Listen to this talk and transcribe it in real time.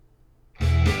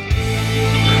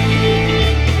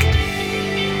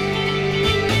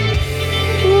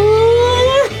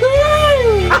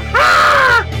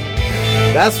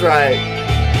That's right.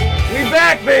 We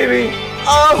back, baby.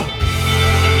 Oh,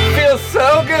 feels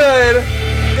so good.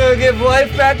 Gonna give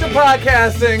life back to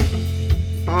podcasting.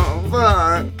 Oh,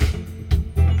 fuck.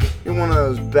 You're one of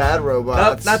those bad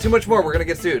robots. Nope, not too much more. We're gonna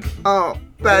get sued. Oh,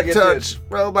 bad touch.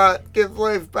 Robot, give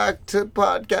life back to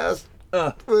podcast.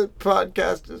 With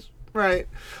podcasters. Right.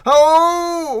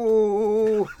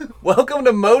 Oh! Welcome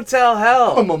to Motel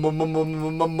Hell.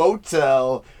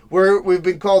 Motel. We've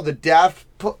been called the Daft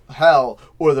Hell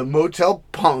or the Motel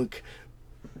Punk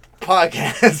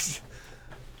podcast.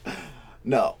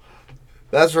 No.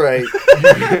 That's right.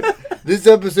 This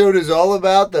episode is all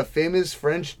about the famous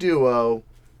French duo,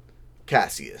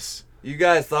 Cassius. You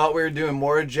guys thought we were doing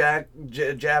more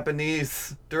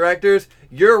Japanese directors?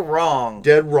 You're wrong.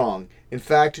 Dead wrong. In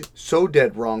fact, so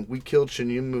dead wrong, we killed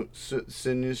Shinya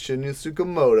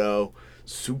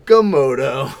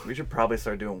Tsukamoto. We should probably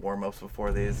start doing warm-ups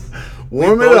before these.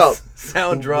 Warm it up.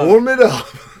 Sound drunk. Warm it up.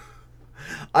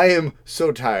 I am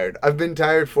so tired. I've been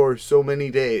tired for so many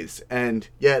days, and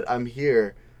yet I'm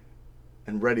here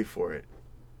and ready for it.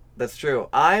 That's true.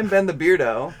 I'm Ben the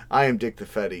Beardo. I am Dick the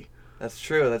Fetty. That's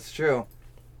true. That's true.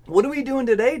 What are we doing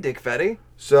today, Dick Fetty?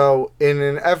 So, in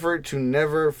an effort to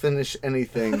never finish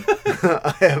anything,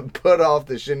 I have put off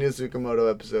the Shinya Tsukamoto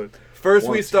episode. First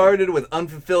we started with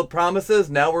unfulfilled promises.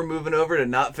 Now we're moving over to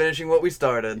not finishing what we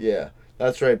started. Yeah,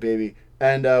 that's right, baby.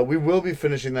 And we will be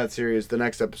finishing that series. The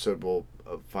next episode will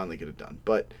finally get it done.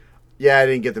 But, yeah, I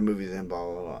didn't get the movies in, blah,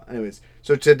 blah, blah. Anyways,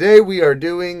 so today we are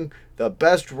doing the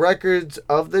best records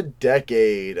of the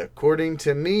decade, according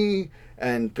to me,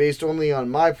 and based only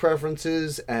on my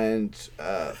preferences and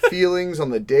feelings on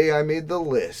the day I made the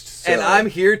list. So, and I'm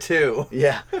here too.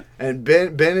 Yeah, and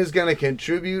Ben is going to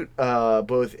contribute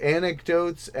both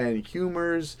anecdotes and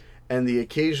humors and the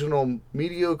occasional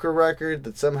mediocre record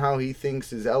that somehow he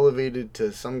thinks is elevated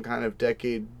to some kind of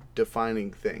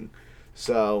decade-defining thing.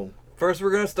 So first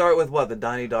we're going to start with what, the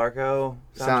Donnie Darko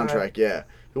soundtrack? Yeah.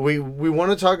 We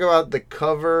want to talk about the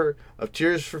cover of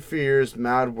Tears for Fears,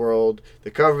 Mad World,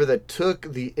 the cover that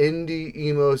took the indie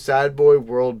emo sad boy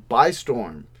world by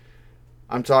storm.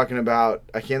 I'm talking about,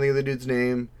 I can't think of the dude's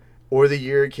name or the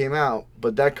year it came out,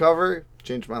 but that cover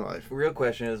changed my life. Real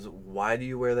question is, why do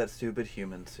you wear that stupid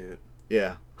human suit?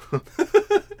 Yeah.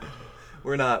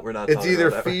 We're not It's either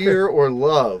fear or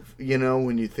love,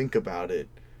 when you think about it,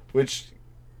 which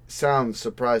sounds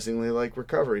surprisingly like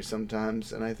Recovery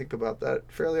sometimes, and I think about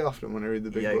that fairly often when I read the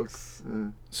big books.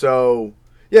 So,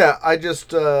 yeah, I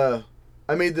just I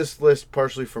made this list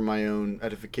partially for my own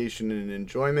edification and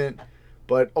enjoyment,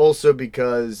 but also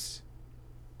because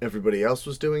everybody else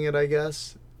was doing it, I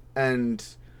guess. And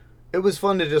it was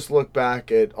fun to just look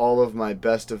back at all of my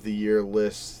best of the year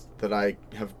lists that I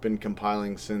have been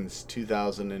compiling since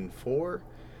 2004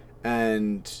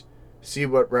 and see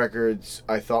what records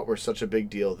I thought were such a big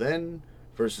deal then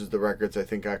versus the records I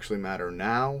think actually matter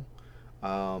now.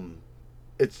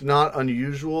 It's not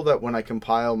unusual that when I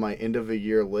compile my end of a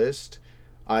year list,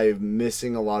 I'm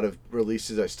missing a lot of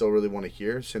releases I still really want to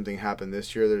hear. Same thing happened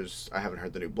this year. I haven't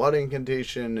heard the new Blood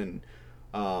Incantation, and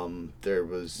there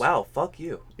was... Wow, fuck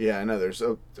you. Yeah, I know. There's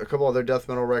a couple other death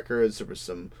metal records. There was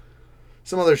some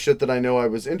other shit that I know I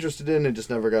was interested in and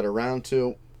just never got around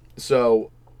to.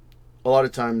 So a lot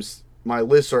of times my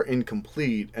lists are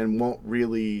incomplete and won't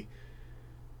really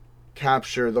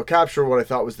they'll capture what I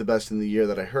thought was the best in the year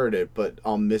that I heard it, but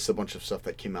I'll miss a bunch of stuff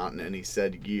that came out in any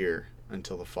said year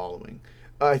until the following.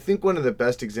 I think one of the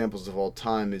best examples of all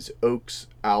time is Oak's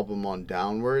album on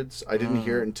Downwards. I didn't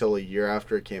hear it until a year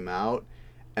after it came out,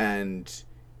 and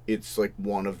it's like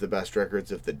one of the best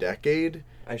records of the decade.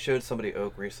 I showed somebody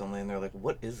Oak recently, and they're like,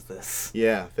 "What is this?"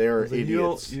 Yeah, they are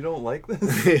idiots. You don't like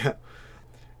this? Yeah.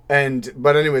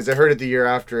 But anyways, I heard it the year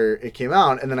after it came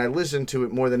out, and then I listened to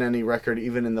it more than any record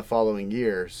even in the following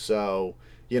year. So,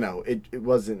 it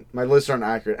wasn't, my lists aren't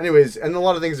accurate. Anyways, and a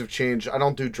lot of things have changed. I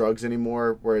don't do drugs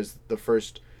anymore, whereas the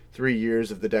first 3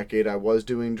 years of the decade I was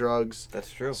doing drugs.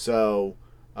 That's true. So,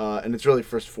 and it's really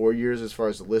first 4 years as far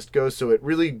as the list goes. So it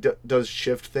really does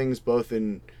shift things both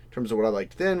in terms of what I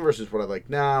liked then versus what I like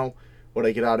now. What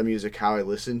I get out of music, how I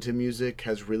listen to music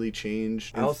has really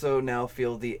changed. I also now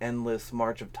feel the endless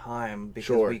march of time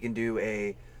because we can do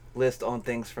a list on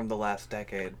things from the last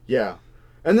decade. Yeah.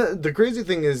 And the crazy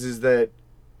thing is that,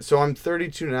 so I'm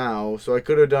 32 now, so I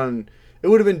could have done, it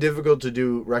would have been difficult to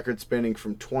do record spanning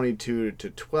from 22 to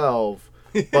 12,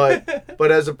 but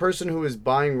as a person who is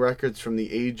buying records from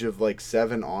the age of like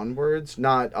 7 onwards,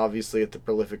 not obviously at the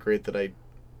prolific rate that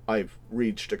I've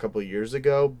reached a couple of years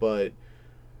ago, but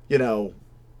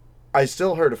I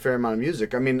still heard a fair amount of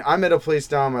music. I mean, I'm at a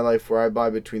place now in my life where I buy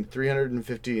between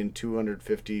 350 and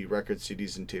 250 record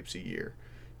CDs and tapes a year.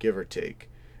 give or take.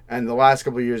 And the last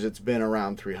couple of years, it's been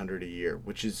around 300 a year,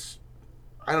 which is,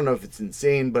 I don't know if it's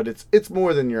insane, but it's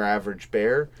more than your average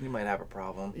bear. You might have a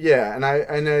problem. Yeah, and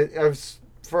I've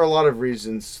for a lot of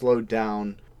reasons slowed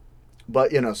down,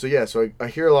 but so I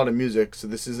hear a lot of music. So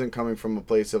this isn't coming from a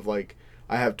place of like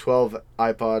I have 12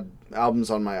 iPod albums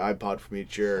on my iPod from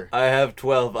each year. I have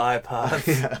 12 iPods.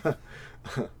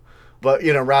 Yeah. But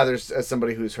rather as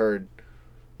somebody who's heard,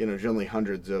 generally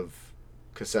hundreds of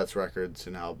cassettes, records,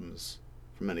 and albums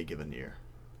from any given year.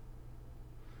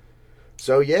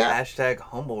 So yeah. Hashtag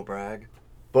humble brag.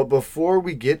 But before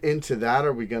we get into that,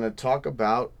 are we going to talk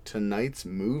about tonight's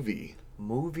movie?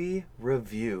 Movie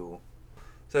review.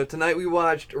 So tonight we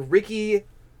watched Ricky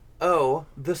O,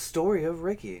 The Story of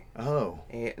Ricky. Oh.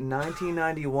 A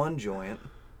 1991 joint.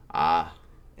 Ah.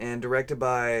 And directed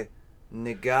by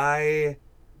Nagai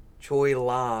Choi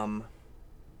Lam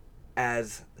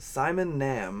as Simon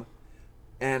Nam.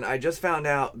 And I just found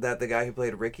out that the guy who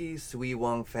played Ricky, Sui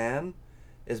Wong Fan,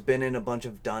 has been in a bunch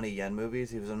of Donnie Yen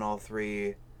movies. He was in all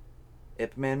 3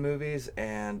 Ip Man movies,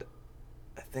 and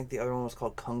I think the other one was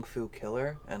called Kung Fu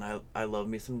Killer, and I love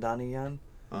me some Donnie Yen.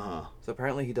 Uh-huh. So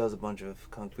apparently he does a bunch of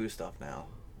Kung Fu stuff now.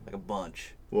 Like a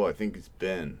bunch. Well, I think it's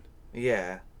been.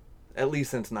 Yeah. At least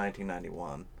since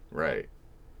 1991. Right.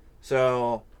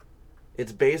 So,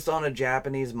 it's based on a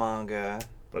Japanese manga.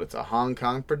 But it's a Hong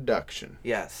Kong production.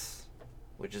 Yes.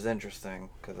 Which is interesting,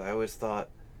 because I always thought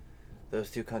those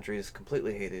 2 countries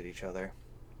completely hated each other.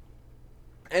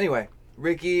 Anyway,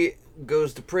 Ricky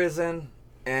goes to prison,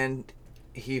 and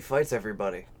he fights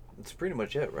everybody. That's pretty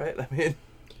much it, right? I mean...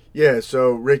 Yeah,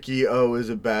 so Ricky O is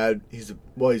he's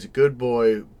a good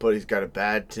boy, but he's got a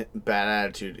bad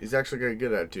attitude. He's actually got a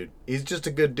good attitude. He's just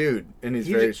a good dude, and he's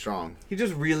very strong. He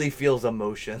just really feels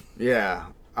emotion. Yeah.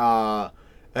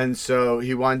 And so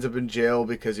he winds up in jail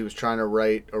because he was trying to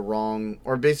right a wrong,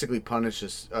 or basically punish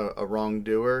a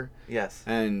wrongdoer. Yes.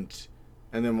 And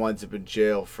then winds up in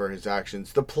jail for his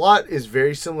actions. The plot is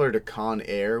very similar to Con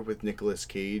Air with Nicolas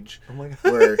Cage. Oh my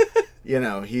God. Where,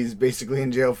 he's basically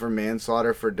in jail for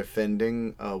manslaughter for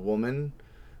defending a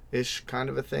woman-ish kind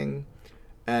of a thing.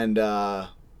 And,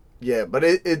 yeah, but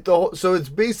so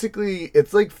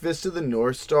it's like Fist of the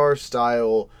North Star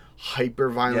style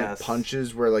hyper-violent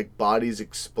punches where like bodies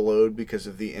explode because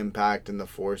of the impact and the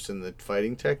force and the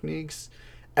fighting techniques.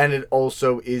 And it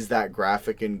also is that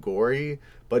graphic and gory,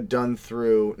 but done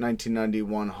through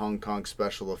 1991 Hong Kong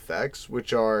special effects,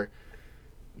 which are...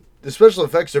 The special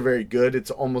effects are very good.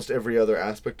 It's almost every other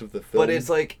aspect of the film. But it's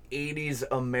like 80s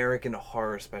American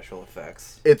horror special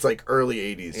effects. It's like early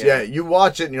 80s. Yeah, you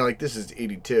watch it and you're like, this is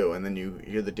 82. And then you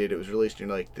hear the date it was released and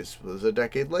you're like, this was a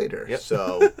decade later. Yep.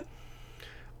 So...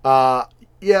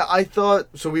 yeah, I thought...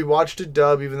 So we watched a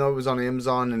dub, even though it was on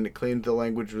Amazon, and it claimed the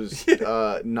language was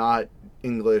not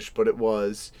English, but it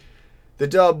was. The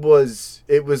dub was...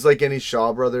 It was like any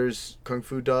Shaw Brothers Kung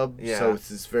Fu dub. Yeah. So it's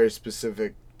this very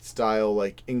specific style,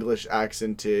 like English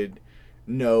accented,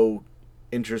 no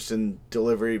interest in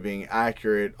delivery being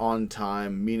accurate, on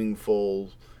time, meaningful,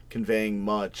 conveying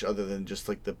much other than just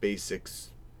like the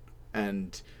basics.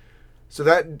 And... So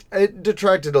that, it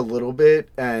detracted a little bit,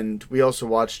 and we also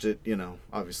watched it,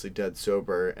 obviously dead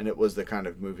sober, and it was the kind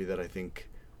of movie that I think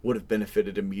would have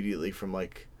benefited immediately from,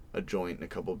 like, a joint and a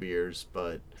couple beers,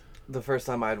 but... The first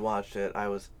time I'd watched it, I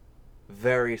was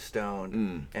very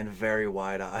stoned and very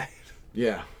wide-eyed.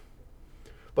 Yeah.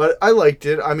 But I liked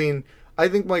it. I mean, I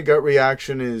think my gut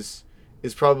reaction is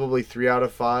probably 3 out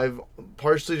of 5,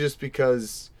 partially just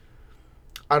because,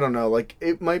 I don't know, like,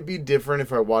 it might be different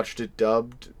if I watched it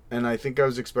dubbed. And I think I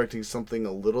was expecting something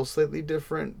a little slightly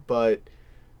different, but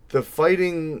the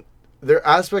fighting, there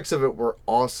aspects of it were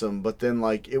awesome, but then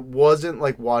like it wasn't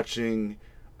like watching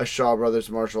a Shaw Brothers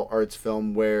martial arts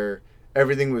film where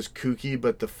everything was kooky,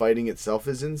 but the fighting itself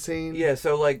is insane. Yeah,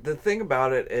 so like the thing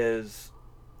about it is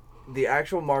the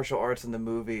actual martial arts in the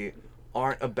movie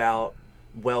aren't about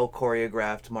well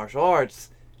choreographed martial arts.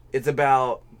 It's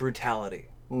about brutality.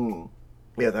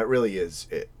 Yeah, that really is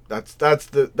it. That's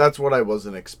what I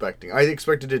wasn't expecting. I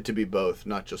expected it to be both,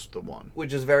 not just the one.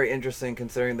 Which is very interesting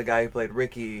considering the guy who played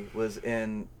Ricky was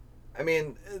in... I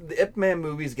mean, the Ip Man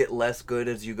movies get less good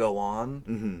as you go on.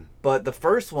 Mm-hmm. But the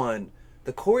first one,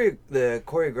 the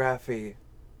choreography,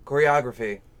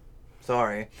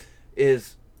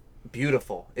 is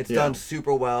beautiful. It's done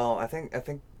super well. I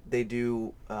think they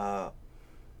do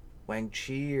Wang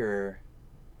Chi or...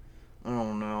 I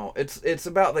don't know. It's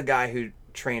about the guy who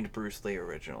trained Bruce Lee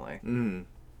originally.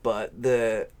 But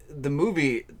the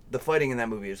movie, the fighting in that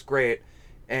movie is great,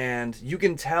 and you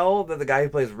can tell that the guy who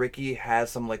plays Ricky has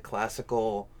some like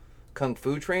classical kung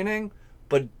fu training,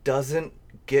 but doesn't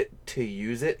get to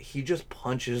use it, he just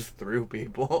punches through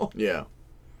people. Yeah.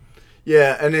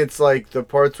 Yeah, and it's like the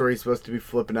parts where he's supposed to be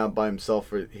flipping out by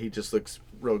himself, where he just looks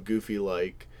real goofy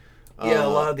like. Yeah, a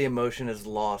lot of the emotion is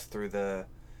lost through the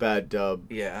bad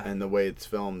dub. Yeah. And the way it's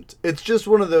filmed. It's just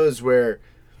one of those where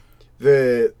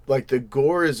the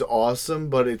gore is awesome,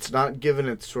 but it's not given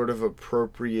its sort of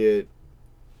appropriate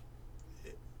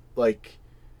like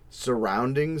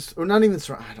surroundings, or not even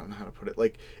I don't know how to put it.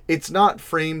 Like, it's not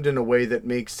framed in a way that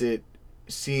makes it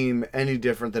seem any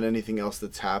different than anything else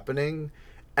that's happening.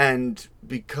 And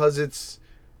because it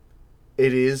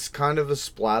is kind of a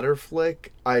splatter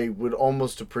flick, I would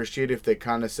almost appreciate if they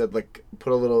kind of said, like,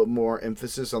 put a little more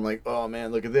emphasis on, like, oh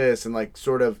man, look at this, and like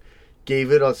sort of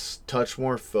gave it a touch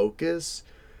more focus.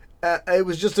 It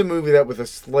was just a movie that with a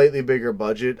slightly bigger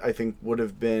budget, I think would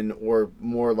have been, or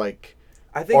more like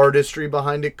I think artistry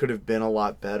behind it could have been a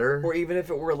lot better. Or even if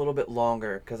it were a little bit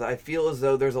longer, because I feel as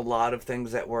though there's a lot of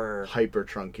things that were hyper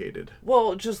truncated.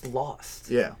 Well, just lost.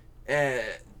 Yeah.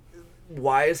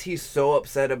 Why is he so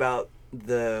upset about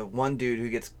the one dude who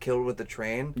gets killed with the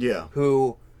train? Yeah.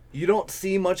 Who you don't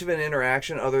see much of an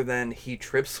interaction other than he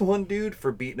trips one dude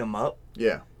for beating him up.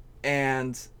 Yeah.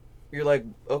 And you're like,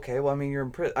 okay, well, I mean, you're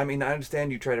in prison. I mean, I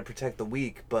understand you try to protect the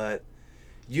weak, but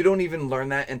you don't even learn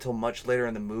that until much later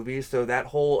in the movie. So that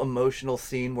whole emotional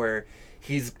scene where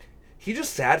he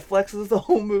just sad flexes the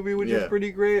whole movie, which is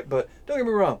pretty great. But don't get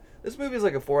me wrong, this movie is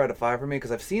like a 4 out of 5 for me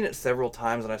because I've seen it several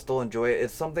times and I still enjoy it.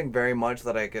 It's something very much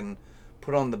that I can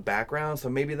put on the background, so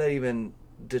maybe that even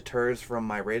deters from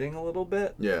my rating a little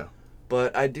bit. Yeah.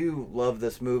 But I do love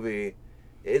this movie.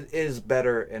 It is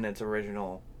better in its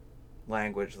original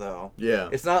language, though. Yeah.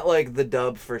 It's not like the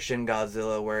dub for Shin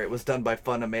Godzilla where it was done by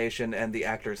Funimation and the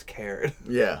actors cared.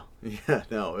 Yeah. Yeah,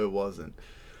 no, it wasn't.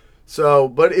 So,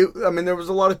 but there was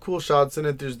a lot of cool shots in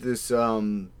it. There's this,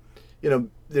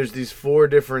 there's these 4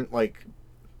 different, like,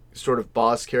 sort of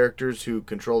boss characters who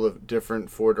control the different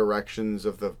 4 directions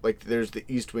of the, like, there's the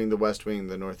East Wing, the West Wing,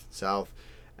 the North and South.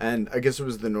 And I guess it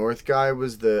was the North guy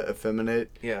was the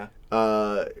effeminate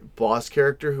boss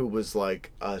character who was,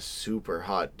 like, a super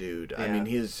hot dude. Yeah. I mean,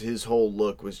 his whole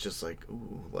look was just like,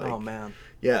 ooh, like. Oh, man.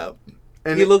 Yeah.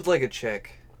 And he looked like a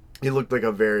chick. He looked like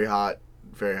a very hot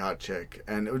chick.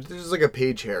 And it was just like a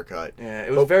page haircut. Yeah,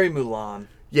 it was very Mulan.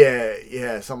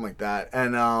 Yeah, something like that.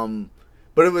 And,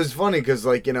 but it was funny because,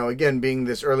 like, again, being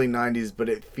this early 90s, but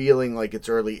it feeling like it's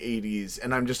early 80s.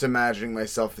 And I'm just imagining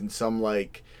myself in some,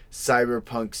 like,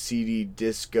 cyberpunk CD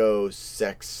disco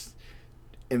sex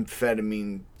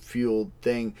amphetamine fueled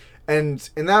thing. And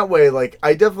in that way, like,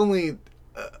 I definitely,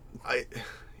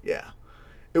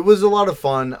 it was a lot of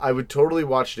fun. I would totally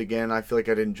watch it again. I feel like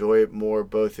I'd enjoy it more,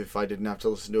 both if I didn't have to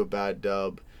listen to a bad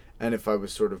dub and if I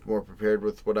was sort of more prepared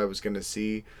with what I was going to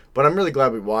see. But I'm really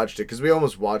glad we watched it, because we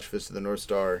almost watched Fist of the North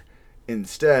Star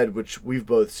instead, which we've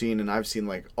both seen, and I've seen,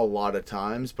 like, a lot of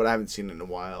times, but I haven't seen it in a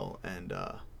while. And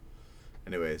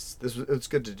anyways, it's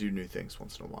good to do new things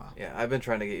once in a while. Yeah, I've been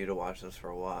trying to get you to watch this for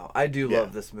a while. I do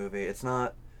love this movie. It's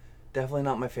definitely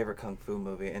not my favorite kung fu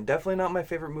movie, and definitely not my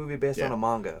favorite movie based on a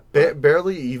manga.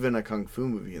 Barely even a kung fu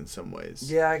movie in some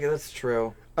ways. Yeah, I guess that's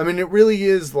true. I mean, it really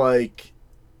is, like,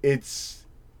 it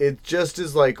just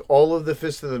is like all of the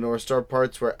Fist of the North Star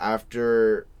parts where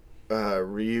after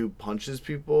Ryu punches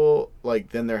people,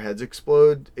 like, then their heads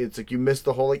explode. It's like you miss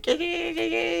the whole, like,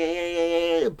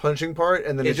 punching part,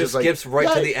 and then it just skips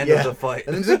right to the end of the fight.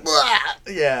 And then it's like,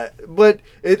 yeah. But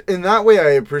in that way,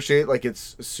 I appreciate, like,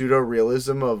 its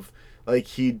pseudo-realism of, like,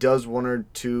 he does 1 or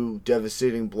 2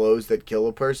 devastating blows that kill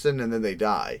a person, and then they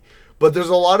die. But there's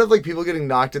a lot of, like, people getting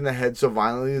knocked in the head so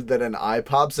violently that an eye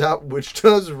pops out, which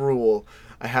does rule.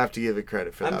 I have to give it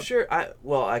credit for that. I'm sure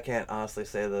I can't honestly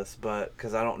say this, but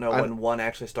because I don't know when One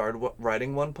actually started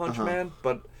writing One Punch Man,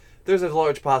 but there's a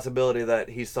large possibility that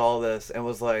he saw this and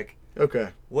was like, okay,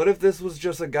 what if this was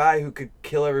just a guy who could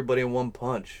kill everybody in one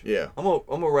punch? Yeah. I'm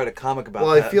gonna write a comic about that.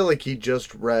 Well, I feel like he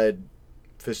just read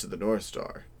Fist of the North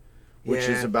Star, which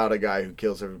is about a guy who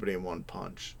kills everybody in one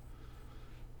punch.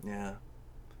 Yeah.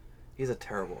 He's a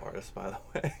terrible artist, by the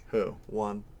way. Who?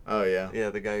 One. Oh, yeah?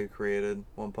 Yeah, the guy who created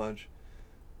One Punch.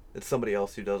 It's somebody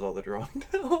else who does all the drawing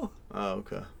now. Oh,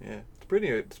 okay. Yeah.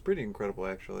 It's pretty incredible,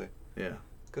 actually. Yeah.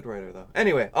 Good writer, though.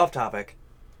 Anyway, off topic.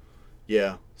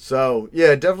 Yeah. So,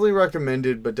 yeah, definitely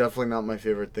recommended, but definitely not my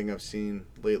favorite thing I've seen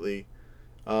lately.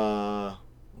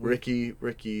 Ricky,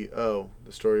 the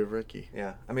story of Ricky.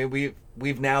 Yeah. I mean,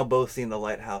 we've now both seen The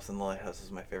Lighthouse, and The Lighthouse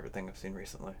is my favorite thing I've seen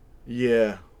recently.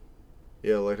 Yeah.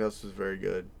 Yeah, Lighthouse was very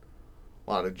good.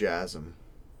 A lot of jazzum.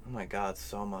 Oh my god,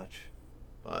 so much.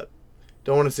 But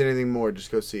don't want to say anything more,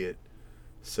 just go see it.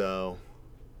 So,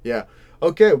 Yeah.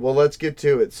 Okay, well, let's get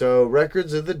to it. So,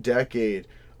 records of the decade.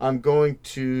 I'm going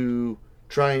to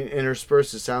try and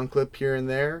intersperse a sound clip here and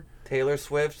there. Taylor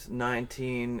Swift,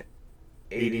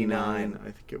 1989.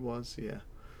 I think it was, yeah.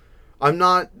 I'm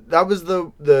not. That was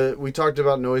the we talked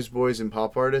about Noise Boys and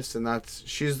pop artists, and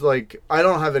she's like, I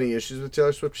don't have any issues with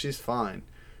Taylor Swift. She's fine,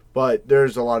 but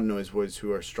there's a lot of Noise Boys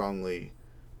who are strongly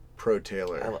pro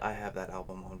Taylor. I have that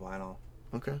album on vinyl.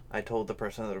 Okay. I told the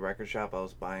person at the record shop I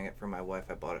was buying it for my wife.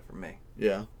 I bought it for me.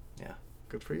 Yeah. Yeah.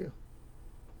 Good for you.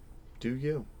 Do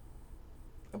you?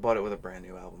 I bought it with a brand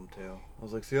new album too. I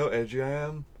was like, see how edgy I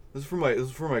am? This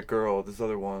is for my girl. This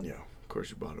other one. Yeah. Of course,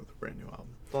 you bought it with a brand new album.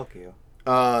 Fuck you.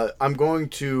 I'm going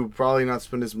to probably not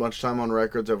spend as much time on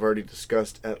records. I've already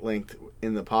discussed at length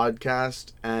in the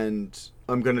podcast, and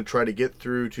I'm going to try to get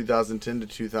through 2010 to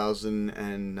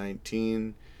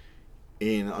 2019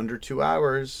 in under 2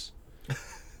 hours.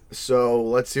 So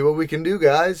let's see what we can do,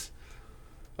 guys.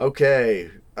 Okay,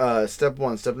 step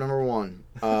number one.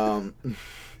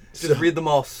 Just read them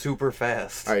all super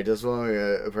fast. All right,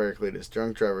 Desvalomega, Pericletus,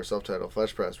 Drunk Driver, Self-Titled,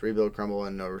 Flesh Press, Rebuild, Crumble,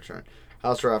 and No Return.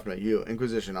 House Raphna, You,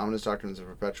 Inquisition, Ominous Doctrines of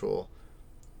Perpetual.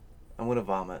 I'm gonna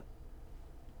vomit.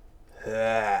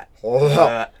 I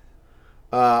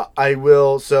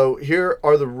will. So here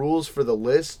are the rules for the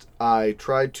list. I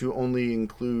tried to only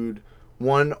include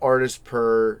one artist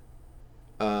per,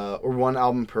 or one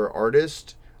album per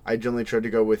artist. I generally try to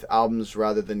go with albums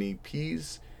rather than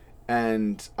EPs,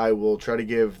 and I will try to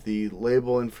give the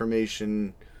label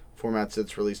information, formats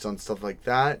that's released on, stuff like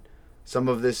that. Some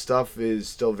of this stuff is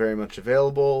still very much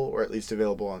available, or at least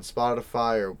available on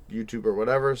Spotify or YouTube or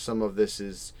whatever. Some of this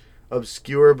is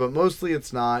obscure, but mostly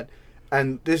it's not.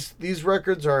 And these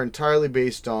records are entirely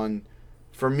based on,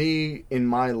 for me, in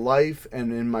my life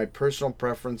and in my personal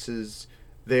preferences,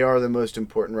 they are the most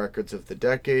important records of the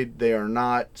decade. They are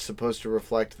not supposed to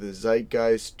reflect the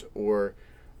zeitgeist or,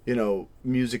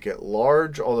 music at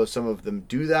large, although some of them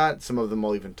do that. Some of them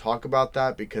will even talk about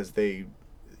that because they,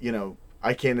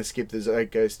 I can't escape the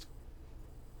zeitgeist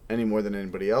any more than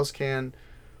anybody else can.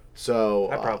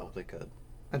 So I probably could.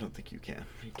 I don't think you can.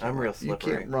 I'm real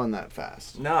slippery. You can't run that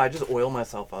fast. No, I just oil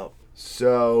myself up.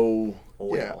 So,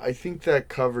 yeah, I think that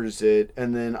covers it.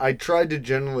 And then I tried to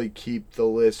generally keep the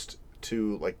list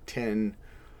to like 10,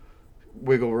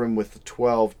 wiggle room with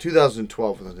 12.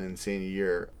 2012 was an insane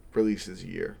year, releases a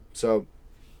year. So,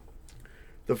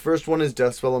 the first one is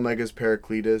Deathspell Omega's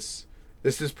Pericletus.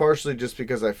 This is partially just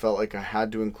because I felt like I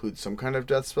had to include some kind of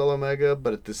Deathspell Omega,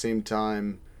 but at the same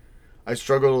time, I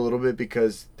struggled a little bit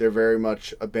because they're very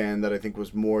much a band that I think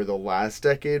was more the last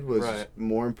decade was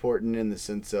more important in the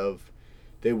sense of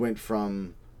they went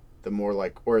from the more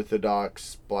like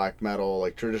orthodox black metal,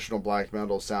 like traditional black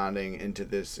metal sounding into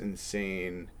this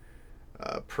insane,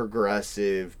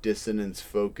 progressive,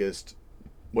 dissonance-focused,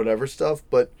 whatever stuff.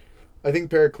 But I think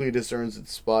Pericletus earns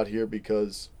its spot here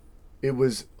because it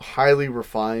was highly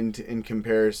refined in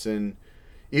comparison.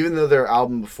 Even though their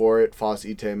album before it, Fos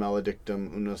Ite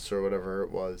Maledictum Unus or whatever it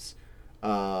was,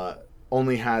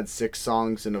 only had 6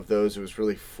 songs, and of those it was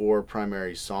really 4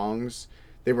 primary songs.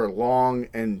 They were long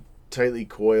and tightly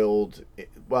coiled.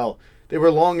 Well, they were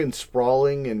long and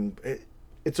sprawling, and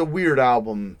it's a weird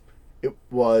album. It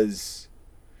was,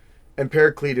 and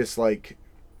Pericletus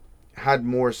had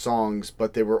more songs,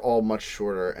 but they were all much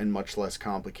shorter and much less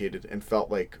complicated and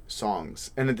felt like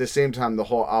songs. And at the same time, the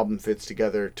whole album fits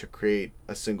together to create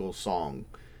a single song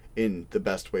in the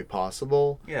best way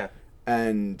possible. Yeah.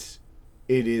 And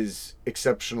it is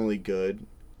exceptionally good.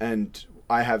 And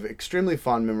I have extremely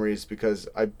fond memories because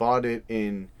I bought it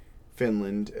in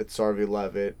Finland at Sarvi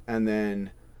Levitt, and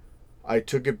then I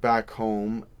took it back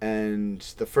home, and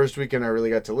the first weekend I really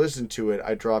got to listen to it,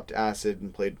 I dropped acid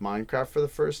and played Minecraft for the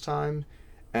first time,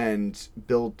 and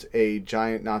built a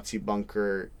giant Nazi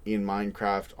bunker in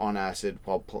Minecraft on acid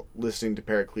while listening to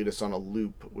Pericletus on a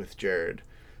loop with Jared.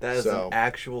 That is an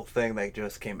actual thing that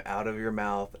just came out of your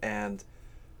mouth, and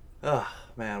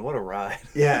man, what a ride.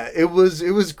 Yeah, it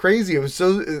was crazy. It was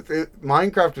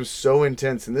Minecraft was so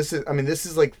intense, and this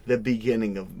is like the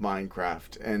beginning of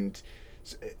Minecraft, and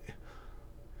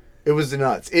it was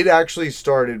nuts. It actually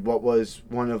started what was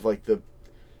one of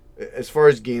as far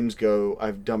as games go,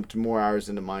 I've dumped more hours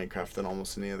into Minecraft than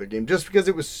almost any other game, just because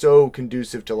it was so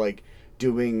conducive to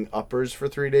doing uppers for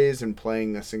 3 days and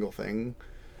playing a single thing.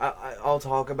 I'll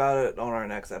talk about it on our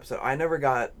next episode. I never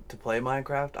got to play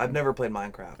Minecraft. I've never played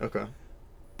Minecraft. Okay.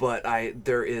 But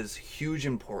there is huge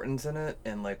importance in it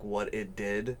and what it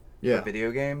did for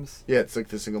video games. Yeah, it's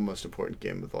the single most important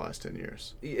game of the last 10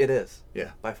 years. It is.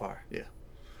 Yeah. By far. Yeah.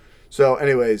 So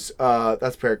anyways,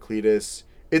 that's Pericletus.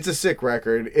 It's a sick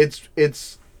record.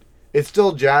 It's it's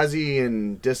still jazzy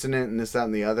and dissonant and this, that,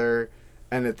 and the other.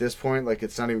 And at this point, like,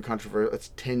 it's not even controversial.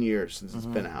 It's 10 years since it's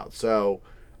been out. So,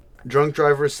 Drunk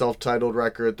Driver's self-titled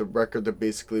record, the record that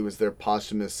basically was their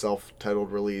posthumous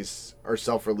self-titled release, or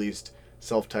self-released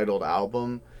self-titled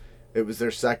album. It was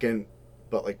their second,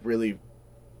 but, like, really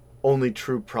only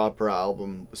true proper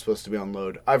album was supposed to be on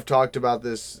Load. I've talked about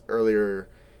this earlier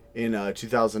in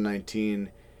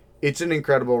 2019. It's an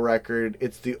incredible record.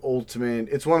 It's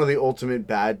one of the ultimate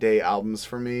Bad Day albums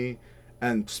for me.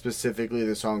 And specifically,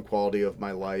 the song Quality of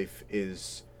My Life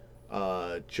is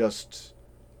just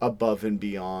above and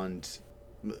beyond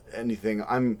anything.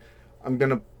 I'm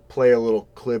going to play a little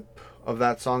clip of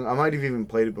that song. I might have even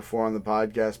played it before on the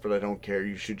podcast, but I don't care.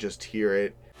 You should just hear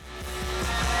it.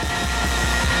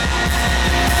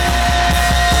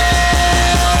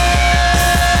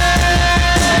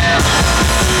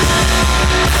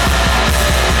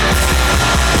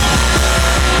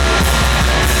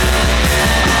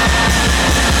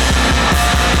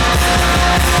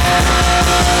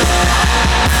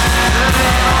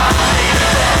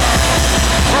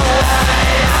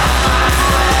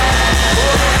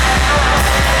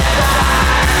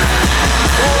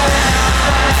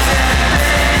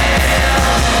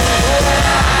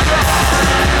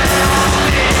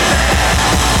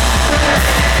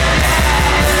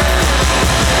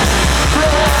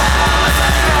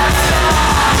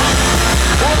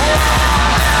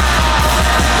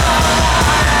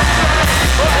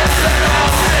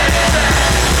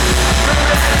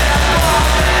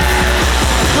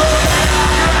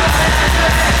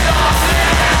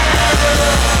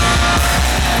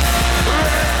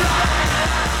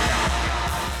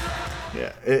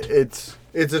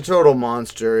 It's a total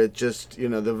monster. It just,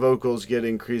 the vocals get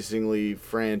increasingly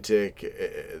frantic.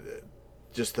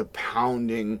 Just the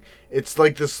pounding. It's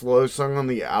like the slow song on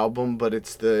the album, but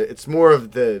it's more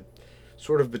of the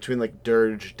sort of between like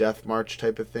dirge, death march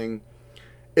type of thing.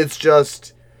 It's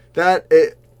just that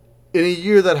in a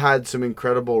year that had some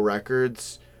incredible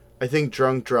records, I think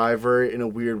Drunk Driver in a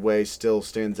weird way still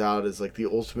stands out as like the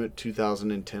ultimate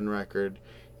 2010 record,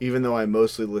 even though I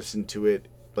mostly listened to it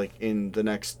like in the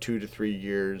next 2 to 3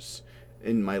 years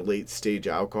in my late stage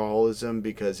alcoholism,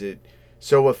 because it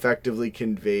so effectively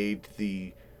conveyed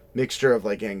the mixture of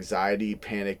like anxiety,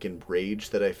 panic, and rage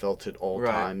that I felt at all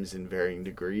times in varying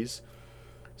degrees.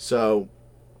 So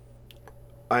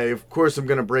I, of course, am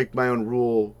going to break my own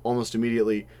rule almost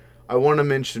immediately. I want to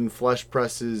mention Flesh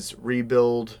Press's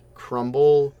Rebuild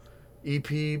Crumble EP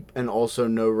and also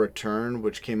No Return,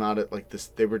 which came out at like this.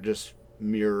 They were just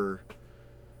mirror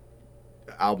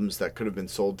albums that could have been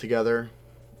sold together.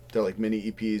 They're like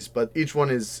mini EPs, but each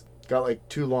one is got like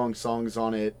 2 long songs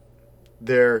on it.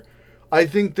 I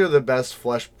think they're the best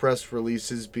Flesh Press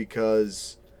releases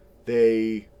because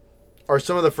they are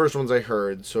some of the first ones I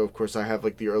heard. So of course I have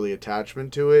like the early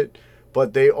attachment to it,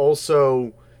 but they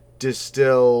also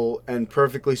distill and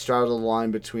perfectly straddle the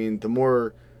line between the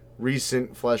more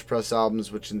recent Flesh Press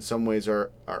albums, which in some ways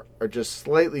are just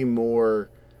slightly more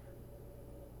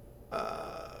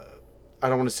I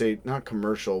don't want to say not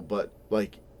commercial, but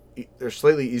like they're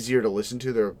slightly easier to listen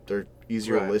to. They're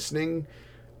easier listening,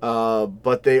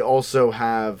 but they also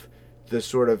have the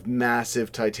sort of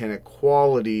massive Titanic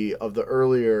quality of the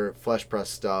earlier Flesh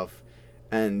Press stuff,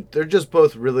 and they're just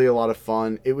both really a lot of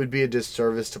fun. It would be a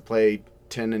disservice to play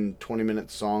 10 and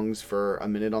 20-minute songs for a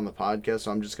minute on the podcast,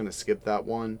 so I'm just gonna skip that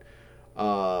one.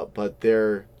 But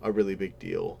they're a really big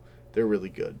deal. They're really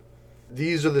good.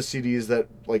 These are the CDs that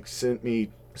like sent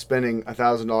me spending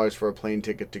 $1,000 for a plane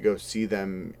ticket to go see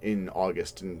them in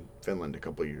August in Finland a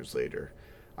couple years later.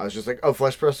 I was just like, oh,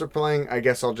 Flesh Press are playing? I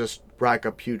guess I'll just rack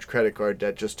up huge credit card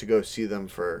debt just to go see them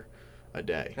for a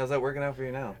day. How's that working out for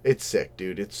you now? It's sick,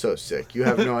 dude. It's so sick. You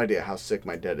have no idea how sick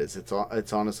my debt is. It's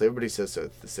honestly, everybody says so.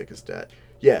 It's the sickest debt.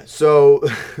 Yeah, so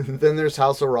then there's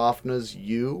House of Rafna's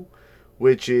You,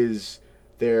 which is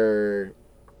their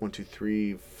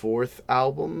 4th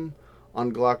album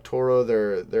on Glock Toro,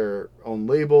 their own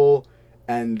label.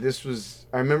 And this was,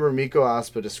 I remember Miko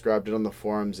Aspa described it on the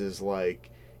forums as like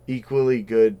equally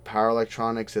good power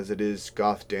electronics as it is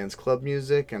goth dance club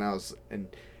music. And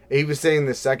he was saying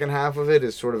the second half of it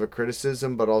is sort of a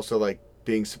criticism, but also like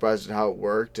being surprised at how it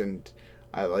worked. And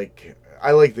I like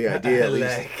the idea at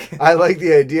least. I like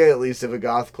the idea at least of a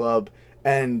goth club,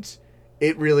 and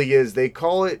it really is. They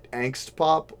call it angst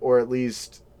pop, or at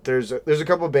least there's a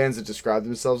couple of bands that describe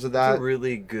themselves as that. It's a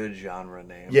really good genre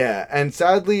name. Yeah, and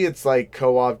sadly it's like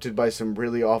co-opted by some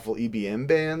really awful EBM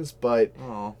bands, but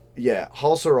yeah,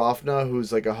 Halsa Rafna,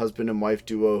 who's like a husband and wife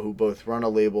duo who both run a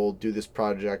label, do this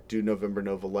project, do November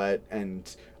Novelette,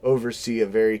 and oversee a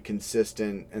very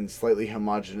consistent and slightly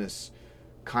homogenous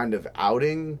kind of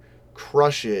outing,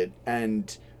 crush it.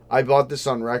 And I bought this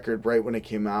on record right when it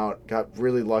came out, got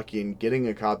really lucky in getting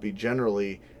a copy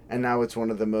generally, and now it's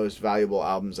one of the most valuable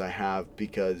albums I have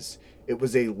because it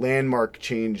was a landmark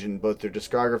change in both their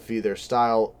discography, their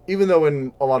style, even though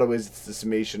in a lot of ways it's the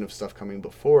summation of stuff coming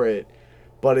before it,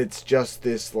 but it's just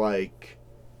this, like,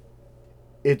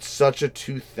 it's such a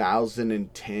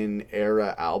 2010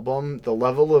 era album. The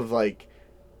level of, like,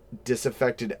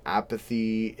 disaffected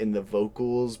apathy in the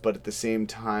vocals, but at the same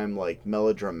time, like,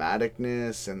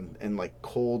 melodramaticness and like,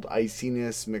 cold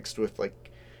iciness mixed with,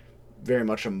 like, very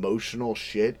much emotional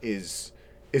shit is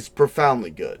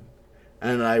profoundly good.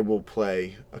 And I will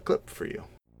play a clip for you.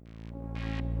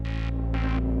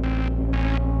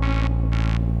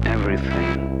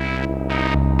 Everything.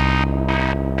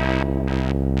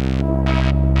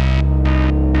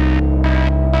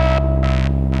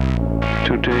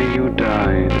 Today you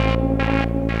died,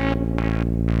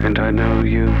 and I know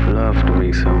you've loved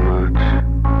me so much.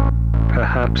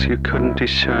 Perhaps you couldn't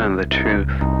discern the truth,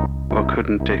 or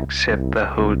couldn't accept the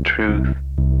whole truth,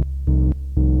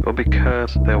 or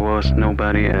because there was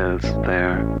nobody else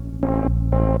there.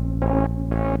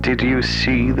 Did you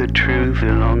see the truth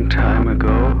a long time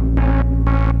ago?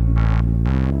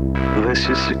 This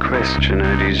is the question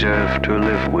I deserve to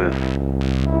live with.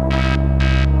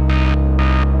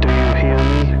 Do you hear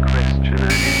me? The question I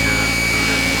deserve to live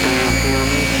with. Do you hear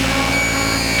me?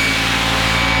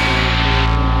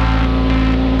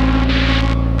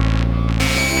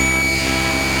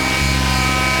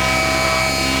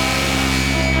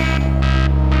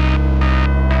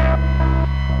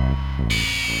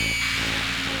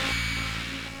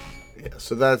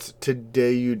 So that's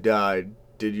Today You Died,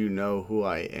 Did You Know Who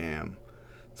I Am?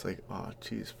 It's like, oh,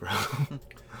 jeez, bro.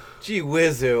 Gee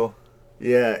whizzoo.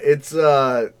 Yeah, it's,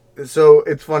 so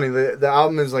it's funny. The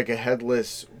album is like a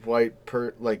headless white,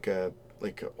 like a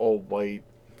all white,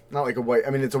 not like a white, I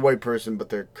mean, it's a white person, but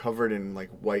they're covered in like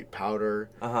white powder.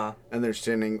 Uh-huh. And they're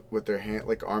standing with their hand,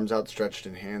 like arms outstretched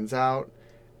and hands out.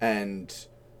 And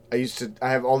I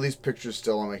have all these pictures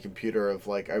still on my computer of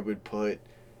like, I would put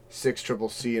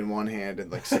 6CCC in one hand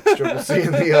and like 6CCC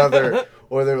in the other,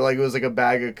 or they were like, it was like a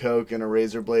bag of Coke and a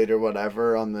razor blade or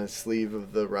whatever on the sleeve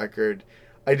of the record.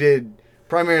 I did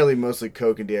primarily mostly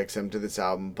Coke and DXM to this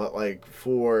album, but like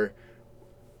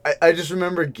I just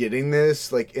remember getting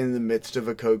this like in the midst of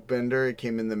a Coke bender. It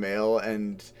came in the mail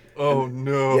and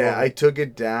no. Yeah, I took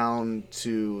it down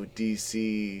to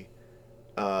DC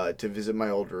to visit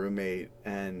my old roommate,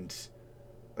 and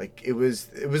like it was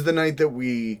the night that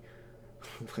we,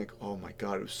 like, oh my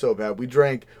god, it was so bad. We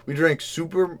drank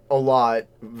super a lot,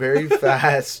 very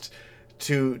fast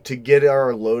to get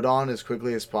our load on as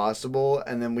quickly as possible,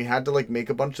 and then we had to like make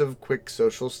a bunch of quick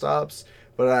social stops.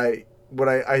 But I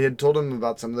had told him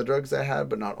about some of the drugs I had,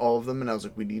 but not all of them, and I was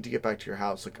like, we need to get back to your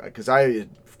house, like, because I had,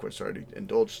 of course, already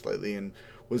indulged slightly and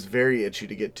was very itchy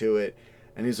to get to it.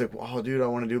 And he's like, oh, dude, I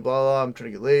want to do blah, blah, I'm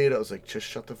trying to get laid. I was like, just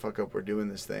shut the fuck up, we're doing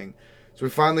this thing. So we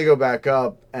finally go back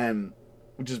up, and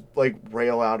we just, like,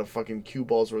 rail out a fucking cue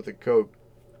ball's worth of Coke,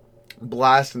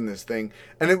 blasting this thing.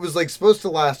 And it was, like, supposed to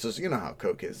last us, you know how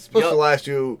Coke is. It's supposed to last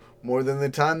you more than the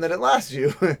time that it lasts you.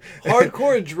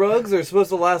 Hardcore drugs are supposed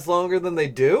to last longer than they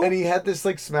do? And he had this,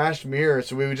 like, smashed mirror,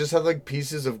 so we would just have, like,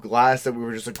 pieces of glass that we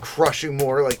were just, like, crushing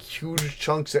more, like, huge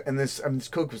chunks. And this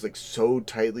Coke was, like, so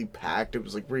tightly packed. It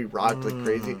was, like, really rocked like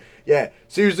crazy. Yeah,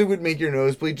 seriously would make your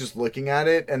nose bleed just looking at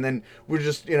it. And then we're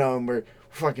just, you know, and we're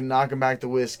fucking knocking back the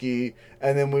whiskey.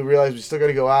 And then we realized we still got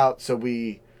to go out, so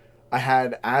I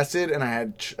had acid and I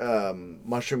had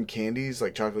mushroom candies,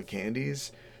 like chocolate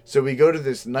candies. So we go to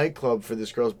this nightclub for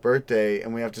this girl's birthday,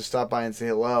 and we have to stop by and say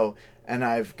hello. And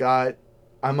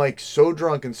I'm like so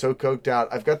drunk and so coked out.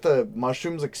 I've got the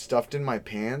mushrooms like stuffed in my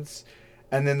pants,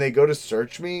 and then they go to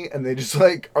search me, and they just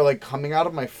like are like coming out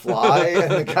of my fly.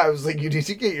 And the guy was like, "You need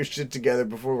to get your shit together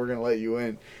before we're gonna let you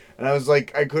in." And I was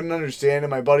like, I couldn't understand.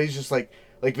 And my buddy's just like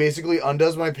basically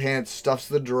undoes my pants, stuffs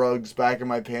the drugs back in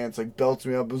my pants, like belts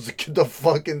me up. I was like, get the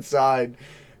fuck inside.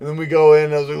 And then we go in,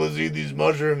 and I was like, let's eat these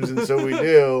mushrooms. And so we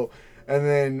do. And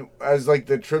then as like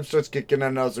the trip starts kicking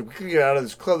in, I was like, we can get out of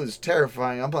this club. It's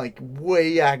terrifying. I'm like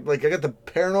I got the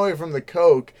paranoia from the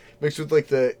Coke mixed with like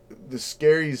the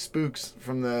scary spooks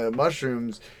from the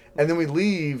mushrooms. And then we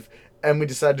leave, and we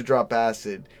decide to drop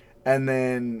acid. And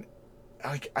then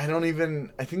like I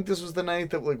think this was the night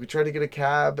that like we tried to get a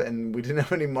cab, and we didn't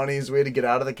have any money, so we had to get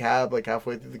out of the cab like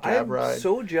halfway through the cab ride. I'm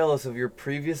so jealous of your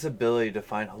previous ability to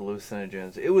find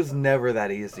hallucinogens. It was never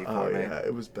that easy for me. Yeah,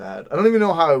 it was bad. I don't even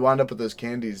know how I wound up with those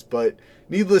candies, but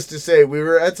needless to say, we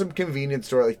were at some convenience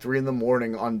store at like 3 a.m.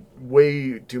 on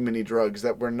way too many drugs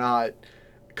that were not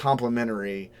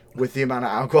complimentary with the amount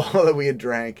of alcohol that we had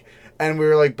drank, and we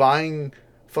were like buying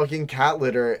fucking cat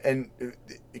litter, and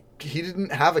he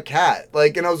didn't have a cat.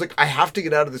 Like, and I was like, I have to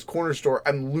get out of this corner store.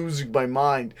 I'm losing my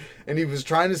mind. And he was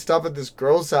trying to stop at this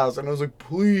girl's house, and I was like,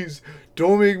 please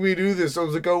don't make me do this. I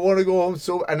was like, I want to go home.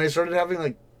 So, and I started having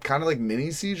like kind of like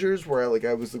mini seizures where I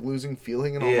was like losing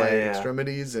feeling in all my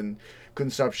extremities and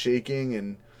couldn't stop shaking,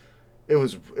 and it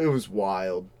was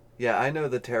wild. Yeah, I know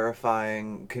the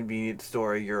terrifying convenience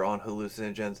store you're on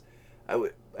hallucinogens.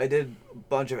 I did a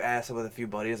bunch of acid with a few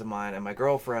buddies of mine, and my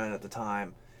girlfriend at the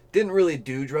time didn't really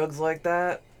do drugs like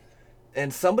that.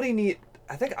 And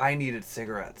I think I needed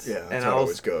cigarettes. Yeah, that's and how it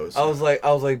always goes. I was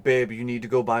like, babe, you need to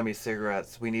go buy me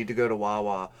cigarettes. We need to go to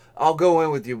Wawa. I'll go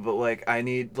in with you, but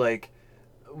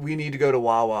we need to go to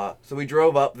Wawa. So we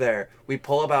drove up there. We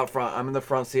pull up out front. I'm in the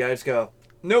front seat. I just go,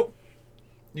 nope.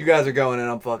 You guys are going, and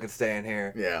I'm fucking staying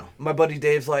here. Yeah. My buddy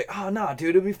Dave's like, oh, no,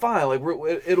 dude, it'll be fine. Like,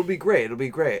 it'll be great. It'll be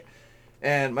great.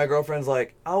 And my girlfriend's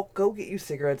like, I'll go get you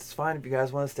cigarettes. It's fine if you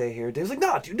guys want to stay here. Dave's like,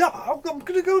 no, dude, no. I'm going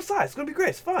to go outside. It's going to be great.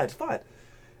 It's fine.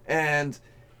 And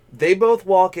they both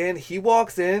walk in. He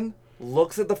walks in,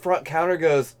 looks at the front counter,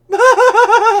 goes,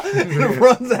 and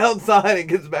runs outside and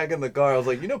gets back in the car. I was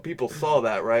like, people saw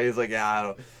that, right? He's like, yeah, I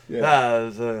don't.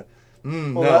 Yeah.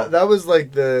 No. That was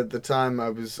like the time I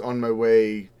was on my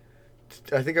way.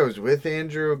 I think I was with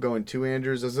Andrew, going to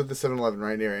Andrew's. I was at the 7-Eleven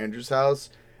right near Andrew's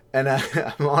house, and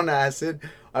I'm on acid.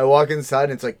 I walk inside,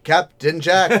 and it's like, Captain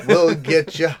Jack will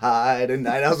get you high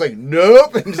tonight. I was like,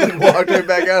 nope, and just walked right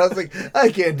back out. I was like, I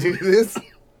can't do this.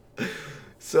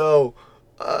 So,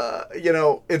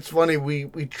 it's funny.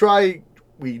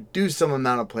 We do some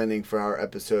amount of planning for our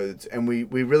episodes, and we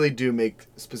really do make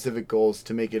specific goals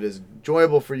to make it as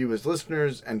enjoyable for you as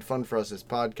listeners and fun for us as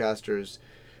podcasters.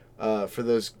 For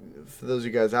those of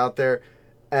you guys out there,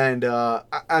 and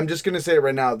I'm just gonna say it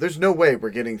right now. There's no way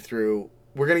we're gonna get through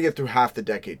half the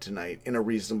decade tonight in a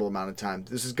reasonable amount of time.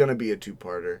 This is gonna be a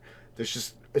 2-parter. It's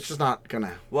just not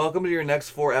gonna. Welcome to your next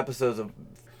 4 episodes of.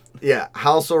 Yeah,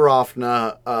 House of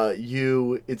Rafna,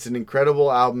 it's an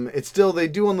incredible album. It's still, they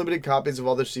do unlimited copies of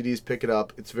all their CDs, pick it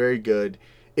up. It's very good.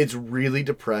 It's really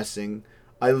depressing.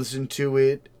 I listened to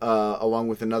it, along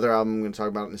with another album I'm going to talk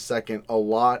about in a second, a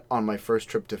lot on my first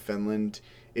trip to Finland.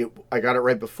 I got it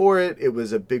right before it. It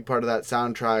was a big part of that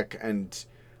soundtrack, and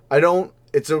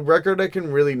it's a record I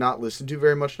can really not listen to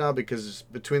very much now because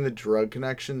between the drug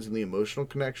connections and the emotional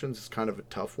connections, it's kind of a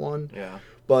tough one. Yeah.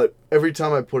 But every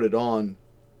time I put it on,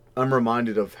 I'm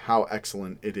reminded of how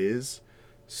excellent it is,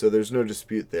 so there's no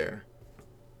dispute there.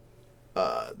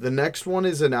 The next one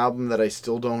is an album that I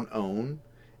still don't own,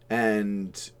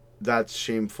 and that's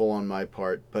shameful on my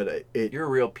part, but You're a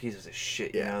real piece of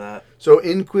shit, you know that? So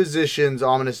Inquisition's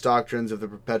Ominous Doctrines of the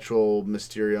Perpetual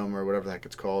Mysterium, or whatever the heck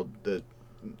it's called, the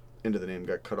end of the name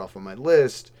got cut off on my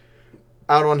list,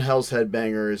 out on Hell's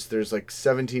Headbangers. There's like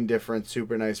 17 different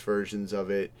super nice versions of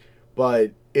it,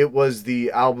 but it was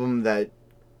the album that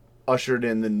ushered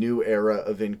in the new era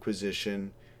of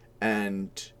Inquisition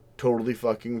and totally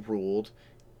fucking ruled.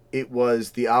 It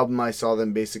was the album I saw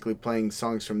them basically playing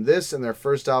songs from this and their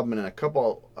first album and a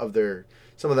couple of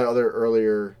some of their other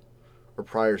earlier or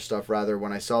prior stuff rather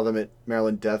when I saw them at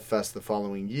Maryland Death Fest the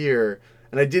following year.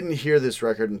 And I didn't hear this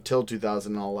record until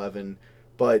 2011,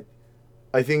 but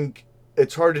I think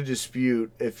it's hard to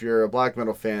dispute if you're a black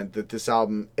metal fan that this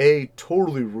album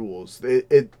totally rules.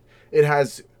 It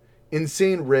has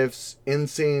insane riffs,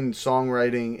 insane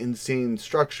songwriting, insane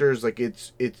structures. Like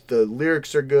it's the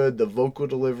lyrics are good, the vocal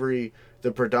delivery,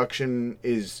 the production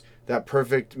is that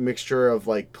perfect mixture of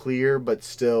like clear but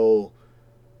still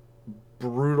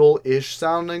brutal-ish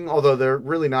sounding. Although they're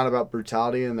really not about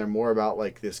brutality, and they're more about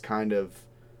like this kind of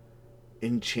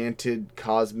enchanted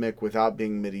cosmic without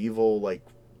being medieval like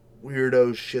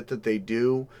weirdo shit that they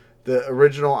do. The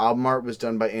original album art was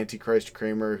done by Antichrist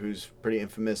Kramer, who's pretty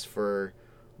infamous for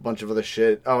bunch of other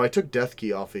shit. Oh, I took Death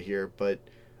Key off of here, but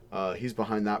he's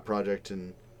behind that project.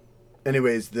 And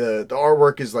anyways, the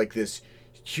artwork is like this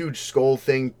huge skull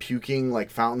thing puking like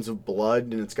fountains of blood,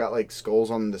 and it's got like skulls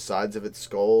on the sides of its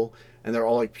skull, and they're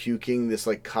all like puking this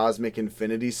like cosmic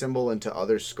infinity symbol into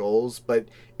other skulls, but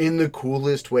in the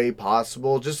coolest way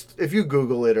possible. Just if you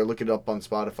Google it or look it up on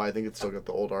Spotify, I think it's still got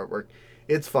the old artwork.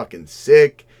 It's fucking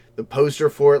sick. The poster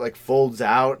for it like folds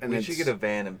out, and we should get a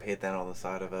van and paint that on the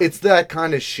side of it. It's that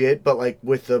kind of shit, but like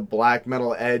with the black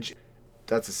metal edge.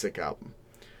 That's a sick album.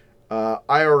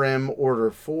 IRM Order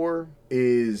 4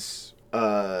 is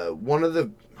one of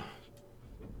the.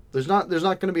 There's not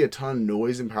going to be a ton of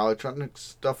noise and power electronic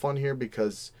stuff on here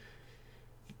because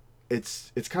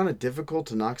it's kind of difficult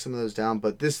to knock some of those down,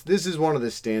 but this is one of the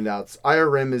standouts.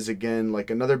 IRM is, again, like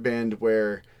another band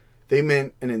where they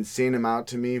meant an insane amount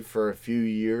to me for a few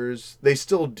years. They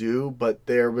still do, but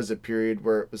there was a period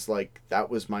where it was like, that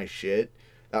was my shit.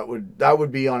 That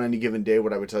would be on any given day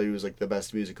what I would tell you was like the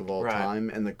best music of all time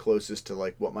and the closest to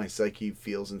like what my psyche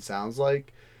feels and sounds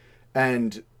like.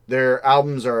 And their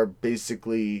albums are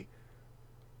basically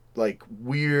like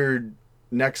weird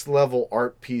next level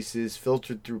art pieces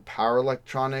filtered through power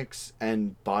electronics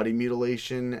and body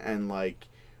mutilation and like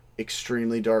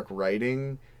extremely dark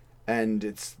writing. And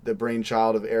it's the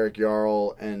brainchild of Eric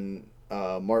Jarl and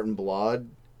Martin Blad,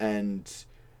 and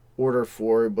Order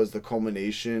 4 was the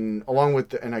culmination, along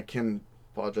with and I can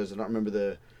apologize, I don't remember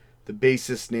the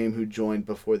bassist name who joined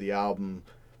before the album,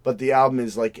 but the album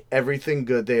is like everything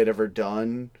good they had ever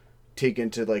done taken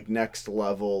to like next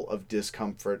level of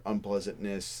discomfort,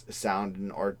 unpleasantness, sound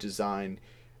and art design,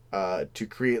 to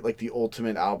create like the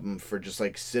ultimate album for just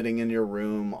like sitting in your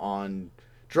room on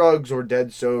drugs or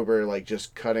dead sober, like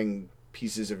just cutting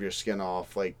pieces of your skin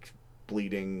off, like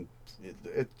bleeding.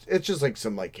 It's just like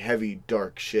some like heavy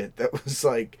dark shit that was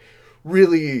like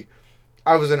really,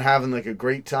 I wasn't having like a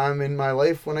great time in my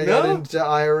life when I got into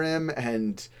IRM,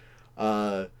 and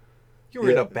you were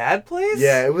in a bad place?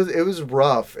 Yeah, it was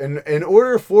rough. And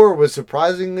Order 4 was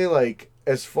surprisingly, like,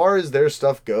 as far as their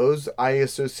stuff goes, I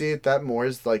associate that more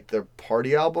as like their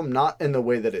party album, not in the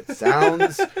way that it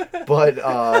sounds, but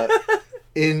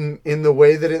in the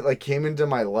way that it like came into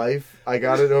my life. I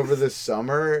got it over this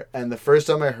summer, and the first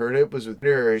time I heard it was with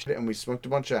her, and we smoked a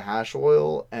bunch of hash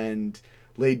oil and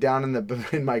laid down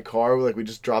in my car. Like, we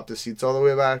just dropped the seats all the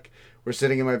way back. We're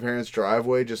sitting in my parents'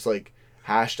 driveway, just like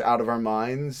hashed out of our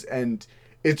minds, and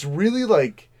it's really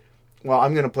like, well,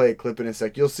 I'm gonna play a clip in a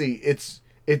sec. You'll see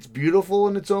it's beautiful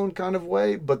in its own kind of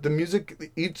way, but the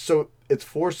music it's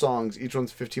 4 songs, each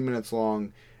one's 15 minutes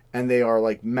long, and they are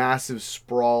like massive,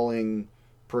 sprawling,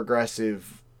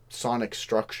 progressive sonic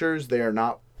structures. They are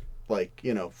not like,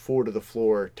 4 to the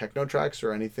floor techno tracks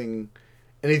or anything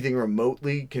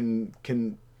remotely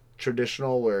can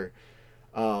traditional or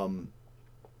and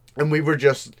we were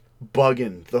just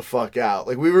bugging the fuck out.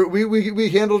 Like, we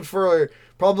handled for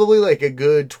probably like a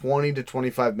good 20 to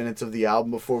 25 minutes of the album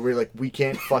before we were like, we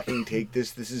can't fucking take this.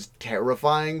 This is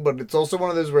terrifying. But it's also one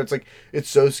of those where it's like,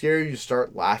 it's so scary you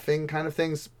start laughing kind of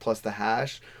things. Plus the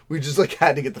hash. We just like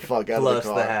had to get the fuck out of the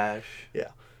car. Plus the hash.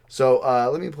 Yeah. So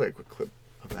let me play a quick clip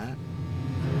of that.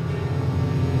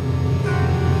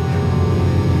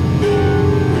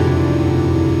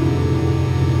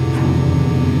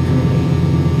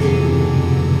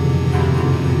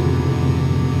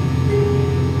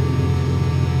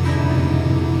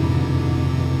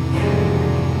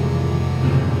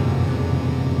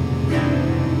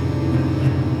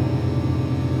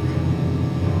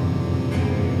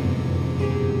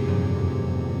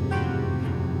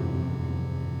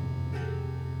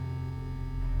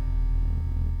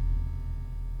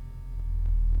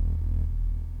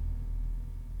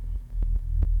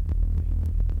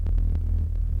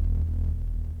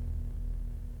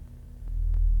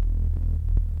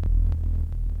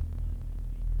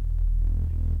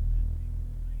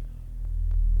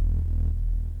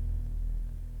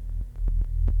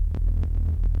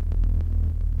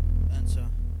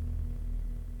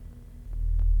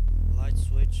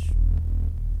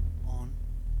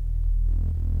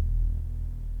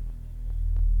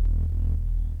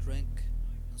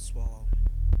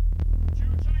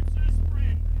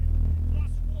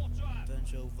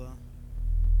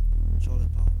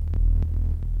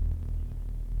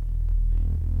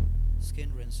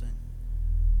 Skin rinsing.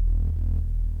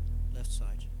 Left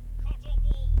side.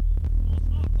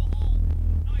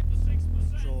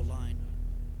 Draw line.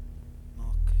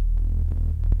 Mark.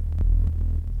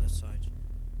 Left side.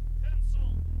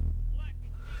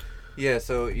 Yeah,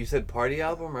 so you said party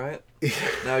album, right?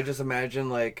 Now I just imagine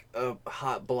like a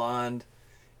hot blonde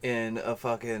in a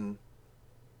fucking,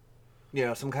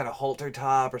 some kind of halter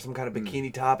top or some kind of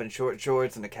bikini top and short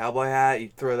shorts and a cowboy hat. You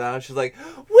throw that on, she's like,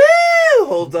 woo!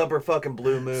 Holds up her fucking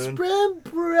blue moon. Spread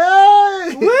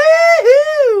bright!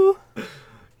 Woohoo!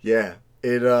 Yeah.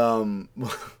 It,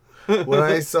 when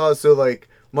I saw, so like,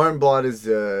 Martin Blad is,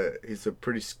 he's a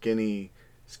pretty skinny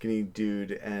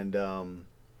dude, and,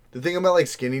 the thing about like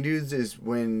skinny dudes is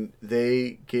when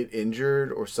they get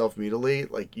injured or self-mutilate,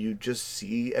 like, you just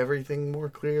see everything more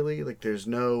clearly. Like, there's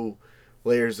no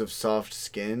layers of soft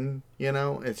skin,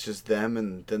 it's just them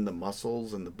and then the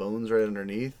muscles and the bones right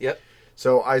underneath. Yep.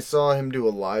 So I saw him do a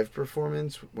live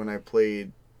performance when I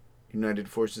played United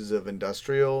Forces of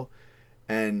Industrial,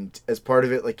 and as part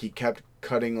of it, like he kept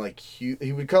cutting like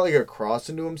he would cut like a cross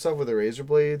into himself with a razor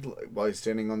blade like, while he's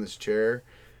standing on this chair,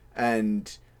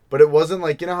 and but it wasn't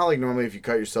like, you know how like normally if you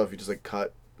cut yourself you just like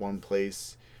cut one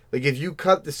place. Like, if you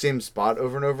cut the same spot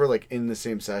over and over, like, in the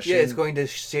same session... Yeah, it's going to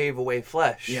shave away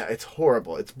flesh. Yeah, it's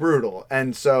horrible. It's brutal.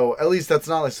 And so, at least that's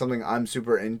not, like, something I'm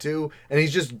super into. And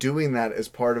he's just doing that as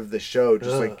part of the show.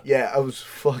 Just like, yeah, I was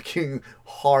fucking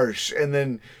harsh. And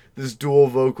then this dual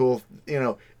vocal, you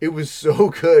know, it was so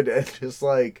good. And just,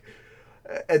 like,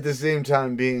 at the same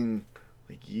time being...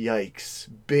 like, yikes.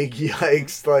 Big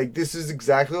yikes. Like, this is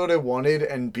exactly what I wanted.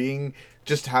 And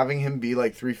just having him be,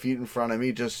 like, 3 feet in front of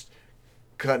me, just...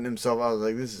 cutting himself, I was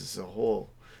like, this is a whole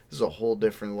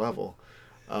different level.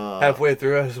 Halfway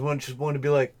through, I just wanted to be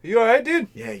like, you all right, dude?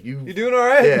 Yeah, you doing all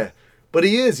right? Yeah, but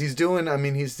he's doing. I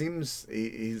mean, he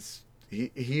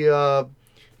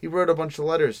wrote a bunch of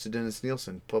letters to Dennis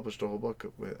Nielsen, published a whole book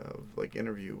of like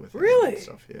interview with him really and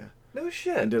stuff. Yeah, no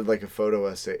shit. And did like a photo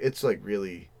essay. It's like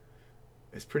really,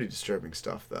 it's pretty disturbing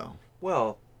stuff though.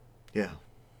 Well, yeah,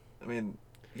 I mean,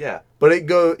 yeah, but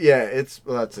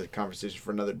that's a conversation for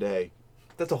another day.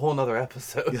 That's a whole nother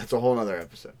episode. Yeah, that's a whole nother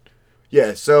episode.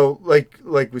 Yeah, so like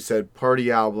we said, Party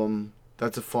Album,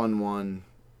 that's a fun one.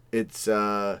 It's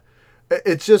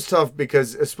just tough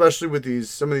because especially with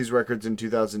some of these records in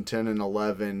 2010 and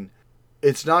 11,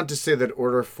 it's not to say that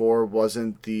Order 4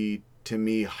 wasn't the, to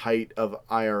me, height of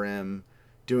IRM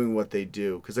doing what they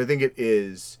do, because I think it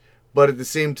is. But at the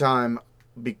same time,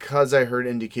 because I heard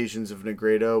Indications of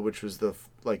Negredo, which was the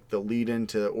lead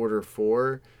into Order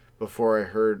 4, before I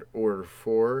heard Order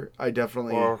 4, I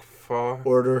definitely...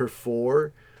 Order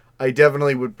 4. I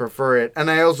definitely would prefer it. And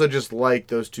I also just like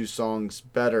those two songs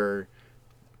better.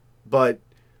 But,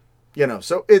 you know,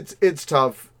 so it's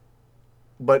tough.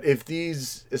 But if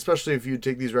especially if you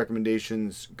take these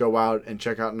recommendations, go out and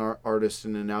check out an artist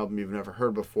and an album you've never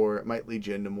heard before, it might lead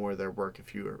you into more of their work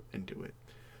if you are into it.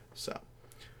 So,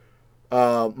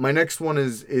 my next one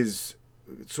is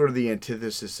sort of the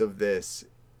antithesis of this,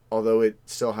 although it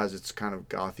still has its kind of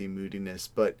gothy moodiness.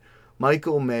 But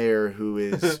Michael Mayer, who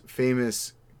is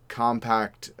famous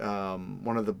compact,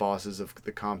 one of the bosses of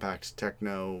the compact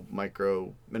techno,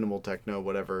 micro, minimal techno,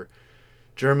 whatever,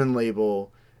 German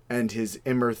label, and his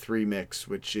Immer 3 mix,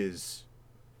 which is,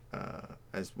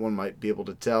 as one might be able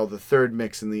to tell, the third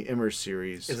mix in the Immer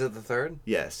series. Is it the third?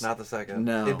 Yes. Not the second?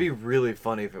 No. It'd be really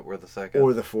funny if it were the second.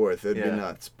 Or the fourth. It'd be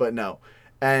nuts. But no.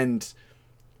 And...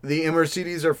 the Immer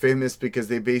CDs are famous because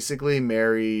they basically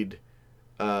married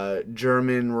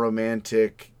German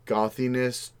romantic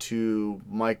gothiness to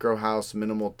micro house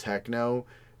minimal techno.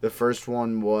 The first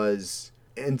one was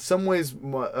in some ways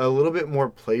a little bit more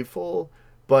playful,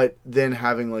 but then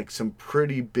having like some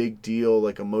pretty big deal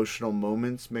like emotional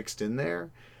moments mixed in there.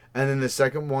 And then the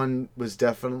second one was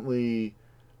definitely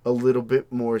a little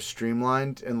bit more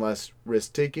streamlined and less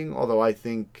risk taking, although I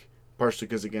think partially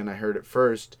because again I heard it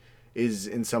first, is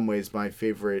in some ways my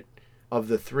favorite of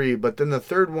the three. But then the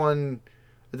third one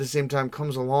at the same time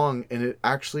comes along and it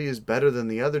actually is better than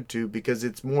the other two because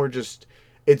it's more just,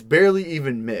 it's barely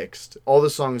even mixed. All the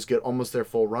songs get almost their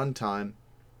full runtime.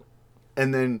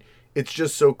 And then it's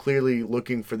just so clearly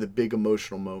looking for the big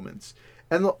emotional moments.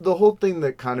 And the whole thing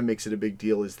that kind of makes it a big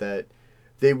deal is that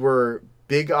they were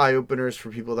big eye-openers for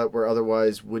people that were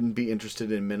otherwise wouldn't be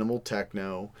interested in minimal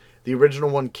techno. The original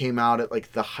one came out at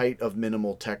like the height of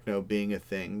minimal techno being a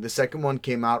thing. The second one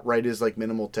came out right as like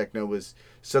minimal techno was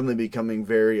suddenly becoming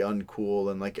very uncool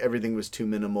and like everything was too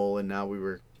minimal, and now we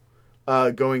were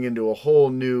going into a whole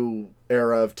new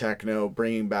era of techno,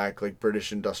 bringing back like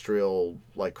British industrial,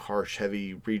 like harsh,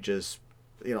 heavy Regis,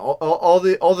 you know, all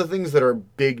the things that are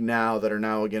big now that are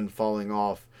now again falling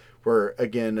off were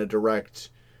again a direct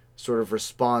sort of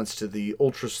response to the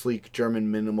ultra sleek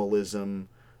German minimalism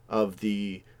of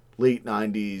the late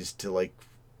 90s to like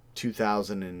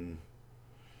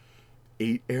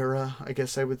 2008 era, I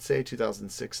guess I would say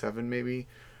 2006-7 maybe,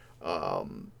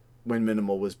 when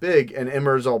minimal was big, and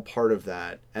Immer's all part of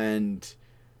that. And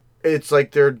it's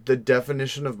like they're the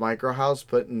definition of micro house,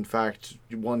 but in fact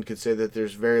one could say that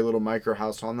there's very little micro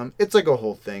house on them. It's like a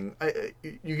whole thing.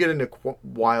 You get into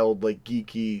wild like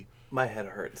geeky, my head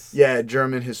hurts. Yeah,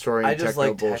 German historian I just techno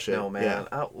like bullshit. Techno, man.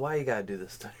 Yeah. Why you gotta do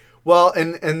this to me? Well,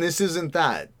 and this isn't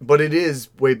that, but it is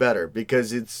way better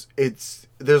because it's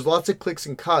there's lots of clicks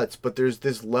and cuts, but there's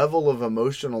this level of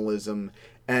emotionalism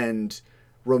and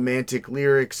romantic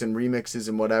lyrics and remixes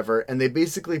and whatever, and they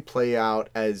basically play out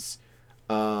as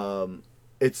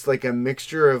it's like a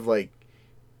mixture of like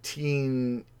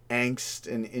teen angst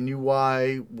and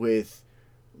ennui with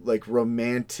like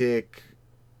romantic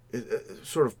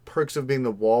sort of perks of being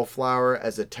the wallflower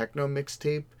as a techno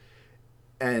mixtape.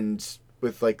 and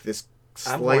with like this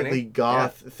I'm slightly horny.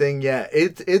 goth thing. Yeah,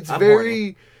 it's I'm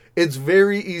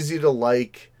very easy to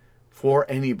like for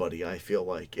anybody. I feel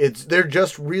like they're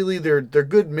just really they're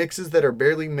good mixes that are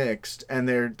barely mixed, and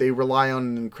they rely on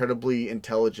an incredibly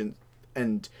intelligent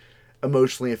and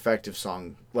emotionally effective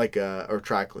song or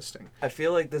track listing. I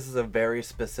feel like this is a very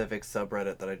specific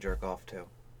subreddit that I jerk off to.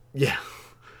 Yeah.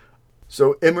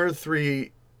 So Immer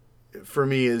 3 for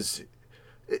me is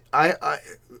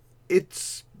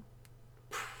it's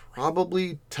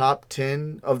probably top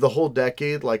 10 of the whole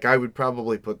decade. Like, I would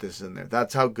probably put this in there.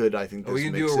 That's how good I think this Will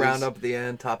you mix do a is. roundup at the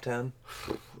end, top 10?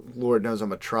 Lord knows I'm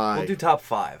going to try. We'll do top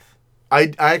 5.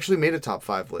 I actually made a top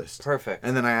 5 list. Perfect.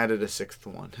 And then I added a 6th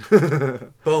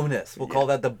one. Bonus. We'll call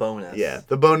that the bonus. Yeah.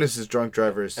 The bonus is Drunk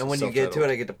Drivers. And when you get to it,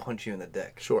 I get to punch you in the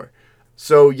dick. Sure.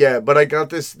 So, yeah, but I got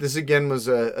this. This, again, was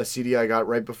a CD I got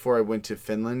right before I went to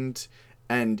Finland.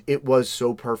 And it was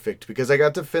so perfect because I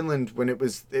got to Finland when it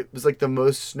was like the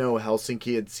most snow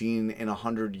Helsinki had seen in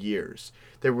 100 years.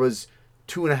 There was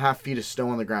 2.5 feet of snow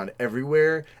on the ground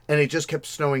everywhere, and it just kept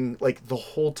snowing like the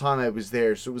whole time I was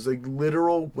there. So it was like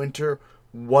literal winter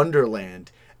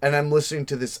wonderland. And I'm listening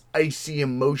to this icy,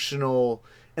 emotional,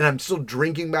 and I'm still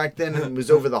drinking back then, and it was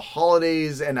over the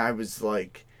holidays, and I was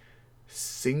like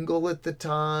single at the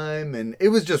time, and it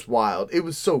was just wild. It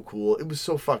was so cool. It was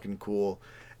so fucking cool.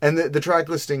 And the track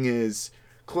listing is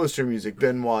Cloister Music,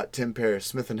 Ben Watt, Tim Paris,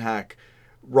 Smith & Hack,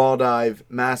 Raw Dive,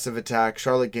 Massive Attack,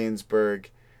 Charlotte Gainsbourg.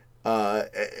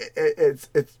 It's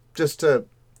just I'm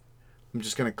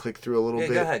just going to click through a little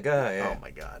bit. Go ahead. Yeah. Oh my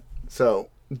God. So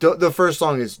the first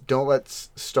song is Don't Let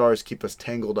Stars Keep Us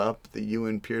Tangled Up, the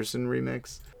Ewan Pearson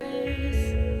remix.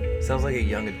 Sounds like a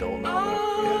young adult novel. Yeah.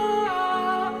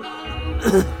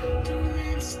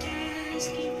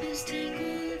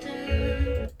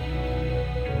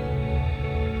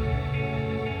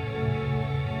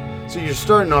 So you're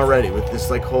starting already with this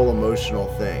like whole emotional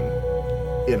thing,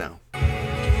 you know.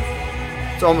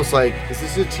 It's almost like, is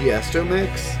this a Tiesto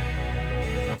mix?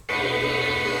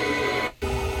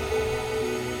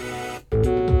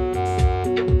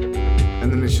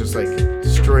 And then it's just like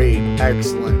straight,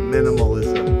 excellent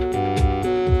minimalism.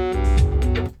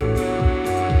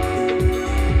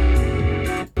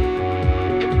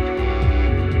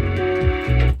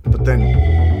 But then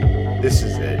this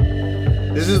is it.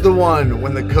 This is the one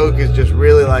when the coke is just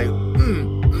really like,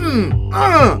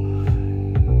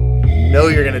 You know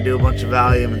you're gonna do a bunch of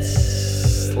Valium and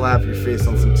slap your face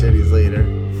on some titties later.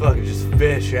 Fucking just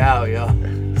fish out, yo.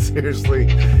 Seriously.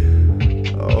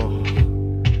 Oh.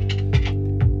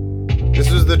 This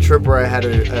was the trip where I had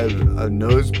a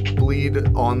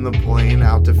nosebleed on the plane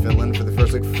out to Finland for the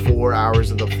first like 4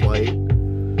 hours of the flight.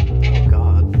 Oh,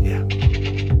 God. Yeah.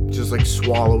 Just like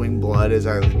swallowing blood as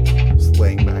I was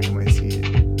laying back in my seat.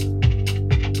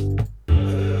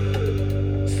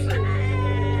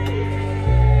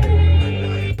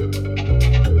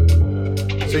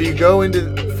 So you go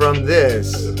from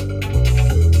this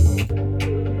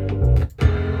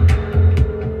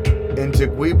into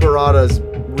Gui Barada's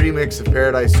remix of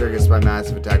Paradise Circus by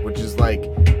Massive Attack, which is like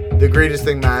the greatest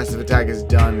thing Massive Attack has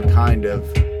done kind of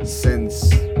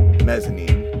since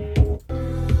Mezzanine.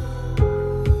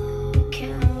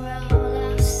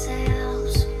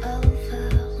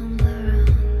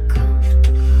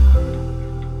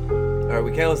 Alright,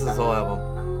 we can't listen to this whole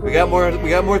album. We got more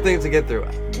things to get through.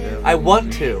 I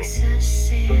want to.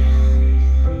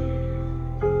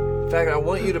 In fact, I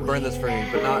want you to burn this for me,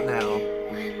 but not now.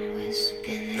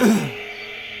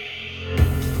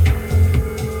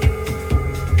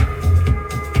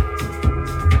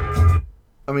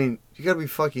 I mean, you gotta be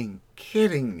fucking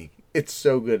kidding me. It's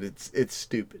so good. It's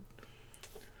stupid.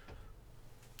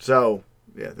 So,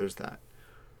 yeah, there's that.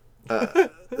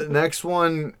 The next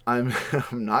one, I'm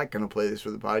not gonna play this for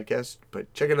the podcast,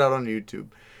 but check it out on YouTube.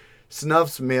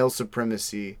 Snuff's Male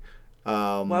Supremacy.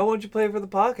 Why won't you play it for the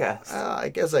podcast? I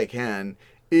guess I can.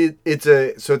 It's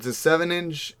a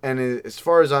 7-inch, and as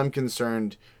far as I'm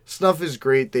concerned, Snuff is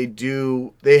great.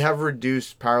 They have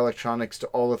reduced power electronics to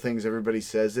all the things everybody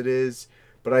says it is,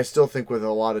 but I still think with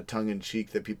a lot of tongue in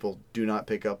cheek that people do not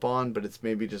pick up on. But it's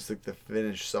maybe just like the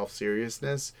Finnish self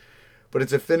seriousness. But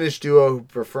it's a Finnish duo who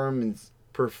perform in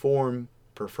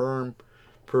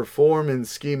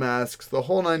ski masks, the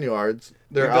whole 9 yards.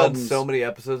 We've done so many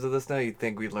episodes of this now, you'd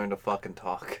think we'd learn to fucking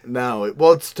talk. No,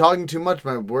 it's talking too much.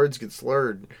 My words get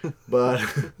slurred. But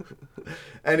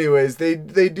anyways, they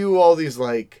do all these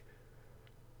like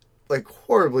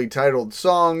horribly titled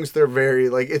songs. They're very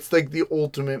it's like the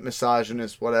ultimate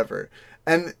misogynist, whatever.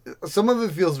 And some of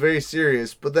it feels very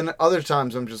serious, but then other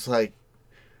times I'm just like,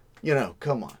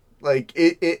 come on. Like,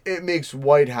 it makes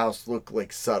White House look,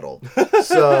 like, subtle.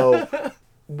 So,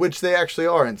 which they actually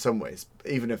are in some ways,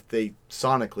 even if they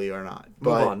sonically are not.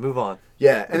 Move on.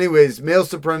 Yeah, anyways, Male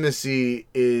Supremacy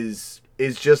is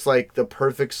just, like, the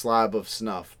perfect slab of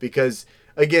snuff. Because,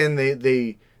 again,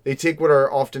 they take what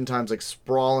are oftentimes, like,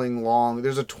 sprawling long...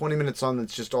 There's a 20-minute song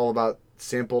that's just all about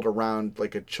sampled around,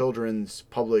 like, a children's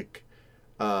public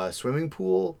swimming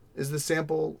pool is the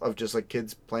sample of just, like,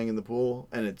 kids playing in the pool.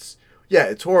 And it's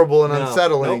horrible and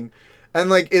unsettling. Nope. And,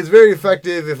 like, it's very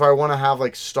effective if I want to have,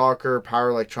 like, stalker power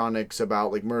electronics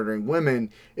about, like, murdering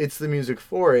women. It's the music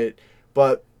for it.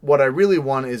 But what I really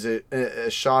want is a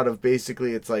shot of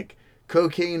basically it's, like,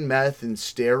 cocaine, meth, and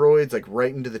steroids, like,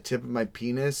 right into the tip of my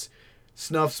penis.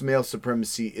 Snuff's Male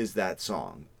Supremacy is that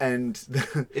song. And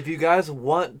if you guys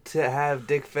want to have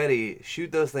Dick Fetty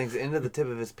shoot those things into the tip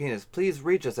of his penis, please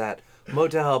reach us at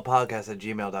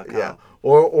motelhellpodcast@gmail.com. Yeah.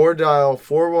 Or dial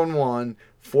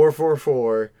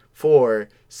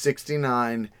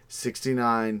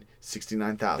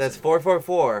 411-444-469-69-69,000. That's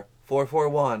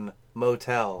 444-441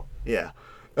 motel. Yeah.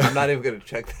 I'm not even gonna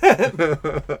check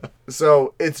that.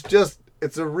 So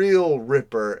it's a real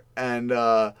ripper, and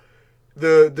the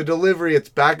delivery, it's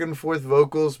back and forth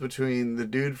vocals between the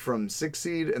dude from Six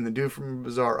Seed and the dude from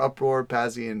Bizarre Uproar,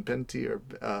 Pazzi and Penty,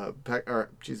 Pekka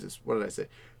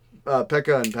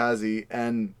and Pazzi,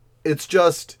 and it's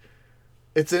just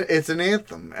it's an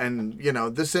anthem, and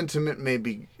the sentiment may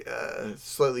be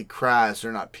slightly crass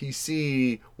or not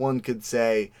PC, one could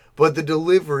say, but the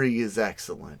delivery is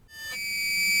excellent.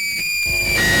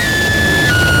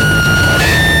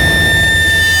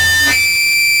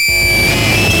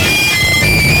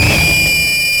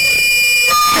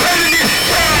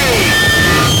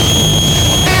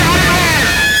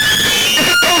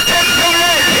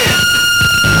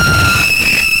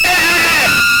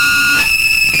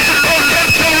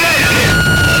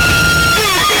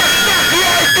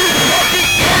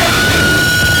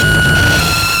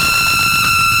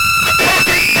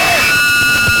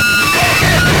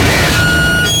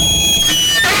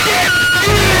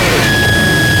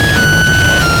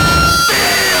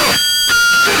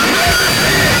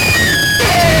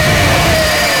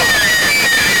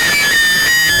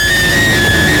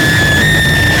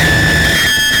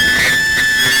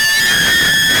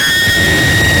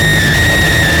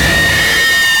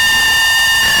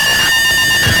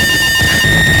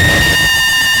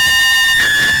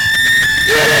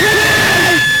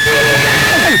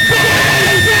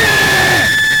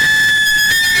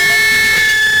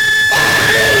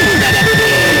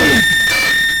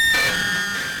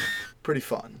 Pretty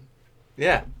fun.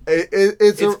 Yeah.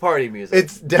 It's party music.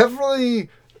 It's definitely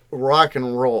rock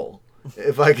and roll,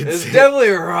 if I could say. It's definitely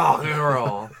rock and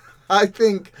roll. I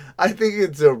think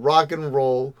it's a rock and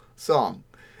roll song.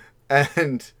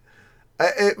 And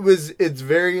it's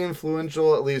very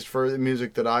influential, at least for the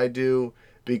music that I do,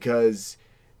 because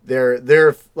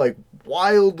they're like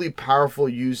wildly powerful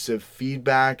use of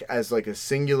feedback as like a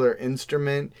singular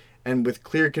instrument and with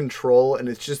clear control, and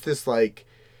it's just this like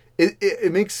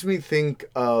it makes me think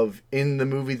of in the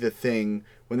movie The Thing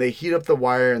when they heat up the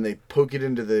wire and they poke it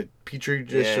into the petri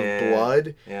dish of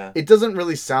blood. Yeah. It doesn't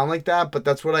really sound like that, but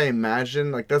that's what I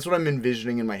imagine. Like that's what I'm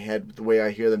envisioning in my head with the way I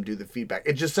hear them do the feedback.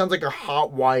 It just sounds like a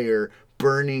hot wire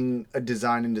burning a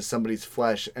design into somebody's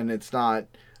flesh, and it's not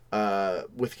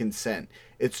with consent.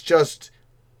 It's just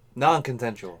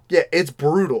non-consensual. Yeah, it's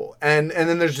brutal, and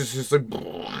then there's just this like,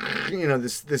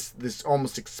 this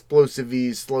almost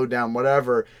explosive-y, slow down,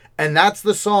 whatever, and that's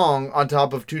the song on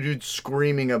top of two dudes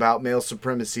screaming about male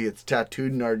supremacy. It's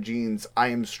tattooed in our genes. I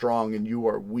am strong and you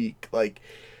are weak. Like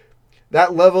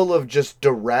that level of just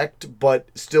direct, but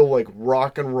still like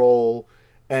rock and roll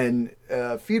and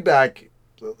feedback.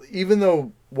 Even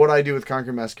though what I do with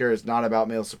Concrete Mascara is not about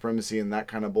male supremacy and that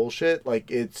kind of bullshit,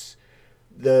 like it's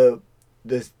the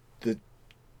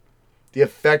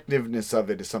effectiveness of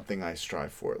it is something I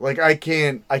strive for. Like I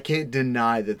can't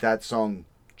deny that song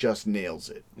just nails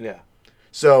it. Yeah.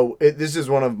 So this is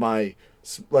one of my,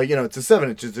 like, it's a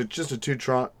 7-inch. It's just a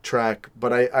 2-track,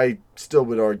 but I still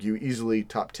would argue easily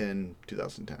top 10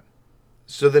 2010.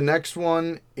 So the next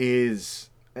one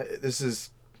is, this is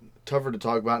tougher to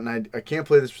talk about, and I can't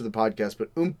play this for the podcast,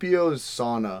 but Umpio's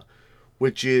Sauna,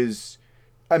 which is,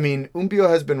 Umpio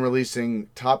has been releasing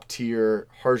top tier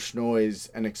harsh noise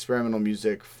and experimental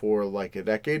music for like a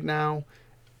decade now,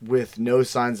 with no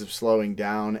signs of slowing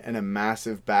down and a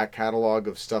massive back catalog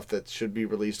of stuff that should be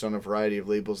released on a variety of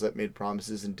labels that made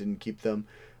promises and didn't keep them,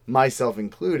 myself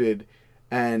included.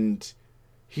 And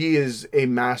he is a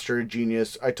master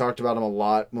genius. I talked about him a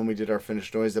lot when we did our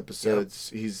Finished Noise episodes.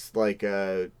 Yep. He's like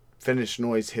a Finished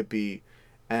Noise hippie,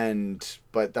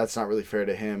 But that's not really fair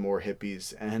to him or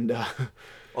hippies. And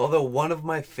Although one of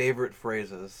my favorite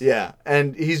phrases. yeah,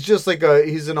 and he's just like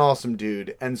he's an awesome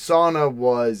dude. And Sauna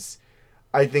was,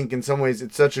 I think in some ways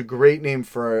it's such a great name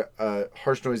for a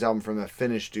Harsh Noise album from a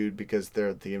Finnish dude because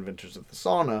they're the inventors of the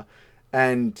sauna.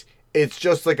 And it's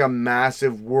just like a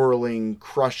massive whirling,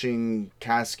 crushing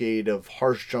cascade of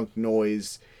harsh junk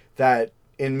noise that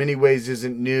in many ways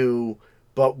isn't new,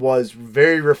 but was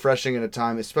very refreshing at a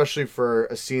time, especially for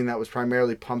a scene that was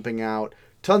primarily pumping out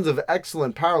tons of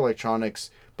excellent power electronics,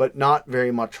 but not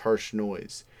very much harsh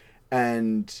noise.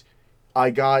 And I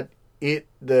got the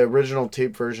original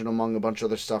tape version among a bunch of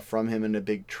other stuff from him in a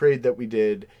big trade that we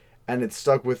did, and it's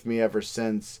stuck with me ever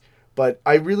since. But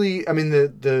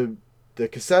the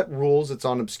cassette rules. It's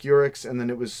on Obscurix, and then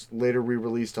it was later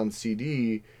re-released on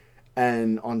CD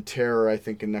and on Terror, I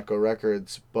think, and Necco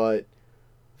Records. But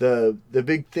the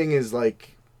big thing is,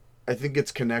 like, I think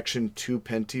its connection to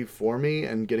Penty for me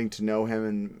and getting to know him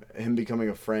and him becoming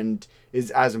a friend is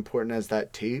as important as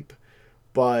that tape.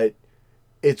 But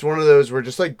it's one of those where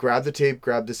just, like, grab the tape,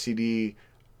 grab the CD.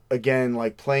 Again,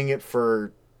 like, playing it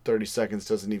for 30 seconds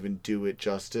doesn't even do it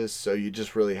justice, so you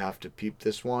just really have to peep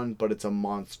this one, but it's a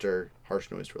monster Harsh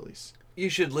Noise release. You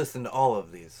should listen to all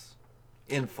of these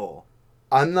in full.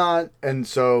 I'm not, and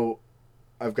so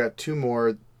I've got two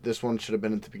more. This one should have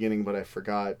been at the beginning, but I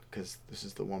forgot because this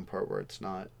is the one part where it's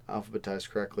not alphabetized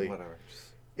correctly. Whatever.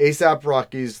 A$AP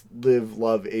Rocky's Live,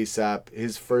 Love, A$AP,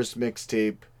 his first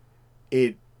mixtape,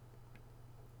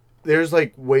 there's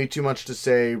like way too much to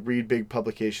say. Read big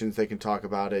publications, they can talk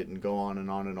about it and go on and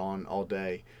on and on all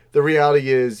day. The reality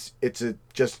is it's a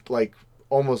just like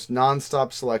almost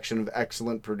nonstop selection of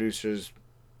excellent producers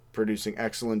producing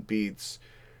excellent beats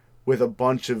with a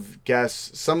bunch of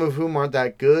guests, some of whom aren't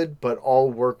that good, but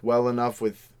all work well enough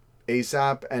with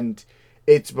A$AP. And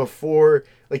it's before,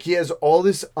 like, he has all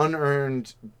this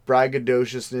unearned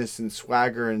braggadociousness and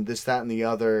swagger and this, that, and the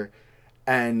other.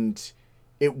 And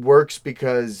it works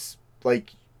because, like,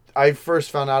 I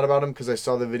first found out about him because I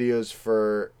saw the videos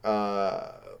for,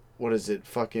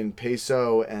 fucking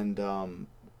Peso and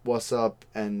What's Up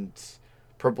and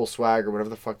Purple Swag or whatever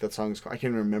the fuck that song is called. I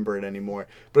can't even remember it anymore.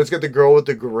 But it's got the girl with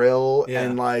the grill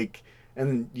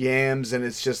and yams, and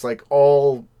it's just like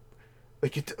all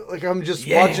like I'm just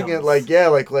Yams. watching it like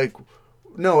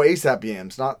no, A$AP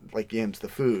yams, not like yams the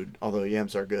food, although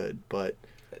yams are good, but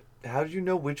How did you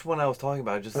know which one I was talking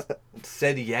about? I just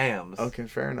said yams. okay,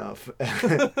 fair enough.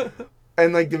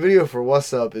 And like the video for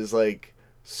What's Up is like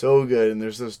so good, and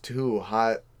there's those two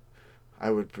hot,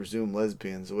 I would presume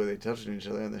lesbians, the way they touching each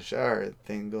other in the shower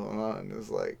thing going on. It's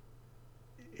like,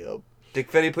 yep.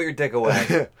 Dick Fetty, put your dick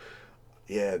away.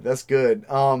 Yeah, that's good.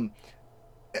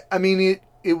 I mean,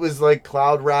 it was like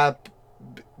cloud rap,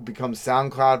 become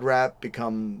SoundCloud rap,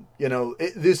 become,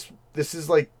 this is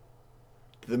like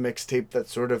the mixtape that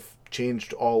sort of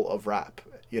changed all of rap,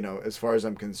 as far as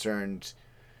I'm concerned.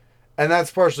 And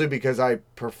that's partially because I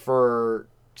prefer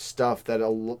stuff that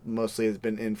mostly has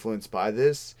been influenced by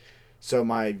this. So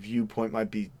my viewpoint might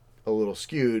be a little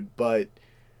skewed, but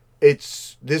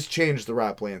this changed the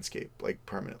rap landscape, like,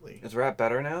 permanently. Is rap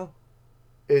better now?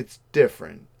 It's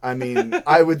different. I mean,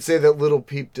 I would say that Lil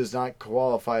Peep does not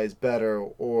qualify as better,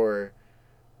 or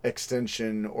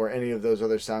Extension, or any of those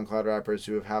other SoundCloud rappers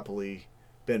who have happily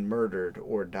been murdered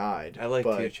or died. I like 2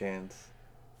 Chainz.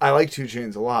 I like 2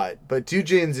 Chainz a lot, but 2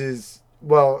 Chainz is,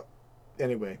 well,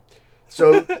 anyway.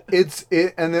 So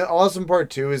and the awesome part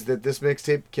too is that this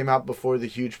mixtape came out before the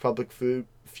huge public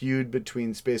feud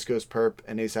between Space Ghost Perp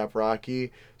and A$AP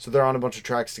Rocky. So they're on a bunch of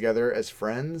tracks together as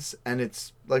friends, and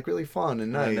it's like really fun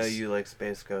and nice. I know you like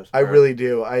Space Ghost Perp. I really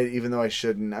do. Even though I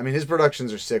shouldn't. I mean, his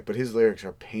productions are sick, but his lyrics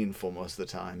are painful most of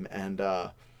the time, and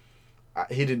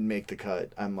he didn't make the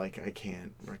cut. I'm like, I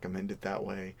can't recommend it that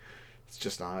way. It's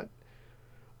just not.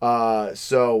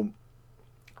 So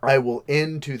I will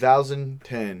end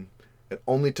 2010. It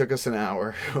only took us an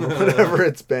hour, or whatever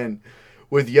it's been,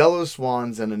 with Yellow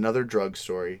Swans and Another Drug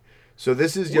Story. So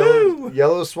this is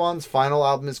Yellow Swan's final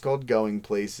album is called Going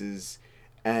Places,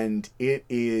 and it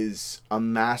is a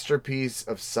masterpiece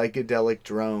of psychedelic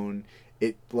drone.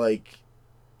 It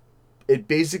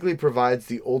basically provides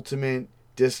the ultimate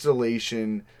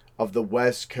distillation of the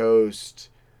West Coast,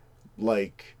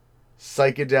 like,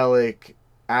 psychedelic,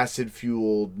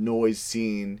 acid-fueled noise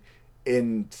scene.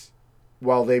 And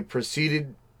while they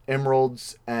preceded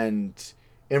Emeralds, and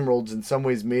Emeralds in some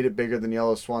ways made it bigger than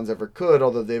Yellow Swans ever could,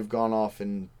 although they've gone off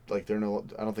and, like, I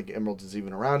don't think Emeralds is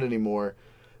even around anymore.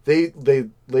 They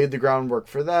laid the groundwork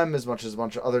for them as much as a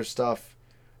bunch of other stuff.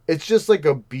 It's just like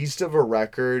a beast of a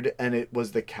record, and it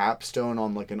was the capstone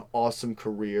on, like, an awesome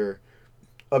career.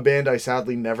 a band I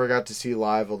sadly never got to see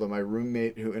live, although my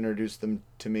roommate who introduced them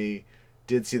to me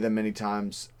did see them many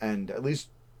times, and at least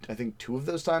I think 2 of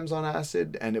those times on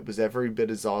acid, and it was every bit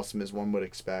as awesome as one would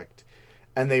expect.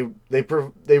 And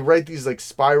they write these like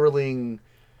spiraling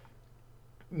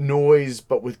noise,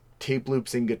 but with tape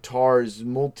loops and guitars,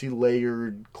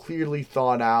 multi-layered, clearly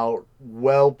thought out,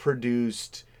 well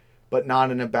produced, but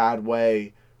not in a bad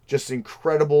way. Just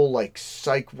incredible like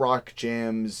psych rock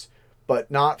jams,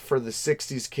 but not for the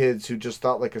 60s kids who just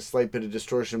thought like a slight bit of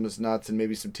distortion was nuts and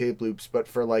maybe some tape loops, but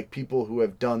for like people who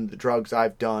have done the drugs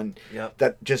I've done,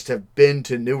 that just have been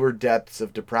to newer depths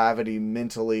of depravity,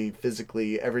 mentally,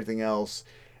 physically, everything else.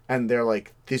 And they're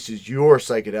like, this is your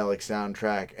psychedelic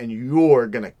soundtrack and you're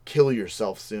going to kill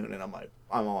yourself soon. And I'm like,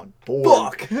 I'm on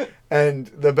board. Fuck! And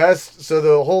the best, so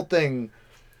the whole thing,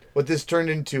 what this turned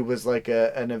into was like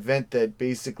an event that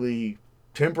basically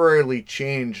temporarily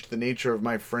changed the nature of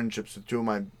my friendships with 2 of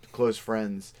my close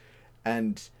friends.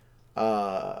 And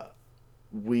so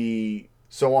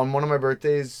on one of my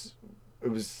birthdays, it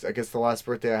was, I guess, the last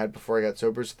birthday I had before I got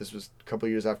sober, so this was a couple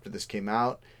years after this came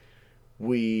out,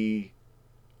 my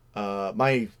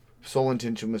sole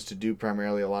intention was to do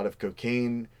primarily a lot of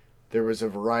cocaine. There was a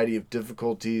variety of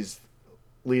difficulties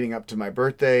leading up to my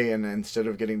birthday, and instead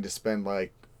of getting to spend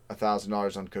like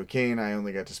 $1,000 on cocaine, I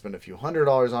only got to spend a few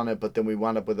 $100s on it, but then we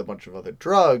wound up with a bunch of other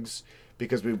drugs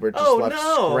because we were just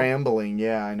scrambling.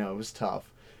 Yeah, I know, it was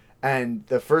tough. And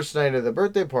the first night of the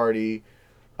birthday party,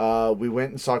 we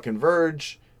went and saw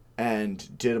Converge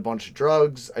and did a bunch of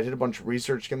drugs. I did a bunch of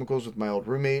research chemicals with my old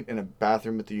roommate in a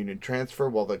bathroom at the Union Transfer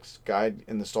while the guy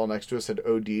in the stall next to us had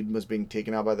OD'd and was being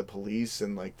taken out by the police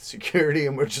and like the security,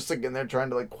 and we're just like in there trying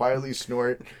to like quietly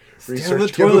snort Stay on the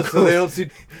toilet so they don't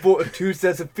see 2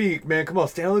 sets of feet, man. Come on,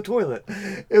 stay on the toilet.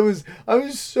 I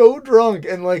was so drunk,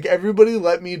 and like everybody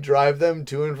let me drive them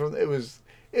to and from. There's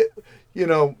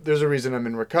a reason I'm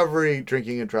in recovery.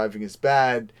 Drinking and driving is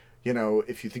bad.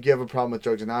 If you think you have a problem with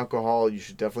drugs and alcohol, you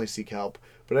should definitely seek help.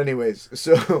 But anyways,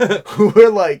 so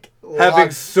we're like having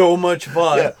so much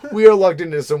fun. Yeah, we are locked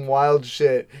into some wild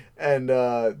shit, and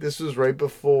this was right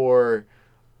before.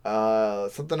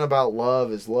 Something about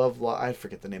love is love. I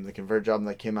forget the name of the Converge album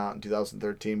that came out in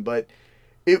 2013, but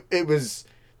it was.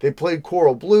 They played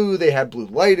Coral Blue. They had blue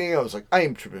lighting. I was like, I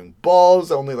am tripping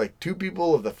balls. Only like 2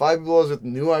 people of the 5 people I was with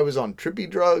knew I was on trippy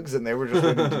drugs, and they were just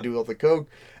waiting to do all the coke.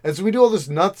 And so we do all this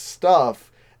nuts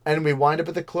stuff, and we wind up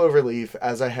at the Cloverleaf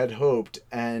as I had hoped.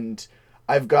 And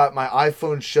I've got my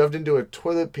iPhone shoved into a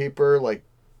toilet paper like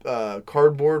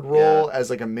cardboard roll as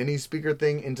like a mini speaker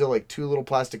thing into like 2 little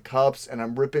plastic cups, and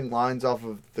I'm ripping lines off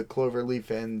of the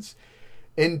Cloverleaf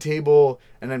end table,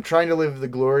 and I'm trying to live the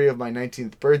glory of my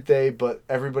 19th birthday, but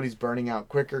everybody's burning out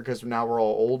quicker because now we're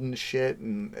all old and shit,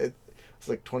 and it's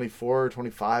like 24 or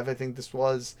 25 I think this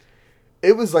was.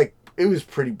 It was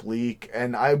pretty bleak,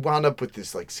 and I wound up with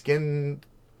this like skin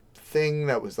thing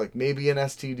that was like maybe an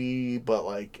STD, but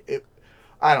like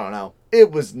I don't know.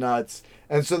 It was nuts.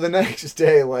 And so the next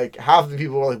day, like, half the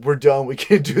people were like, we're done. We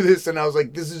can't do this. And I was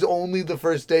like, this is only the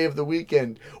first day of the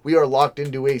weekend. We are locked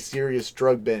into a serious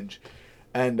drug binge.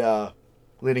 And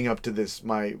leading up to this,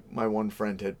 my one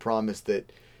friend had promised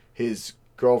that his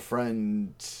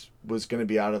girlfriend was going to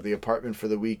be out of the apartment for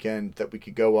the weekend, that we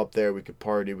could go up there, we could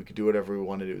party, we could do whatever we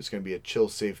wanted. It was going to be a chill,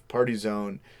 safe party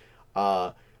zone.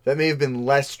 That may have been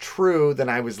less true than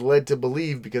I was led to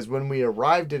believe, because when we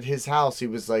arrived at his house, he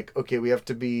was like, okay, we have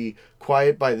to be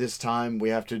quiet by this time. We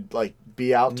have to like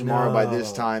be out tomorrow by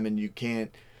this time, and you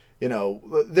can't,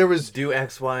 there was... Do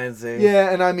X, Y, and Z.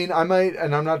 Yeah, and I mean, I might,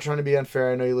 and I'm not trying to be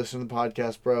unfair. I know you listen to the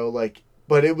podcast, bro. Like,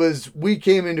 but we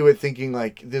came into it thinking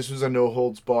like this was a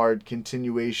no-holds-barred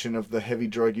continuation of the heavy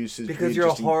drug usage. Because you're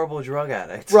a horrible drug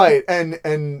addict. Right,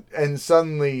 and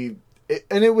suddenly...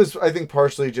 it was, I think,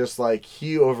 partially just like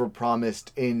he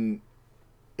overpromised in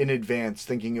advance,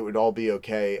 thinking it would all be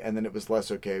okay, and then it was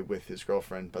less okay with his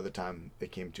girlfriend by the time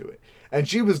it came to it. And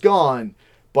she was gone,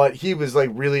 but he was like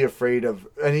really afraid of,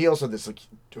 and he also had this like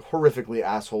horrifically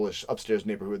asshole-ish upstairs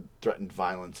neighbor who had threatened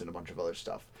violence and a bunch of other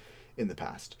stuff in the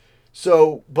past.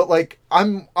 So, but like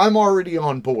I'm already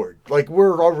on board. Like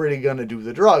we're already gonna do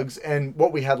the drugs, and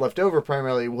what we had left over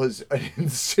primarily was an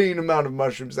insane amount of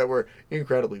mushrooms that were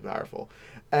incredibly powerful,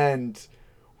 and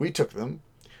we took them,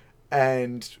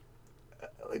 and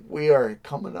like we are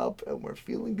coming up, and we're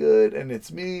feeling good, and it's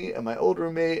me and my old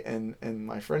roommate and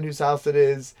my friend whose house it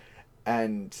is,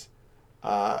 and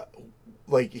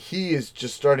like he is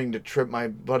just starting to trip. My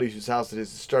buddy whose house it is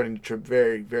starting to trip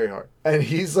very, very hard. And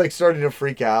he's like starting to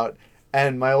freak out.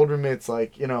 And my old roommate's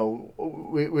like, we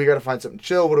got to find something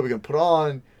chill. What are we going to put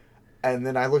on? And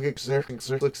then I look at Xer, and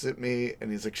Xer looks at me,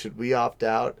 and he's like, should we opt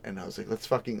out? And I was like, let's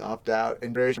fucking opt out.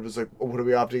 And Barry was like, what are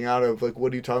we opting out of? Like,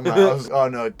 what are you talking about? I was like, oh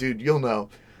no, dude, you'll know.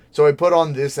 So I put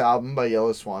on this album by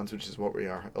Yellow Swans, which is what we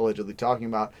are allegedly talking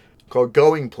about, called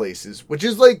Going Places, which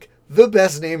is like the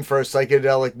best name for a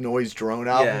psychedelic noise drone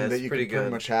album that you can pretty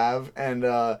much have. And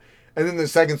then the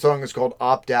second song is called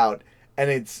Opt Out. And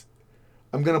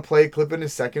I'm going to play a clip in a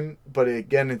second, but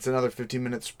again, it's another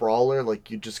 15-minute sprawler.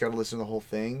 Like, you just got to listen to the whole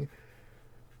thing.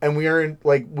 And we are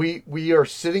we are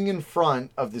sitting in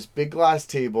front of this big glass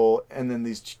table, and then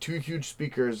these two huge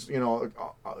speakers, you know,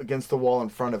 against the wall in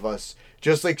front of us,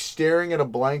 just like staring at a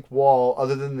blank wall,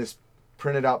 other than this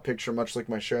printed out picture, much like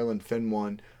my Sherilyn Finn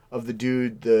one, of the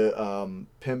dude, the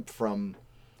pimp from,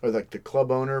 or like the club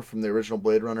owner from the original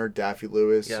Blade Runner, Daffy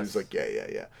Lewis, who's like,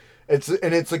 yeah.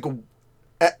 It's like,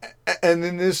 and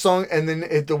then this song, and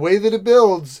then the way that it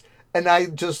builds. And I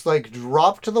just, like,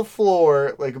 dropped to the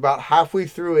floor, like, about halfway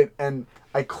through it, and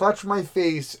I clutch my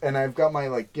face, and I've got my,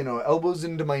 like, you know, elbows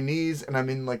into my knees, and I'm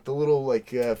in, like, the little,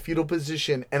 like, fetal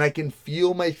position, and I can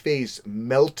feel my face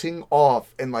melting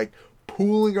off and, like,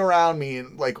 pooling around me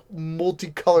in, like,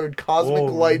 multicolored cosmic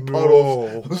light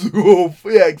puddles. Oh,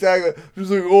 yeah, exactly.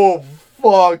 Just like, oh,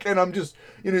 fuck. And I'm just,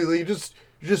 you know, you just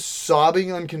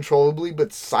sobbing uncontrollably,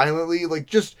 but silently,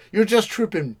 like, you're just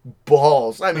tripping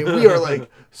balls. I mean, we are like,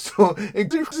 so, and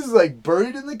Chris is like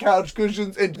buried in the couch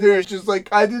cushions, and there's just like,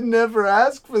 I didn't ever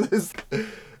ask for this.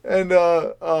 And,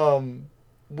 by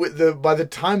the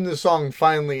time the song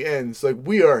finally ends, like,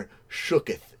 we are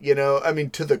shooketh, you know, I mean,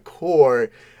 to the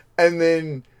core. And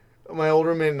then my older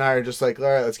roommate and I are just like, all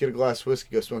right, let's get a glass of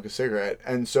whiskey, go smoke a cigarette.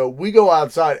 And so we go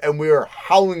outside, and we are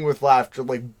howling with laughter,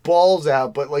 like balls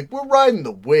out, but like we're riding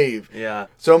the wave. Yeah.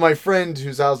 So my friend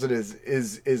whose house it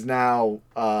is now,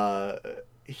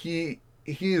 he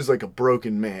is like a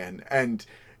broken man and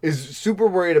is super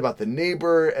worried about the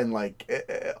neighbor and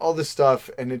like all this stuff,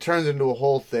 and it turns into a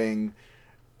whole thing.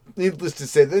 Needless to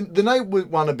say, the night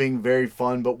wound up being very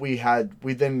fun, but we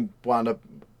then wound up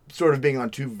sort of being on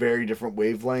two very different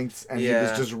wavelengths, and he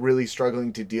was just really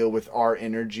struggling to deal with our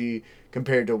energy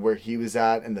compared to where he was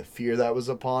at and the fear that was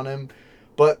upon him.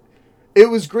 But it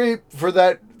was great for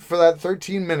that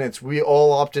 13 minutes. We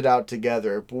all opted out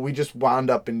together, but we just wound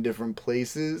up in different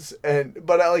places.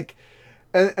 But I like,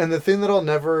 and the thing that I'll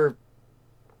never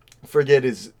forget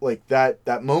is like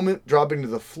that moment dropping to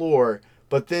the floor.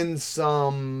 But then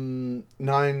some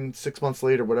 6 months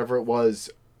later, whatever it was,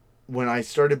 when I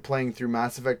started playing through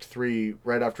Mass Effect 3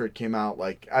 right after it came out,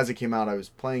 like, as it came out, I was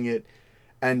playing it,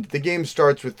 and the game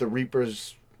starts with the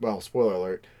Reapers, well, spoiler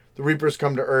alert, the Reapers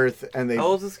come to Earth, and they... How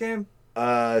old is this game?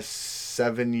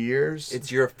 7 years.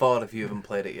 It's your fault if you haven't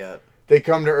played it yet. They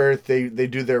come to Earth, they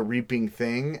do their reaping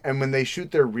thing, and when they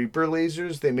shoot their Reaper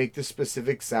lasers, they make this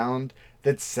specific sound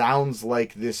that sounds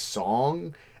like this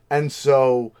song, and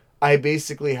so... I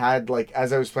basically had, like,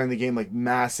 as I was playing the game, like,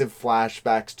 massive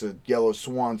flashbacks to Yellow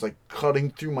Swans, like,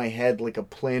 cutting through my head like a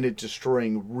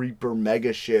planet-destroying Reaper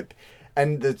megaship.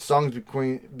 And the songs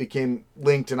became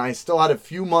linked, and I still had a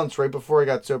few months right before I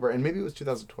got sober. And maybe it was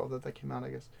 2012 that came out,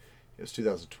 I guess. It was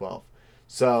 2012.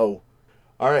 So,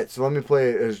 all right, so let me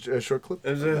play a short clip.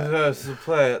 Let's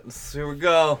play it. Here we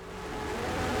go.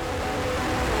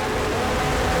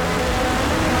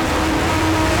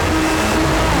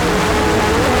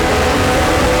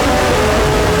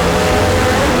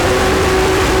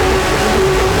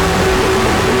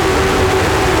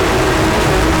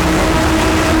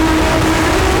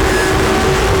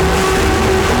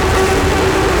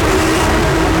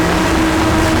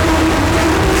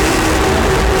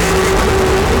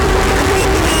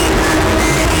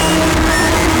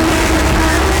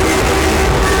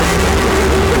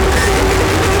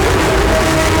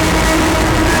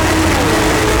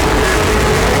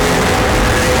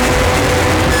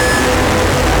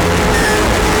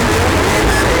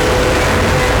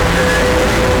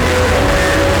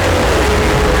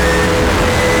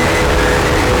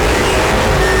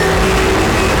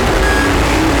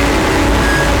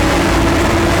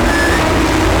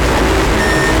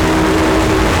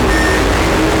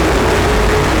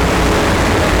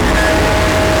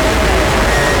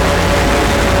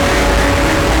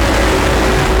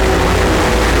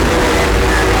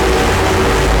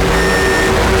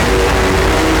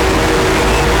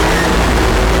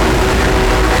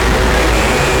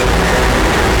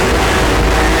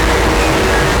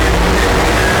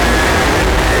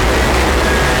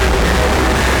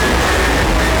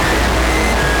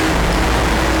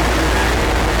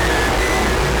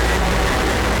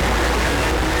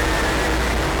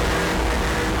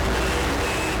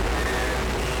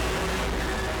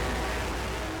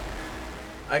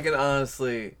 I can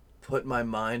honestly put my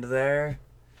mind there,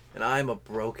 and I'm a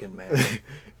broken man.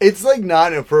 It's like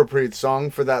not an appropriate song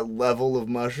for that level of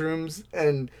mushrooms,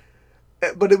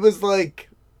 but it was like,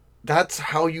 that's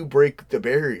how you break the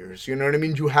barriers. You know what I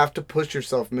mean? You have to push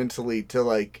yourself mentally to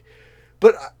like.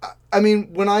 But I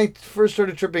mean, when I first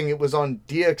started tripping, it was on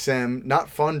DXM, not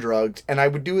fun drugs, and I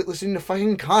would do it listening to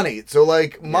fucking Kanye. So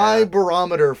like, my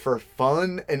barometer for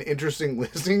fun and interesting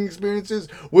listening experiences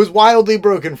was wildly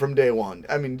broken from day one.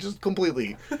 I mean, just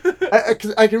completely. I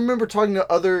can remember talking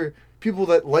to other people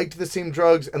that liked the same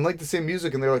drugs and liked the same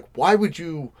music, and they're like, "Why would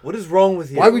you? What is wrong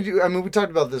with you? Why would you?" I mean, we talked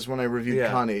about this when I reviewed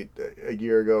Yeah. Kanye a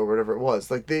year ago or whatever it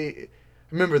was. Like I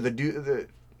remember the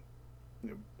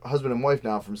husband and wife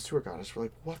now from Stuart Goddess were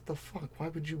like, "What the fuck? Why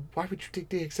would you take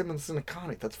DXM and listen to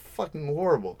Kanye? That's fucking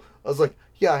horrible." I was like,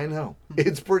 "Yeah, I know.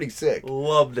 It's pretty sick."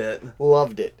 Loved it.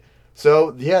 Loved it.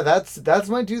 So yeah, that's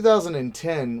my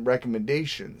 2010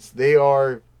 recommendations. They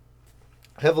are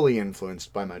heavily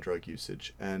influenced by my drug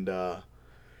usage, and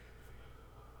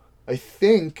I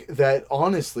think that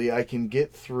honestly I can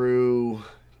get through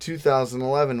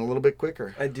 2011 a little bit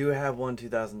quicker. I do have one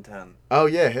 2010. Oh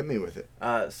yeah, hit me with it.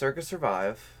 Circa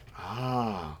Survive,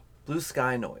 Ah, Blue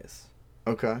Sky Noise.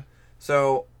 okay.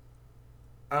 So,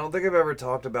 I don't think I've ever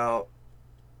talked about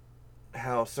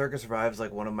how Circa Survive is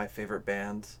like one of my favorite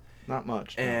bands, Not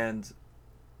much. No. and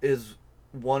is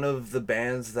one of the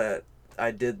bands that I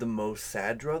did the most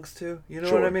sad drugs to. You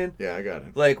know what I mean? Yeah, I got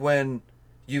it. Like when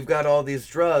you've got all these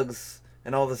drugs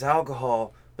and all this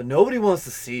alcohol, but nobody wants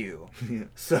to see you. Yeah.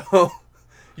 So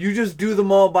you just do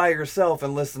them all by yourself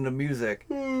and listen to music.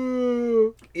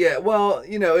 Yeah, well,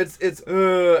 you know, it's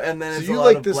and then So it's you a lot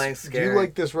like of this? blank Do scare. you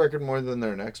like this record more than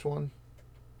their next one?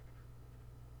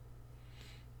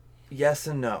 Yes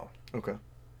and no. Okay.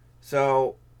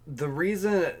 So the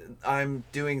reason I'm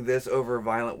doing this over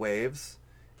Violent Waves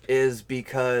is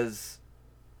because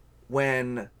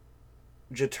when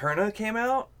Juturna came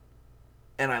out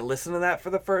and I listened to that for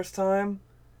the first time,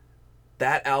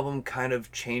 that album kind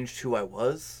of changed who I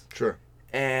was. Sure.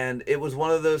 And it was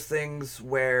one of those things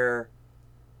where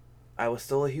I was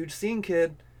still a huge scene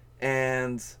kid,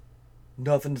 and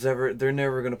they're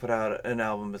never going to put out an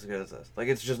album as good as this. Like,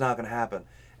 it's just not going to happen.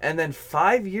 And then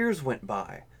 5 years went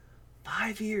by.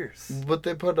 5 years. But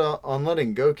they put On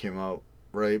Letting Go came out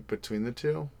right between the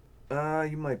two.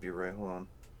 You might be right. Hold on.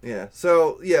 Yeah.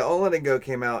 So, yeah, On Letting Go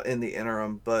came out in the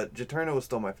interim, but Juturna was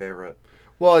still my favorite.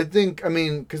 Well, I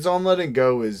mean, because On Letting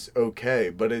Go is okay,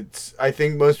 but I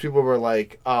think most people were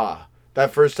like,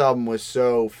 that first album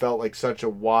felt like such a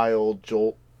wild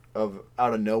jolt of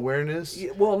out of nowhereness.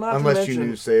 Yeah, well, not unless to you mention,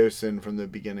 knew Seosin from the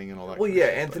beginning and all that. well, kind yeah,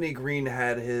 of stuff, Anthony Green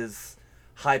had his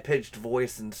high-pitched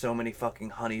voice in so many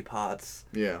fucking honeypots.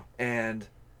 but, yeah. And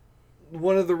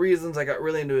one of the reasons I got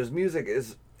really into his music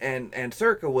is and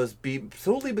Circa was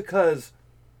solely because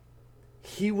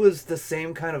he was the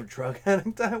same kind of drug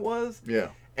addict I was, Yeah.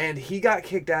 and he got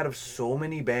kicked out of so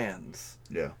many bands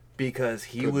Yeah. because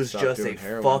he Couldn't was stop just a doing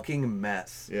heroin. fucking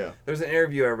mess. Yeah. There's an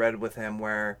interview I read with him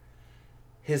where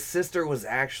his sister was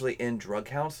actually in drug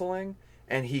counseling,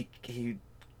 and he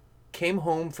came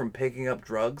home from picking up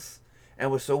drugs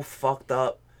and was so fucked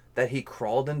up that he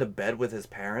crawled into bed with his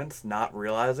parents, not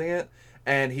realizing it.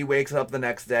 And he wakes up the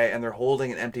next day and they're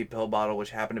holding an empty pill bottle,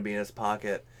 which happened to be in his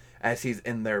pocket, as he's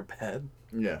in their bed.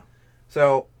 Yeah.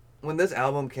 So when this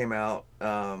album came out,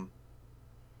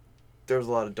 there was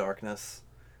a lot of darkness.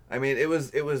 I mean, it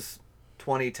was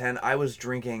 2010. I was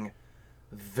drinking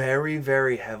very,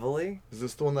 very heavily. Is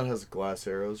this the one that has Glass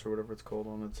Arrows or whatever it's called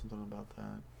on it? Something about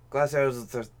that. Glass Arrows is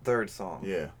the third song.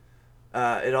 Yeah.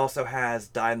 It also has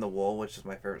Dyed in the Wool, which is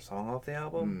my favorite song off the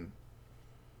album. Mm.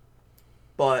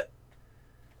 But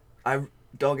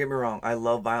don't get me wrong, I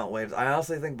love Violent Waves. I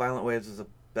honestly think Violent Waves is a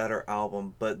better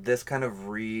album, but this kind of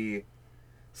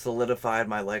solidified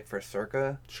my like for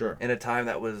Circa Sure. in a time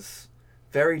that was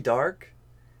very dark,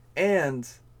 and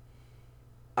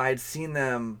I'd seen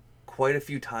them quite a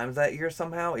few times that year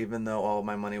somehow, even though all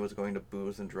my money was going to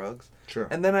booze and drugs. Sure.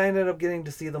 And then I ended up getting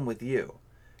to see them with you.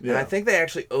 Yeah. And I think they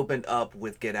actually opened up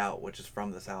with Get Out, which is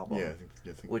from this album. Yeah,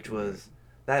 I think which you're was,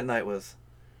 that night was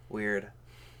weird. right.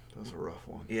 That was a rough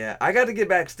one. Yeah, I got to get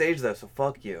backstage though, so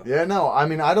fuck you. Yeah, no, I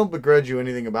mean, I don't begrudge you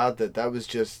anything about that. That was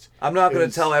just, I'm not It going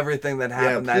was- to tell everything that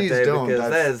happened that please day don't. because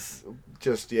that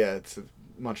is... yeah, it's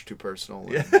much too personal.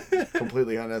 Yeah. And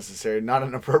completely unnecessary. Not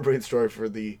an appropriate story for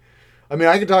the... I mean,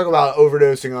 I could talk about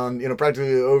overdosing on,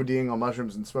 practically ODing on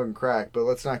mushrooms and smoking crack, but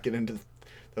let's not get into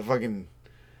the fucking...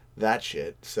 that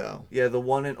shit, so... Yeah, the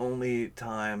one and only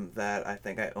time that I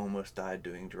think I almost died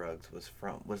doing drugs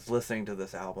was listening to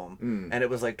this album. Mm. And it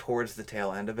was like towards the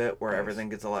tail end of it where Nice. everything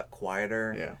gets a lot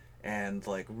quieter. Yeah. And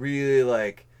like really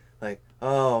like Like,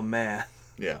 oh man.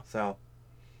 Yeah. So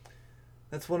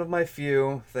that's one of my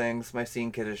few things my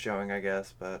scene kid is showing, I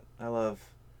guess. But I love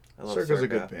Circa's a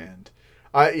good band.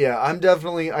 I'm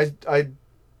definitely I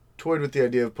toyed with the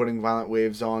idea of putting Violent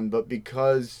Waves on, but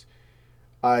because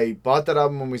I bought that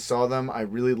album when we saw them, I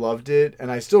really loved it, and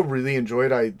I still really enjoy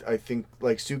it. I think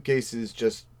like Suitcase is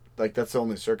just like that's the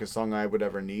only Circa song I would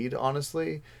ever need,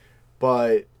 honestly.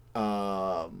 But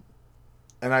and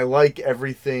I like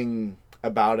everything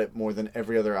about it more than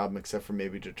every other album except for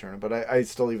maybe Juturna, but I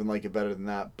still even like it better than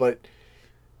that. But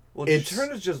well,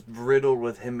 Juturna's just riddled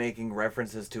with him making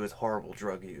references to his horrible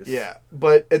drug use. Yeah,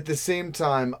 but at the same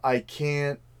time, I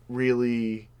can't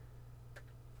really...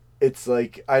 It's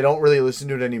like, I don't really listen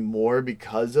to it anymore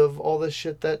because of all this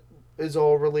shit that is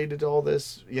all related to all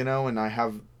this, you know, and I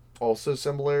have also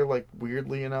similar, like,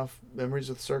 weirdly enough, memories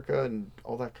with Circa and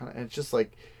all that kind of... And it's just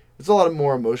like... It's a lot of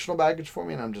more emotional baggage for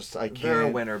me, and I'm just... I can't... They're a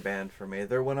winter band for me.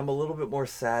 They're when I'm a little bit more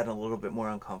sad and a little bit more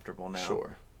uncomfortable now.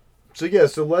 Sure. So yeah,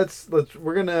 so let's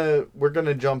we're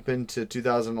gonna jump into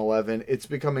 2011. It's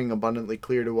becoming abundantly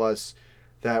clear to us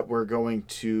that we're going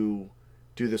to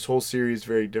do this whole series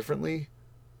very differently.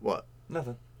 What?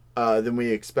 Nothing. Than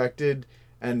we expected,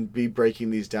 and be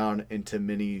breaking these down into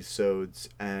mini-sodes,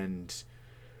 and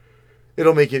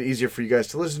it'll make it easier for you guys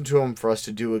to listen to them, for us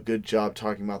to do a good job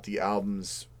talking about the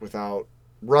albums without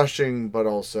rushing, but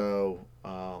also,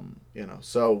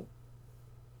 so.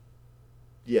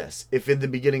 Yes, if in the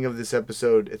beginning of this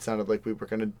episode it sounded like we were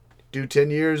going to do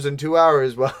 10 years in 2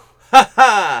 hours, well,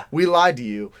 we lied to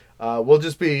you. We'll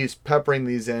just be peppering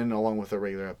these in along with our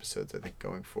regular episodes, I think,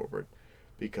 going forward.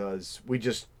 Because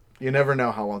you never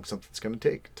know how long something's going to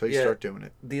take until you start doing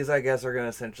it. These, I guess, are going to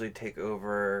essentially take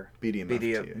over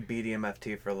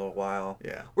BDMFT for a little while.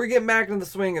 Yeah. We're getting back into the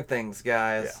swing of things,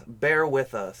 guys. Yeah. Bear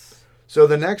with us. So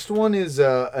the next one is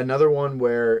another one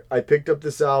where I picked up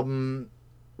this album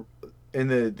in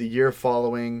the year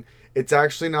following. It's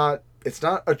actually not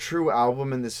a true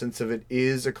album in the sense of it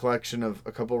is a collection of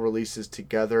a couple releases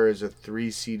together as a 3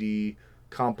 CD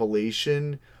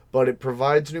compilation, but it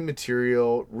provides new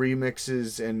material,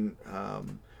 remixes, and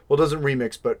doesn't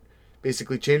remix, but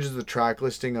basically changes the track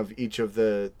listing of each of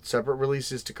the separate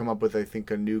releases to come up with, I think,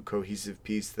 a new cohesive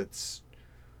piece that's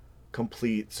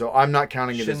complete. So I'm not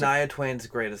counting it Shania Twain's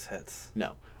greatest hits.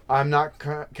 No. I'm not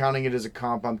counting it as a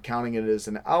comp. I'm counting it as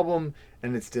an album,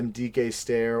 and it's Dim Dike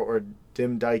Stare or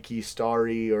Dim Dike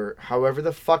Starry or however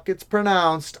the fuck it's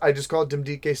pronounced. I just call it Dim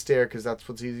Dike Stare because that's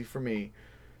what's easy for me.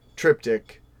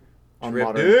 Triptych on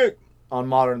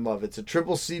Modern Love. It's a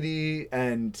triple CD,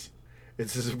 and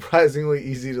it's a surprisingly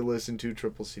easy to listen to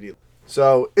triple CD.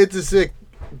 So it's a sick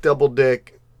double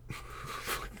dick.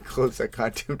 Close that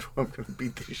goddamn door. I'm gonna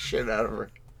beat the shit out of her.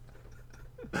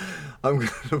 I'm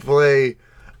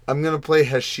gonna play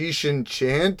Hashish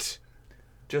Enchant.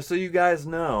 Just so you guys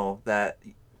know that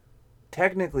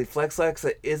technically Flex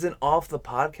Lexa isn't off the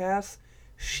podcast.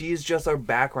 She's just our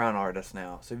background artist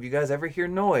now. So if you guys ever hear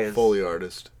noise... Foley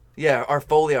artist. Yeah, our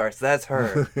Foley artist. That's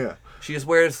her. Yeah.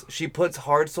 She puts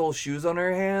hard sole shoes on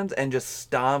her hands and just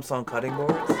stomps on cutting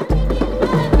boards.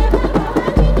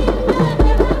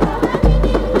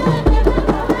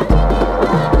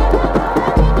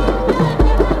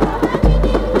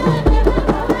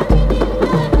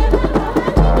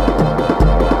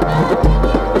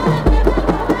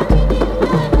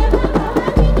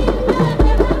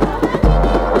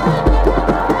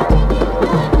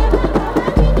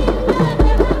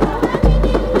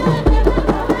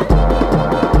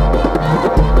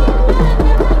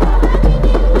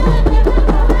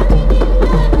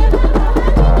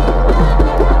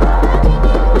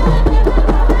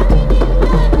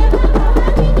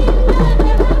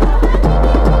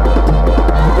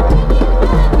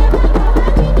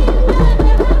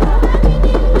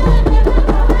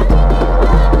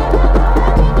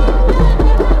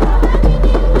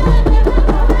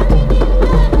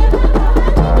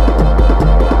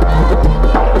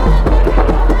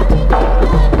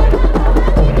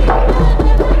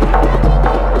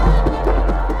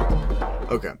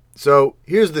 So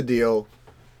here's the deal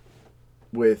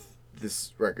with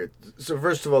this record. So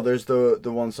first of all, there's the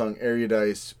one song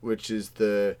Erudite, which is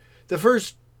the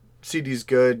first CD's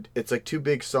good. It's like 2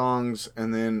 big songs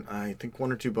and then I think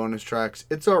 1 or 2 bonus tracks.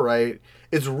 It's all right.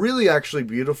 It's really actually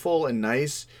beautiful and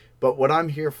nice, but what I'm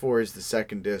here for is the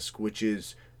second disc, which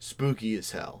is spooky as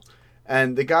hell.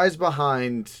 And the guys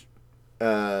behind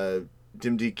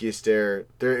Dim Dike Stare,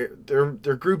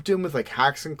 they're grouped in with like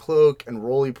Hacks and Cloak and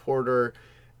Rolly Porter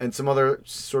and some other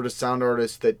sort of sound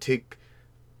artists that take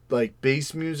like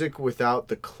bass music without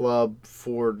the club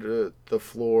for the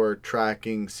floor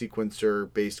tracking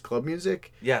sequencer based club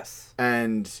music. Yes.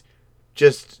 And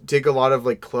just take a lot of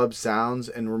like club sounds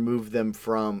and remove them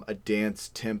from a dance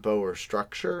tempo or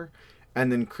structure,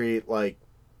 and then create like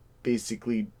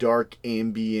basically dark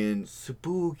ambient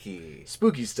spooky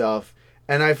stuff.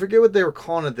 And I forget what they were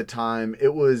calling it at the time.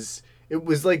 It was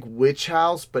like Witch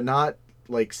House, but not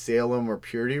like Salem or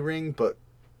Purity Ring, but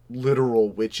literal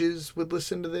witches would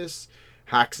listen to this.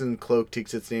 Haxan Cloak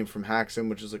takes its name from Haxan,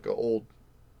 which is like an old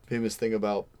famous thing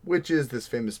about witches, this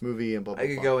famous movie, and blah blah. I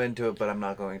could go into it, but I'm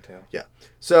not going to. Yeah.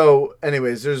 So,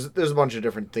 anyways, there's a bunch of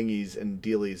different thingies and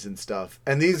dealies and stuff,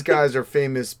 and these guys are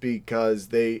famous because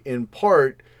they, in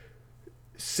part,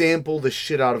 sample the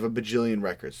shit out of a bajillion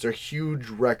records. They're huge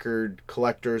record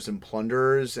collectors and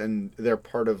plunderers, and they're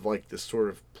part of like this sort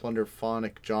of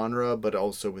plunderphonic genre, but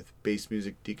also with bass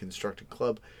music deconstructed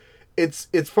club.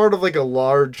 It's part of like a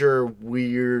larger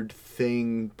weird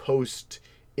thing post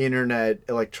internet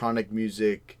electronic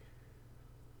music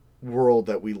world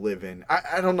that we live in.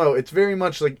 I don't know. It's very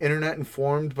much like internet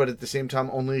informed, but at the same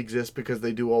time only exists because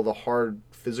they do all the hard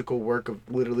physical work of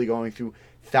literally going through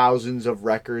thousands of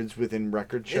records within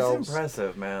record shelves. It's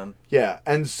impressive, man. Yeah,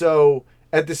 and so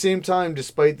at the same time,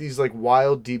 despite these like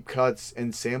wild deep cuts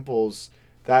and samples,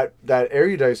 that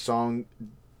Erudite song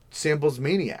samples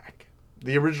Maniac,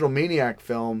 the original Maniac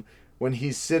film, when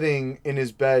he's sitting in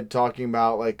his bed talking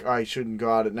about like, I shouldn't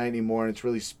go out at night anymore, and it's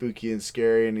really spooky and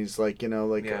scary, and he's like,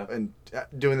 and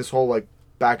doing this whole like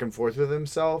back and forth with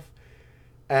himself,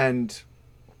 and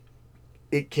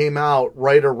it came out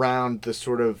right around the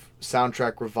sort of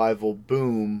soundtrack revival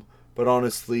boom. But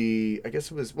honestly, I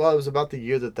guess it was about the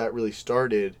year that really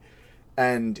started,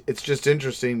 and it's just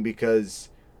interesting because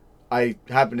I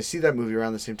happened to see that movie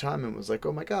around the same time and was like,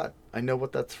 oh my god, I know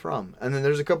what that's from. And then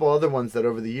there's a couple other ones that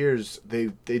over the years, they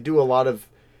do a lot of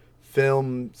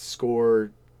film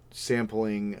score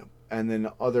sampling and then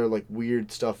other like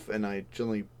weird stuff, and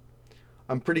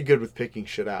I'm pretty good with picking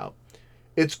shit out.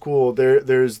 It's cool.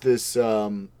 There's this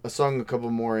a song a couple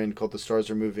more in called The Stars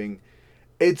Are Moving.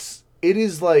 It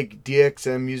is like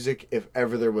DXM music if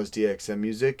ever there was DXM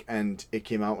music, and it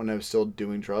came out when I was still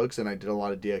doing drugs, and I did a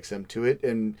lot of DXM to it,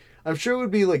 and I'm sure it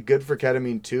would be like good for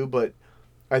ketamine too, but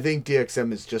I think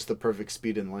DXM is just the perfect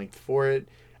speed and length for it.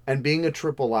 And being a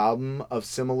triple album of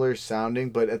similar sounding,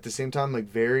 but at the same time like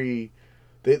very,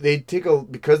 they take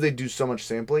because they do so much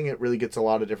sampling, it really gets a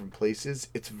lot of different places.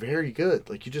 It's very good.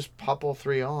 Like you just pop all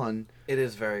three on. It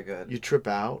is very good. You trip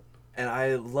out. And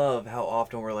I love how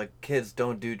often we're like, kids,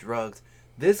 don't do drugs.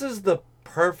 This is the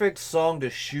perfect song to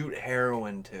shoot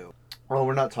heroin to. Oh,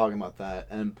 we're not talking about that.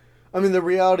 And I mean, the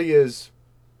reality is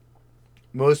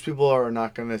most people are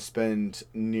not going to spend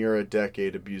near a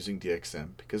decade abusing DXM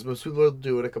because most people will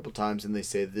do it a couple times and they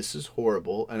say, this is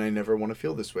horrible and I never want to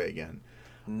feel this way again.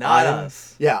 Not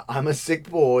us. Yeah, I'm a sick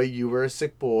boy. You were a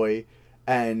sick boy.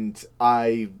 And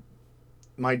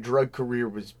my drug career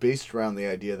was based around the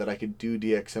idea that I could do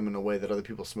DXM in a way that other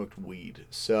people smoked weed.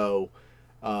 So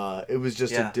it was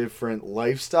just a different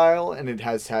lifestyle, and it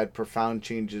has had profound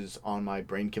changes on my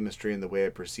brain chemistry and the way I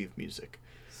perceive music.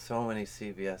 So many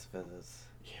CVS visits.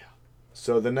 Yeah.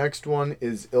 So the next one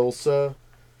is Ilsa.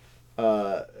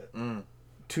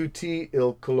 Tutti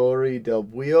il colore del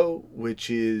buio, which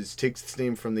takes its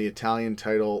name from the Italian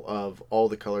title of All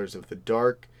the Colors of the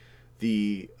Dark.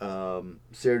 The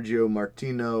Sergio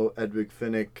Martino, Edwig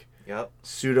Finnick,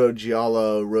 Pseudo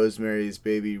Giallo, Rosemary's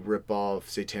Baby ripoff,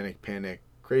 Satanic Panic,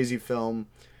 crazy film.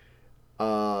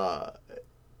 And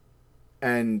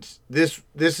this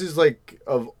is like,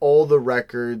 of all the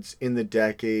records in the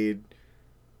decade,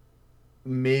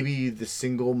 maybe the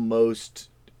single most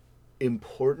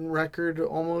important record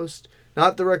almost.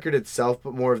 Not the record itself,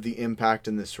 but more of the impact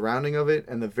and the surrounding of it,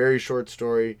 and the very short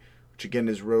story, which again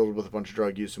is riddled with a bunch of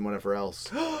drug use and whatever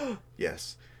else.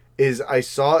 Yes. Is I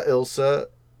saw Ilsa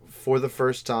for the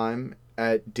first time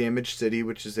at Damage City,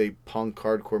 which is a punk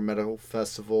hardcore metal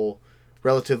festival,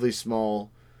 relatively small,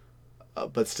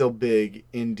 but still big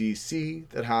in DC,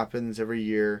 that happens every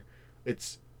year.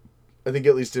 It's, I think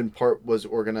at least in part, was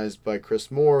organized by Chris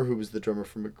Moore, who was the drummer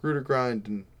for Magruder Grind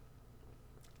and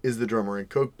is the drummer in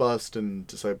Coke Bust and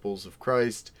Disciples of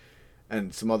Christ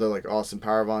and some other like awesome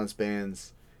power violence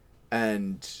bands.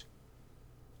 And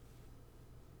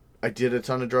I did a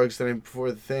ton of drugs the night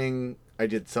before the thing. I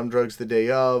did some drugs the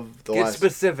day of. Get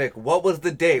specific. What was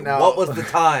the date? What was the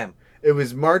time? It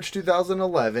was March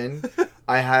 2011.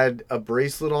 I had a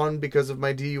bracelet on because of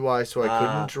my DUI, so I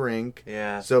couldn't drink.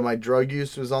 Yeah. So my drug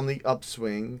use was on the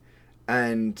upswing.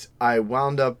 And I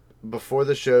wound up, before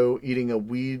the show, eating a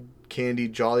weed candy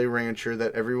Jolly Rancher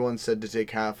that everyone said to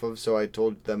take half of, so I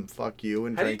told them fuck you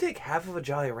and How do you take half of a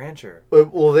Jolly Rancher?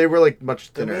 Well, they were like much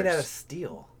thinner. They're made out of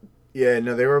steel. Yeah,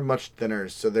 no, they were much thinner,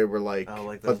 so they were like, Oh,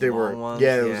 like but those they long were, ones?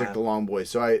 yeah, it was Yeah. like the long boys.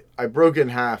 So I broke it in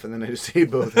half, and then I just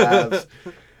ate both halves,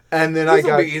 and then I This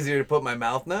will got, be easier to put in my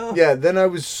mouth now. yeah, then I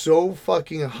was so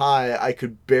fucking high, I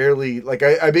could barely, like,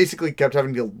 I basically kept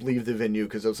having to leave the venue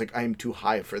because I was like, I am too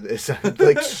high for this. I'm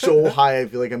like so high, I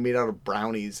feel like I'm made out of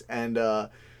brownies. And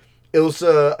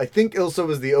Ilsa, I think Ilsa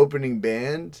was the opening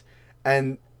band,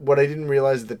 and what I didn't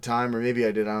realize at the time, or maybe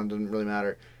I did, it doesn't really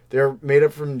matter. They're made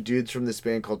up from dudes from this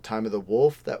band called Time of the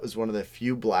Wolf. That was one of the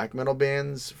few black metal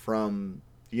bands from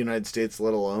the United States,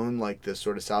 let alone like the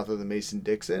sort of south of the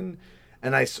Mason-Dixon.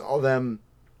 And I saw them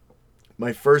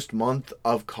my first month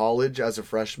of college as a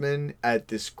freshman at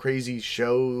this crazy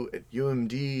show at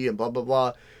UMD and blah, blah,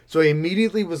 blah. So I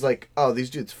immediately was like, oh, these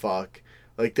dudes fuck.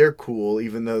 Like, they're cool,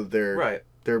 even though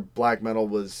their black metal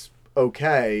was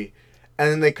okay.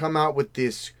 And then they come out with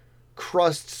this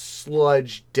crust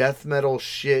sludge death metal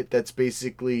shit that's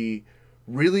basically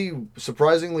really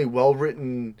surprisingly well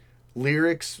written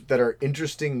lyrics that are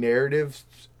interesting narratives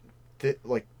that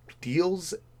like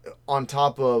deals on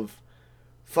top of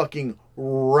fucking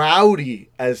rowdy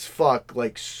as fuck,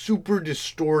 like super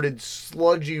distorted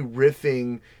sludgy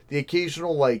riffing, the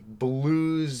occasional like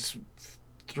blues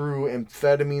through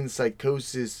amphetamine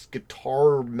psychosis,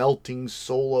 guitar melting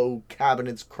solo,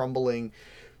 cabinets crumbling,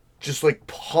 just like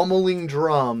pummeling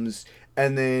drums,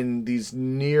 and then these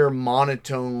near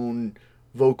monotone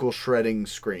vocal shredding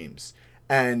screams.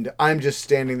 And I'm just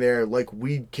standing there like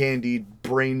weed candied,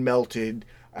 brain melted,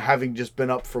 having just been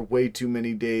up for way too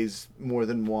many days, more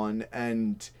than one,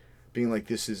 and being like,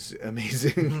 this is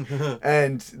amazing.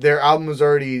 And their album was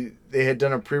already, they had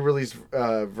done a pre-release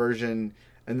version,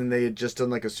 and then they had just done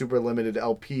like a super limited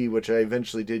LP, which I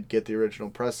eventually did get the original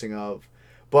pressing of.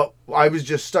 But I was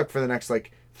just stuck for the next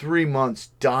like 3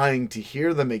 months dying to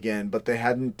hear them again, but they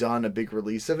hadn't done a big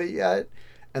release of it yet,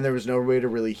 and there was no way to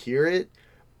really hear it.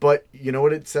 But you know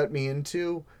what it set me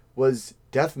into was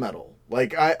death metal.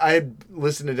 Like, I had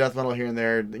listened to death metal here and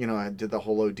there, you know, I did the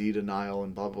whole OD denial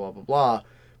and blah, blah, blah, blah,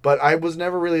 but I was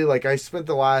never really, like, I spent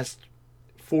the last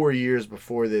 4 years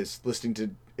before this listening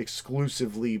to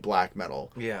exclusively black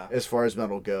metal, Yeah. as far as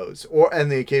metal goes, and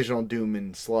the occasional doom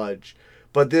and sludge.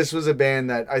 But this was a band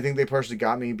that I think they partially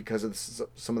got me because of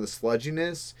some of the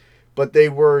sludginess, but they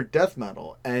were death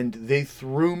metal, and they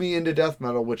threw me into death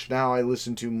metal, which now I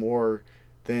listen to more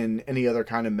than any other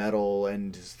kind of metal,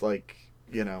 and it's like,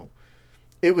 you know,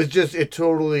 it was just, it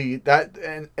totally, that,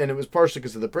 and it was partially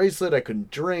because of the bracelet. I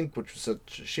couldn't drink, which was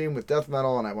such a shame with death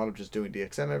metal, and I wound up just doing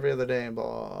DXM every other day, and blah,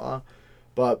 blah, blah.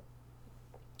 But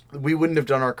we wouldn't have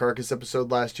done our Carcass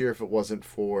episode last year if it wasn't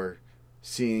for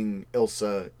seeing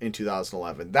Ilsa in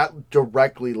 2011. That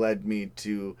directly led me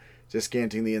to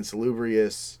Descanting the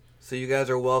Insalubrious. So you guys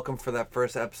are welcome for that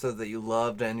first episode that you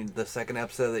loved and the second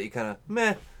episode that you kind of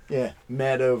meh. Yeah,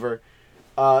 mad over.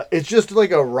 It's just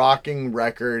like a rocking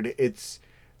record. It's,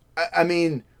 I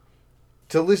mean,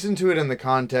 to listen to it in the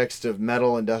context of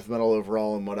metal and death metal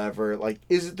overall and whatever, like,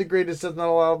 is it the greatest death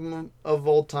metal album of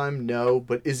all time? No.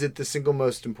 But is it the single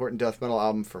most important death metal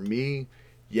album for me?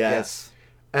 Yes.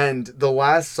 And the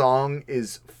last song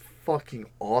is fucking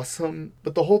awesome,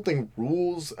 but the whole thing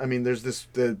rules. I mean, there's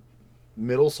the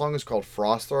middle song is called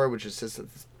Frosthar, which is just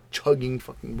this chugging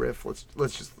fucking riff. Let's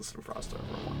just listen to Frosthar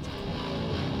for a moment.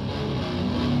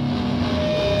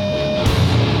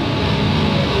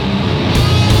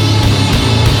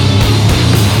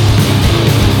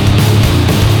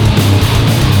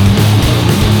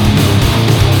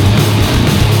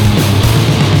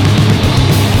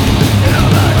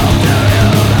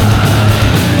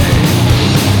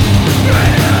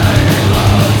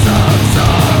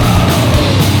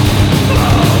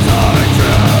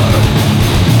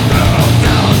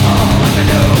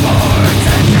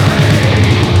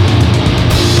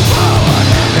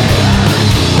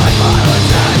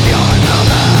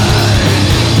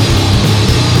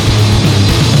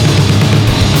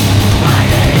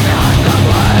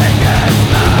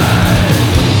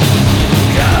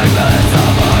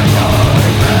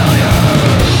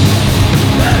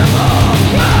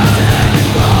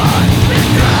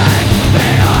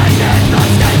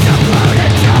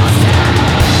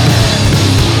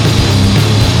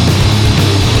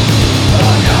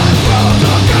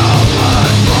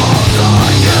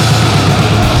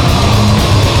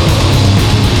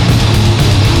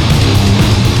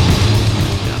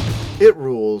 It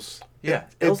rules. Yeah,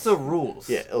 It's- Ilsa rules.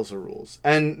 Yeah, Ilsa rules.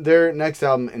 And their next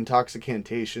album,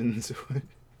 Intoxicantations,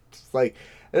 it's like,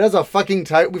 it has a fucking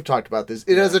tiger. We've talked about this.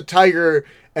 It has a tiger,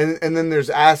 and then there's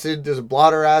acid. There's a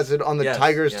blotter acid on the Yes,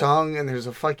 tiger's yes. tongue, and there's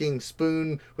a fucking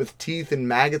spoon with teeth and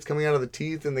maggots coming out of the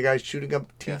teeth, and the guy's shooting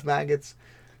up teeth maggots.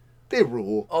 They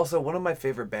rule. Also, one of my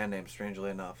favorite band names,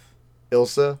 strangely enough.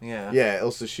 Ilsa? Yeah. Yeah,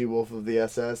 Ilsa She-Wolf of the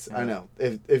SS. Yeah. I know.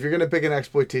 If you're going to pick an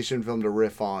exploitation film to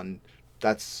riff on,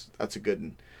 that's a good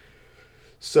one.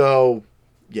 So,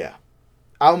 yeah.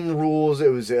 Album rules. It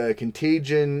was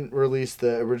Contagion released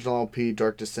the original LP,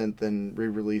 Dark Descent, then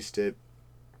re-released it.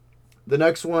 The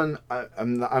next one,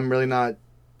 I'm not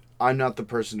the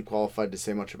person qualified to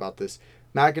say much about this.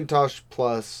 Macintosh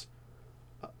Plus,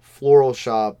 Floral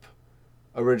Shop,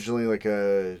 originally like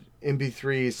a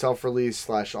MP3 self-release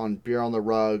 / on Beer on the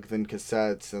Rug, then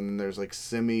cassettes, and then there's like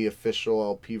semi-official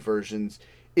LP versions.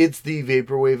 It's the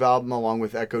Vaporwave album along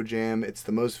with Echo Jam. It's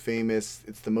the most famous.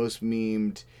 It's the most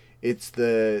memed. It's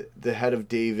the Head of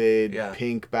David,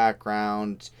 pink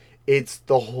background. It's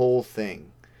the whole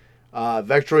thing.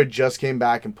 Vectroid just came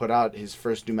back and put out his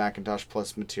first new Macintosh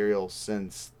Plus material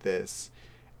since this,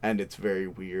 and it's very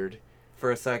weird.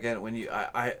 For a second, when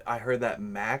I heard that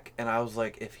Mac, and I was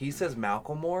like, if he says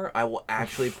Malcolmore, I will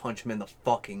actually punch him in the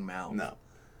fucking mouth. No.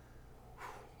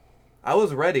 I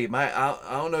was ready. I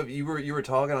don't know if you were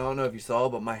talking. I don't know if you saw,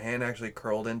 but my hand actually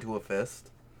curled into a fist,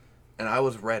 and I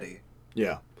was ready.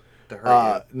 Yeah. To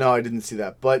hurt you. No, I didn't see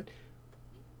that. But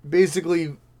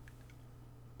basically,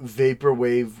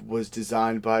 Vaporwave was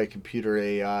designed by a computer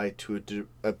AI to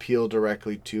appeal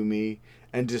directly to me,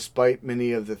 and despite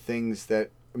many of the things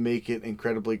that make it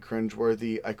incredibly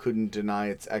cringeworthy, I couldn't deny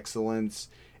its excellence.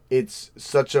 It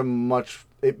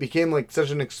became like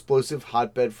such an explosive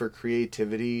hotbed for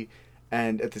creativity,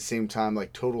 and at the same time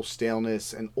like total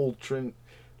staleness and ultra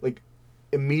like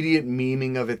immediate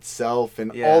memeing of itself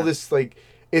and all this like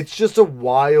it's just a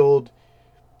wild.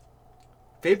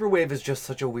 Vaporwave is just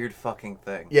such a weird fucking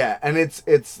thing. Yeah, and it's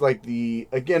like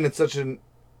it's such an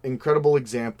incredible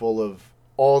example of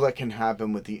all that can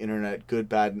happen with the internet, good,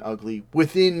 bad, and ugly,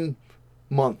 within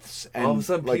months and all of a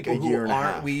sudden, like people a year who and a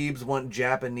aren't half. weebs want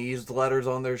Japanese letters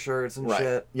on their shirts and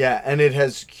shit. Yeah, and it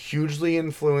has hugely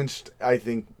influenced, I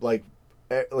think, like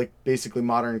basically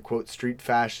modern quote street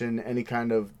fashion,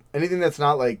 anything that's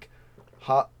not like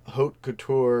haute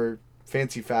couture,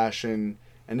 fancy fashion,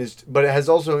 but it has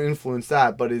also influenced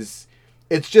that. But it's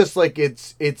just like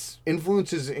its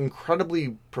influence is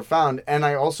incredibly profound. And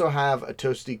I also have a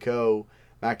Toasty Co.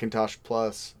 Macintosh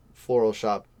Plus Floral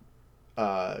Shop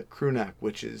crew neck,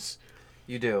 which is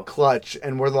you do clutch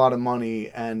and worth a lot of money,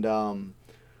 and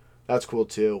that's cool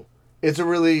too. It's a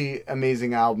really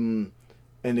amazing album,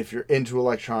 and if you're into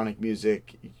electronic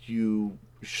music, you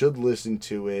should listen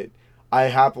to it. I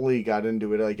happily got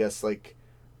into it, I guess, like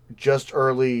just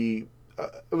early.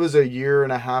 It was a year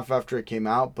and a half after it came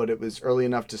out, but it was early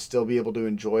enough to still be able to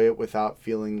enjoy it without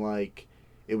feeling like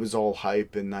it was all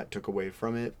hype and that took away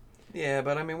from it. Yeah,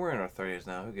 but I mean, we're in our 30s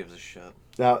now. Who gives a shit?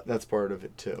 That's part of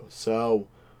it too. So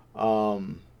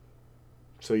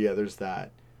yeah, there's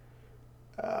that.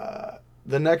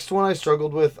 The next one I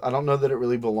struggled with, I don't know that it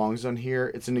really belongs on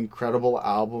here. It's an incredible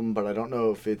album, but I don't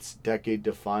know if it's decade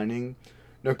defining.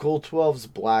 Nicole 12's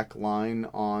Black Line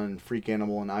on Freak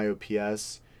Animal and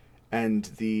IOPS, and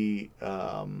there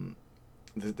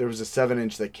was a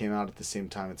 7-inch that came out at the same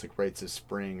time. It's like Rites of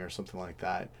Spring or something like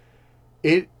that.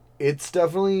 It's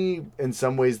definitely, in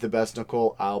some ways, the best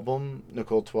Nicole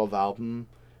 12 album,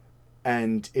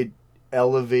 and it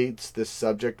elevates the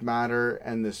subject matter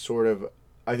and the sort of,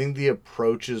 I think the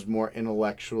approach is more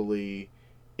intellectually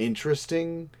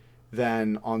interesting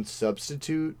than on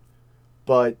Substitute,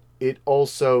 but it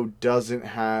also doesn't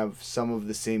have some of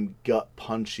the same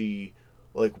gut-punchy,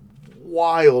 like,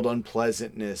 wild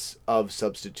unpleasantness of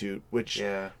Substitute, which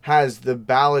has the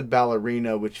ballad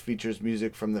Ballerina, which features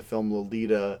music from the film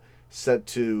Lolita, set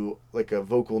to like a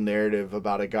vocal narrative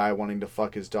about a guy wanting to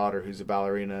fuck his daughter who's a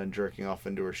ballerina and jerking off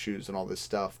into her shoes and all this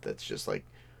stuff that's just like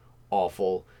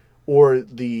awful. Or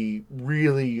the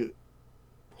really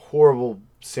horrible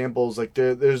samples, like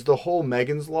there's the whole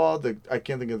Megan's Law, I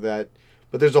can't think of that,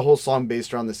 but there's a whole song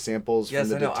based around the samples from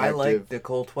the Detective. I like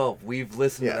Nicole 12. We've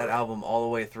listened to that album all the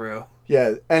way through.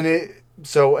 Yeah, and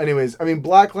so anyways, I mean,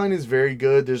 Black Line is very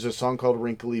good. There's a song called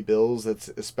Wrinkly Bills that's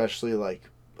especially like,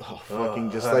 like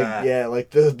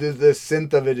the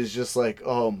synth of it is just like,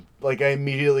 like I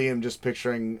immediately am just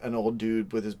picturing an old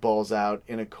dude with his balls out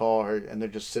in a car, and they're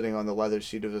just sitting on the leather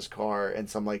seat of his car, and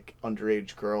some like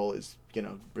underage girl is,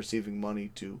 receiving money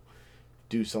to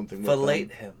do something with Fillet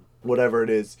him. Whatever it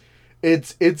is.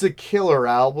 It's a killer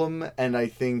album, and I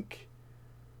think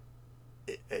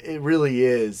it really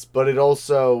is, but it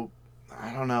also,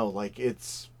 I don't know, like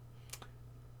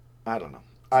I don't know.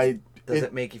 Does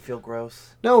it make you feel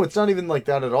gross? No, it's not even like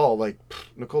that at all. Like,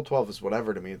 Nicole 12 is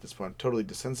whatever to me at this point. I'm totally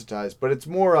desensitized. But it's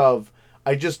more of,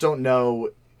 I just don't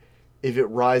know if it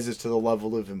rises to the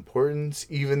level of importance,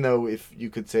 even though if you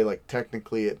could say like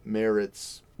technically it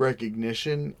merits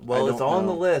recognition. Well, it's on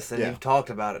the list, and Yeah. you've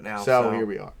talked about it now. So here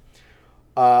we are.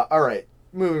 All right,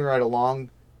 moving right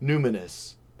along.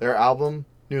 Numinous, their album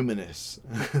Numinous.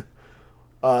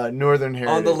 Northern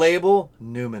Heritage. On the label,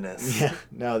 Numinous. Yeah,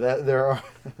 no, that there are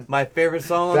My favorite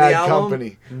song on Bad the album,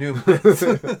 Company.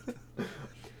 Numinous.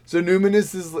 So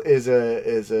Numinous is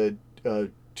a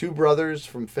two brothers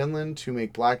from Finland who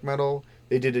make black metal.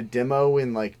 They did a demo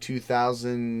in like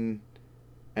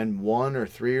 2001 or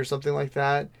 3 or something like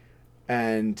that,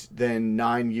 and then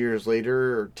 9 years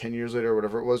later or 10 years later or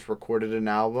whatever it was, recorded an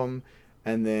album,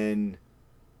 and then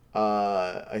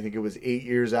I think it was 8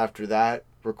 years after that,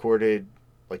 recorded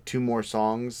like 2 more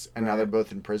songs, and now Right. they're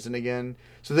both in prison again.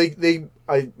 So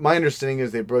my understanding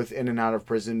is they're both in and out of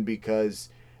prison because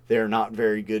they're not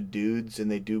very good dudes,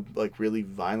 and they do like really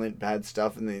violent, bad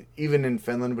stuff. And they, even in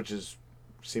Finland, which is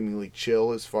seemingly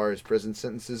chill as far as prison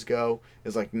sentences go,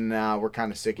 is like, nah, we're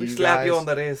kind of sick We of you slap guys. you on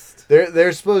the wrist.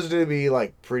 They're supposed to be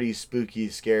like pretty spooky,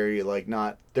 scary. Like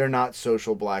they're not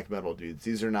social black metal dudes.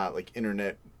 These are not like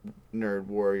internet nerd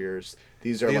warriors.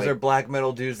 These are black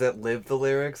metal dudes that live the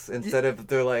lyrics instead of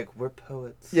they're like, we're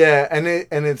poets. yeah, and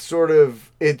it's sort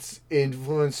of it's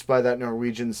influenced by that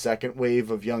Norwegian second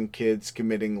wave of young kids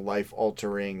committing life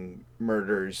altering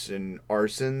murders and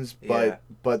arsons, Yeah.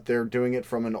 but they're doing it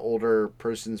from an older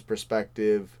person's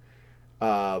perspective,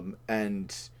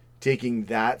 and taking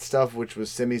that stuff which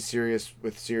was semi-serious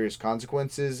with serious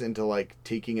consequences into like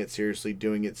taking it seriously,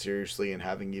 doing it seriously, and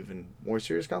having even more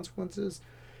serious consequences.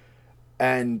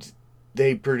 And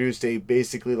they produced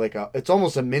basically like it's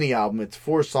almost a mini album. It's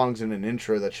 4 songs and an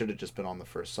intro that should have just been on the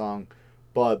first song,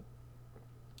 but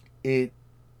it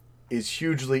is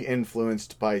hugely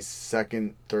influenced by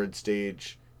Second, Third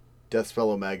Stage, Deathspell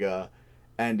Omega,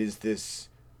 and is this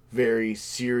very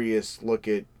serious look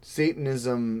at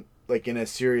Satanism, like in a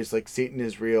serious, like Satan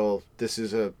is real. This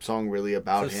is a song really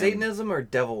about So him. Satanism or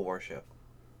devil worship?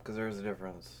 Because there's a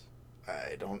difference.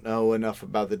 I don't know enough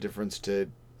about the difference to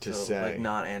So, say. like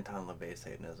not Anton LaVey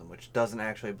Satanism, which doesn't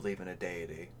actually believe in a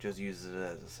deity, just uses it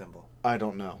as a symbol. I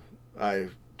don't know. I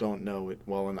don't know it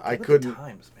well enough. I Look at couldn't. the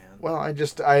times, man. Well,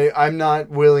 I'm not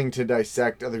willing to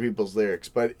dissect other people's lyrics,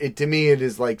 but to me it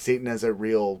is like Satan as a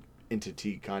real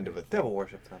entity kind of a thing. Devil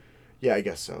worship then. Yeah, I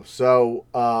guess so. So,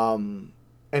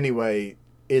 anyway,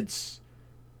 it's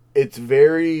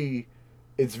very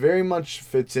much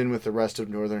fits in with the rest of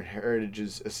Northern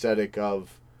Heritage's aesthetic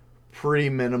of pretty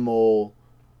minimal,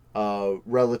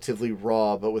 relatively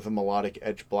raw, but with a melodic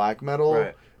edge black metal.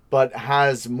 Right. But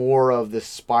has more of this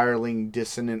spiraling,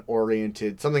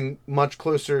 dissonant-oriented, something much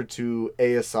closer to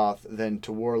Aesoth than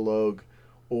to Warlog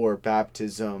or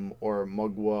Baptism or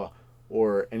Mugwa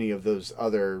or any of those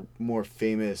other more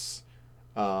famous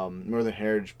Northern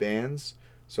Heritage bands.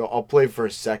 So I'll play for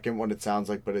a second what it sounds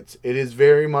like, but it is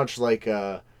very much like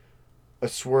a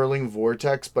swirling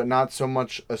vortex, but not so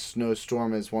much a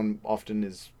snowstorm as one often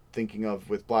is thinking of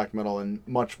with black metal, and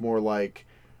much more like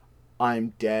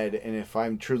I'm dead, and if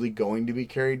I'm truly going to be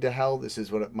carried to hell, this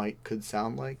is what it could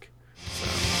sound like.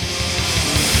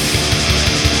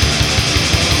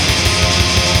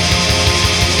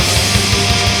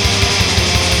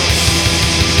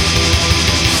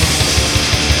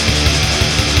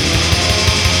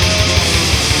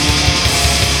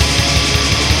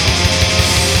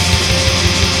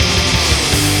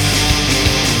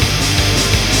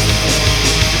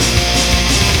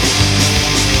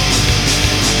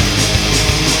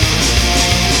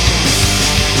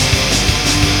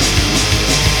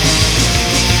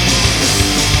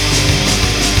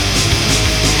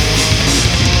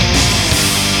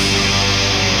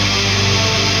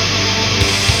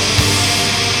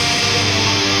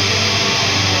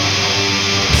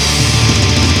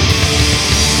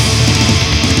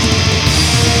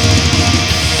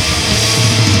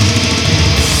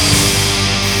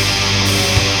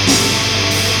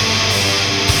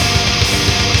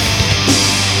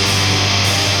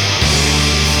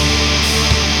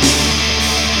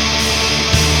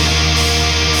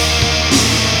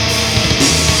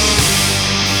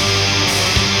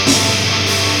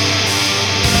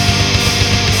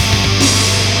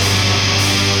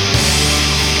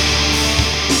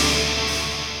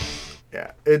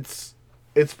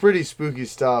 It's pretty spooky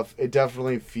stuff. It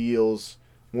definitely feels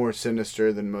more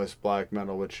sinister than most black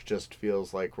metal, which just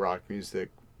feels like rock music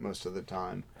most of the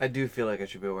time. I do feel like I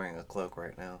should be wearing a cloak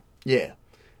right now. Yeah.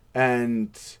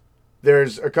 And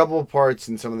there's a couple of parts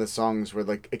in some of the songs where,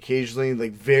 like, occasionally,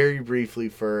 like, very briefly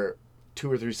for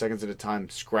 2 or 3 seconds at a time,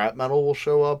 scrap metal will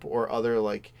show up, or other,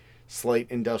 like, slight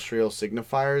industrial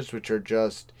signifiers, which are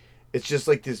just it's just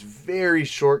like this very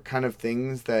short kind of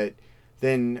things that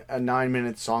then a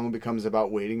 9-minute song becomes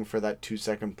about waiting for that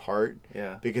 2-second part.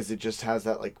 Yeah. Because it just has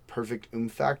that like perfect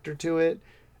factor to it.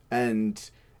 And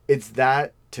it's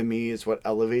that, to me, is what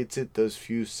elevates it, those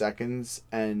few seconds.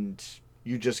 And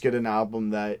you just get an album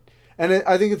that, and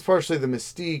I think it's partially the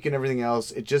mystique and everything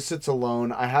else. It just sits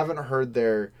alone. I haven't heard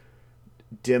their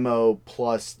demo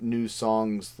plus new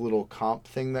songs little comp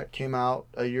thing that came out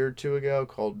a year or two ago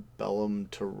called Bellum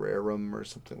Terrarum or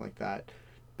something like that.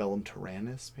 Bellum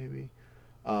Tyrannus, maybe.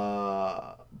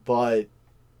 But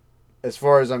as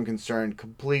far as I'm concerned,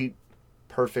 complete,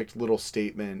 perfect little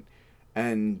statement,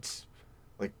 and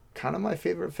like kind of my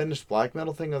favorite finished black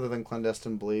metal thing other than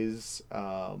Clandestine Blaze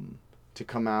to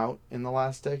come out in the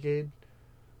last decade,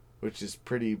 which is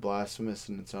pretty blasphemous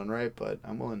in its own right, but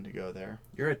I'm willing to go there.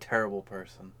 You're a terrible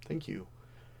person. Thank you.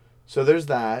 So there's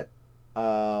that.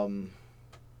 The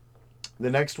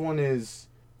next one is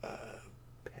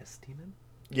Pest Demon?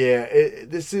 yeah,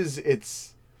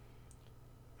 it's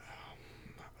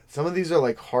some of these are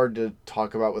like hard to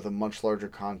talk about with a much larger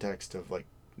context of like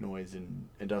noise and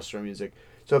industrial music.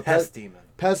 So Pest Demon.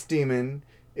 Pest Demon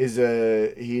is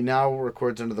he now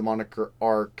records under the moniker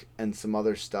Arc and some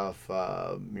other stuff.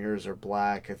 Mirrors Are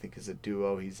Black, I think, is a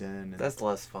duo he's in. That's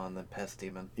less fun than Pest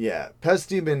Demon. Yeah, Pest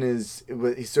Demon is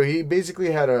so he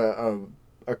basically had a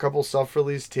couple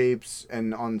self-released tapes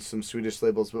and on some Swedish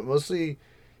labels, but mostly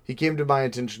he came to my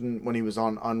attention when he was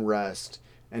on Unrest,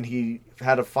 and he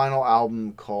had a final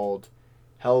album called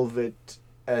Helvet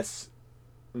S.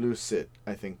 Lucid,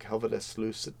 I think. Helvet S.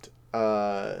 Lucid.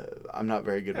 I'm not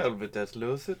very good Helvet S.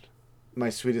 Lucid. My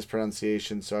Swedish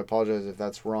pronunciation, so I apologize if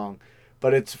that's wrong.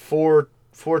 But it's four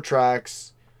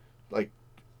tracks, like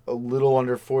a little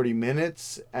under 40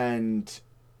 minutes, and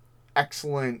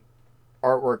excellent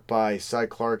artwork by Cy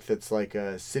Clark that's like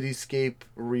a cityscape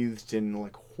wreathed in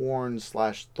like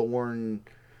horn/thorn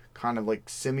kind of like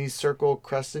semicircle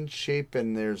crescent shape,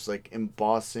 and there's like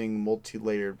embossing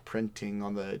multi-layered printing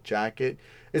on the jacket.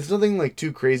 It's nothing like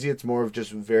too crazy, it's more of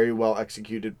just very well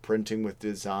executed printing with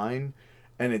design,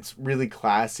 and it's really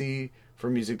classy for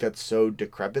music that's so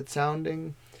decrepit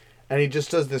sounding. And he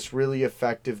just does this really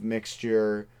effective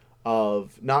mixture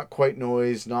of not quite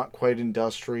noise, not quite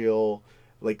industrial,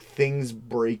 like things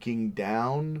breaking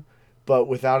down, but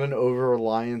without an over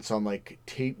reliance on like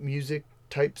tape music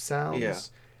type sounds. Yeah.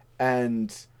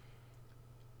 And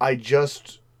I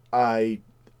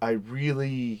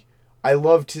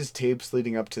loved his tapes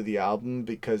leading up to the album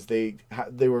because they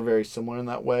were very similar in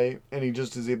that way, and he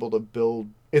just is able to build.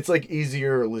 It's like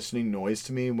easier listening noise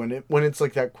to me when it's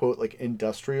like that quote like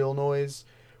industrial noise,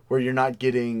 where you're not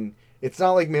getting. It's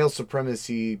not like Male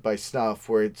Supremacy by Snuff,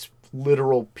 where it's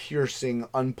literal piercing,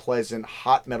 unpleasant,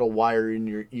 hot metal wire in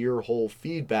your ear hole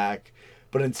feedback,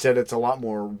 but instead it's a lot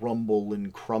more rumble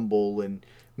and crumble and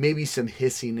maybe some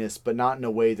hissiness, but not in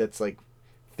a way that's like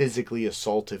physically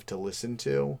assaultive to listen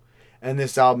to. And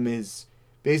this album is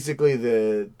basically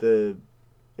it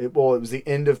was the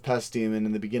end of Pest Demon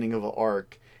and the beginning of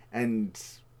Arc, and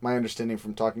my understanding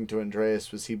from talking to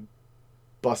Andreas was he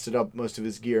busted up most of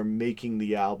his gear making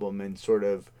the album, and sort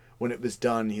of when it was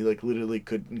done he like literally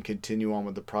couldn't continue on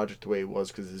with the project the way it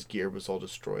was because his gear was all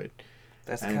destroyed.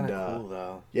 That's kind of cool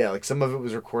though. Yeah, like some of it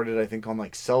was recorded I think on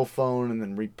like cell phone and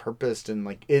then repurposed, and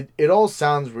like it all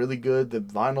sounds really good. The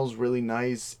vinyl's really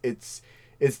nice. It's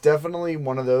definitely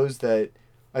one of those that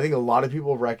I think a lot of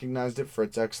people recognized it for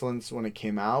its excellence when it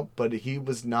came out, but he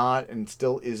was not and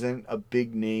still isn't a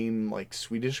big name like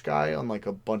Swedish guy, unlike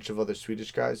a bunch of other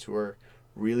Swedish guys who are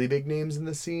really big names in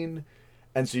the scene.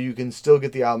 And so you can still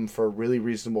get the album for a really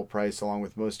reasonable price along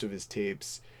with most of his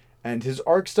tapes. And his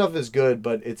Arc stuff is good,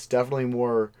 but it's definitely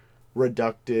more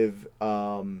reductive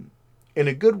in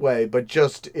a good way, but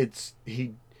just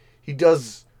he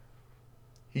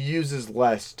uses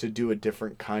less to do a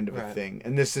different kind of a thing.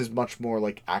 And this is much more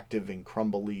like active and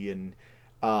crumbly, and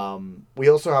we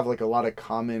also have like a lot of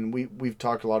common we've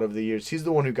talked a lot over the years. He's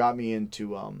the one who got me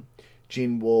into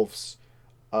Gene Wolfe's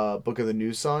Book of the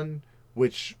New Sun,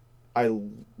 which I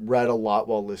read a lot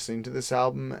while listening to this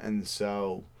album, and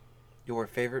so Your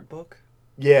favorite book?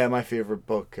 yeah, my favorite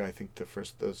book, I think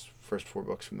those first 4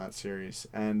 books from that series.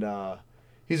 And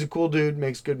he's a cool dude,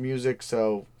 makes good music,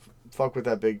 so fuck with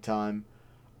that big time.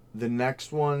 The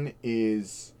next one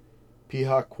is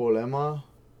Piha Kuolema,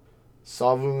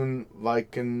 Savun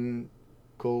Vaiken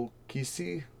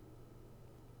Kolkisi.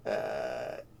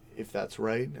 If that's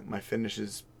right. My Finnish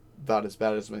is about as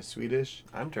bad as my Swedish.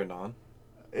 I'm turned on.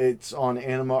 It's on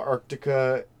Anima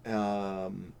Arctica,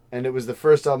 and it was the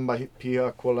first album by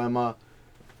Piha Kuolema.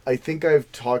 I think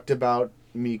I've talked about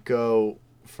Mikko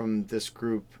from this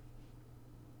group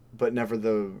but never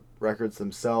the records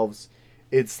themselves.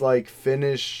 It's like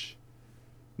Finnish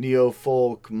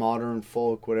neo-folk, modern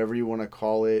folk, whatever you want to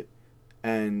call it.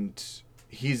 And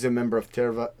he's a member of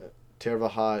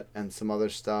Tervahat and some other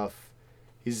stuff.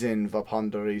 He's in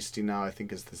Vapandaristi now, I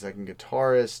think, is the second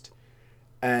guitarist.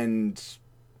 And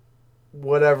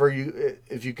whatever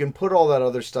if you can put all that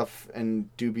other stuff and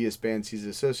dubious bands he's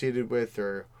associated with,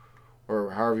 or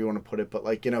however you want to put it, but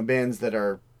like, bands that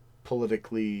are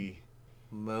politically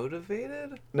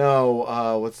motivated?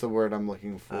 No, what's the word I'm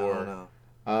looking for? I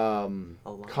don't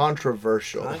know.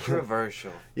 Controversial.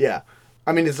 Controversial. Yeah.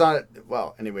 I mean, it's not,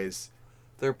 well, anyways.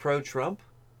 They're pro-Trump?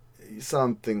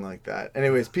 Something like that.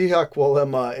 Anyways, Pihak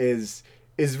Walema is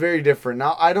very different.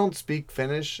 Now, I don't speak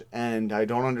Finnish, and I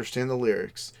don't understand the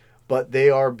lyrics, but they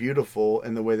are beautiful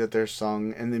in the way that they're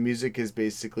sung, and the music is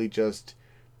basically just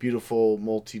beautiful,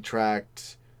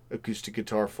 multi-tracked acoustic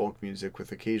guitar folk music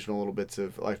with occasional little bits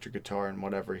of electric guitar and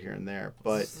whatever here and there.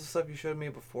 But is this the stuff you showed me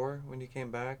before when you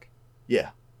came back? Yeah.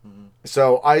 Mm-hmm.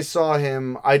 So I saw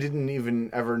him. I didn't even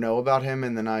ever know about him,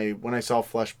 and then when I saw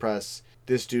Flesh Press,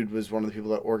 this dude was one of the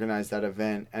people that organized that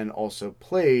event and also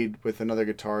played with another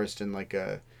guitarist and like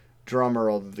a drummer,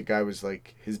 although the guy was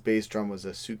like, his bass drum was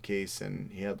a suitcase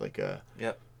and he had like a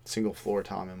single floor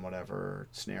tom and whatever, or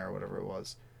snare or whatever it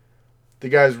was. The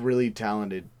guy's really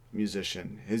talented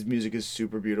musician. His music is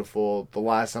super beautiful. The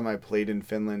last time I played in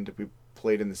Finland, we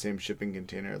played in the same shipping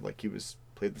container, like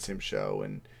played the same show,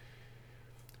 and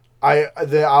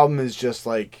the album is just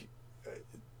like,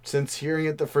 since hearing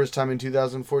it the first time in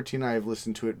 2014, I have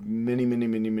listened to it many, many,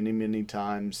 many, many, many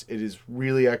times. It is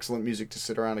really excellent music to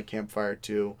sit around a campfire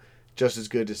to, just as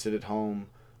good to sit at home,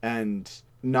 and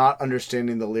not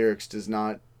understanding the lyrics does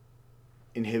not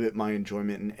inhibit my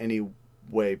enjoyment in any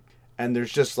way. And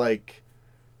there's just like,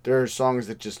 there are songs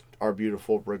that just are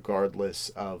beautiful regardless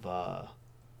of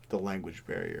the language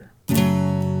barrier.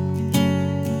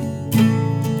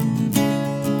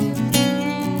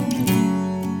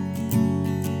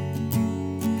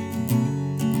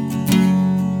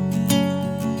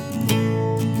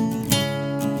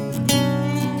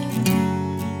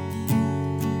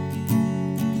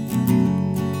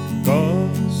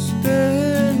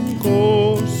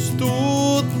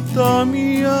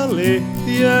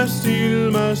 Lehtiä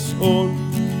silmäs on,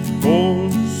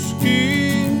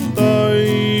 koskiin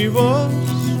taivas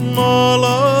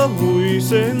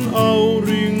malavuisen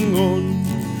auringon.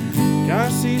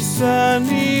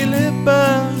 Käsissäni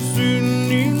lepää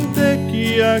synnin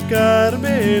tekijä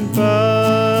käärmeen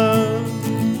pää.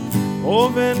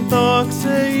 Oven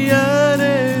taakse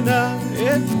jääneenä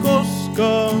et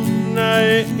koskaan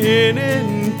näe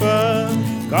enempää.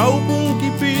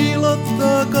 Kaupunki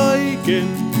piilottaa kaiken,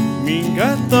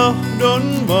 minkä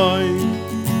tahdon vain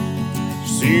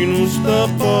sinusta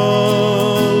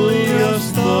paljastaa,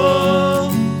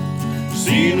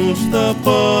 sinusta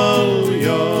paljastaa.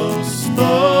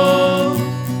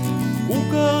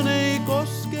 Kukaan ei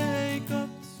koske, ei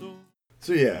katso.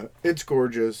 So yeah, it's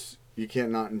gorgeous. You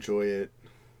can't not enjoy it.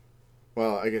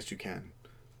 Well, I guess you can,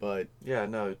 but yeah,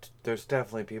 no, there's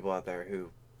definitely people out there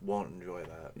who won't enjoy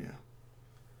that. Yeah.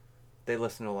 They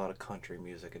listen to a lot of country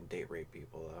music and date rape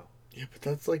people, though. Yeah, but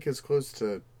that's like as close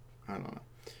to, I don't know.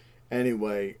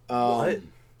 Anyway. What?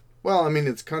 Well, I mean,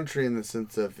 it's country in the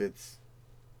sense of it's...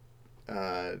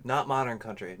 not modern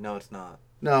country. No, it's not.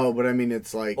 No, but I mean,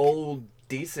 it's like... old,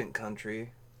 decent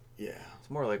country. Yeah. It's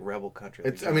more like rebel country.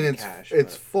 It's. I mean,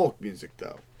 it's folk music,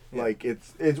 though. Yeah. Like,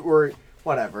 or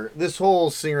whatever. This whole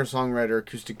singer-songwriter,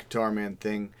 acoustic guitar man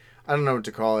thing, I don't know what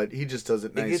to call it. He just does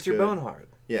it nice. It gets your bone hard.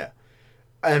 Yeah.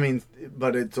 I mean,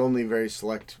 but it's only very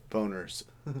select boners.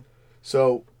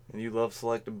 So... and you love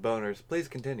selective boners. Please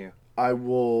continue. I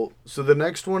will... So the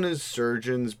next one is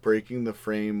Surgeon's Breaking the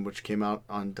Frame, which came out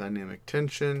on Dynamic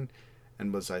Tension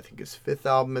and was, I think, his 5th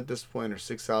album at this point, or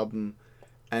 6th album.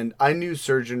 And I knew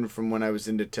Surgeon from when I was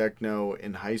into techno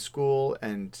in high school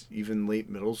and even late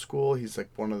middle school. He's like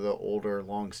one of the older,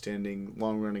 long-standing,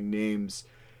 long-running names.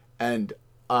 And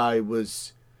I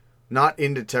was... not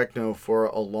into techno for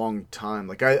a long time.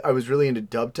 Like, I was really into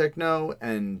dub techno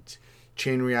and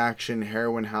Chain Reaction,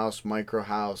 Heroin House, Micro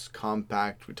House,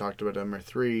 Compact. We talked about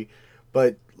MR3.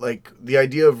 But, like, the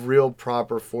idea of real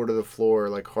proper 4-to-the-floor,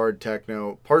 like, hard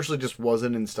techno, partially just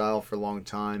wasn't in style for a long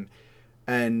time.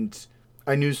 And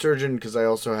I knew Surgeon because I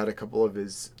also had a couple of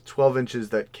his 12 inches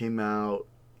that came out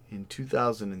in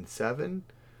 2007.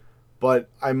 But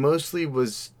I mostly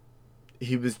was...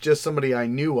 he was just somebody I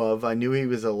knew of. I knew he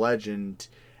was a legend.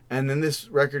 And then this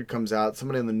record comes out.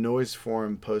 Somebody on the Noise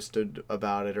Forum posted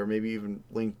about it, or maybe even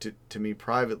linked it to me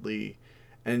privately,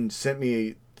 and sent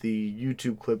me the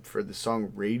YouTube clip for the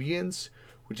song Radiance,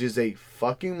 which is a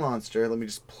fucking monster. Let me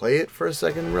just play it for a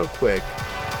second real quick.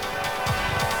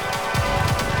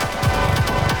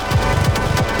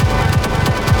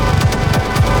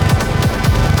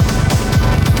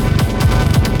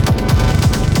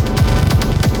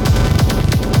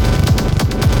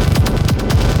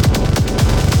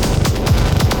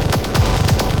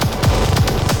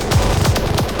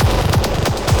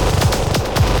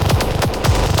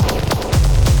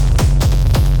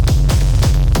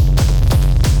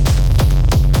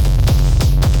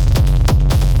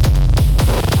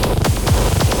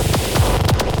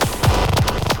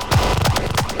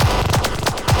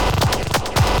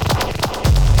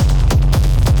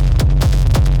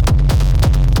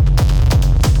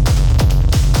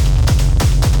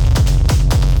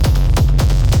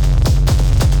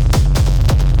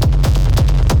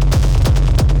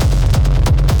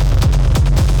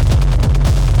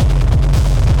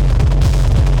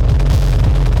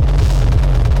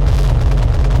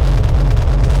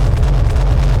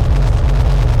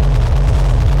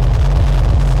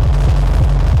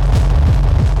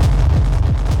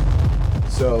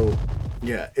 So,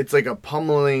 yeah, it's like a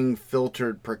pummeling,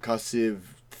 filtered, percussive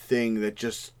thing that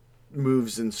just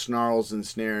moves and snarls and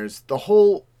snares. The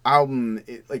whole album,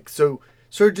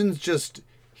 Surgeon's just,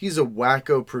 he's a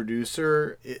wacko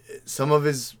producer. Some of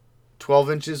his 12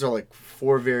 inches are like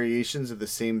 4 variations of the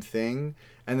same thing.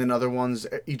 And then other ones,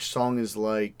 each song is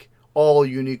like all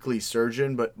uniquely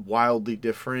Surgeon, but wildly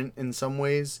different in some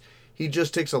ways. He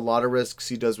just takes a lot of risks.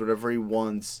 He does whatever he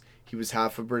wants. He was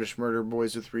half of British Murder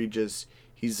Boys with Regis.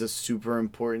 He's a super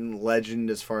important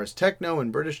legend as far as techno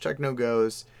and British techno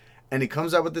goes. And he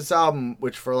comes out with this album,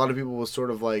 which for a lot of people was sort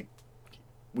of like,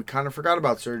 we kind of forgot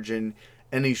about Surgeon.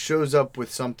 And he shows up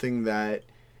with something that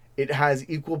it has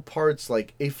equal parts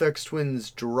like Aphex Twin's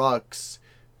Drux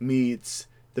meets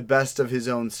the best of his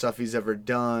own stuff he's ever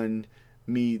done,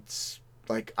 meets,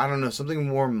 like, I don't know, something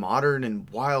more modern and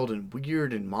wild and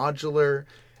weird and modular.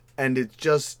 And it's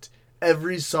just,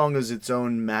 every song is its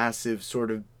own massive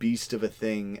sort of beast of a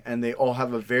thing, and they all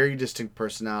have a very distinct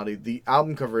personality. The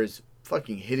album cover is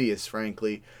fucking hideous,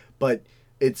 frankly, but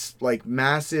it's like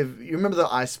massive. You remember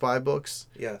the I Spy books?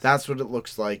 Yes. That's what it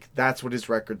looks like. That's what his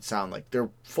records sound like. They're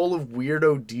full of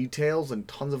weirdo details and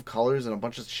tons of colors and a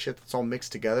bunch of shit that's all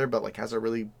mixed together, but like has a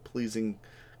really pleasing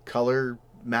color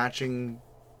matching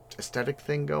aesthetic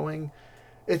thing going.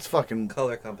 It's fucking...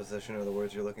 Color composition are the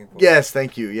words you're looking for. Yes,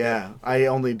 thank you, yeah. I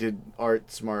only did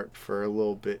art smart for a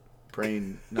little bit,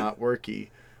 brain not worky.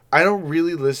 I don't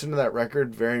really listen to that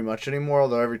record very much anymore,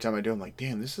 although every time I do, I'm like,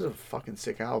 damn, this is a fucking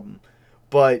sick album.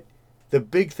 But the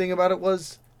big thing about it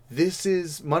was, this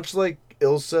is, much like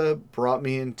Ilsa brought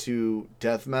me into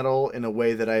death metal in a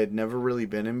way that I had never really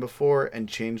been in before and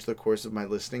changed the course of my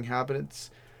listening habits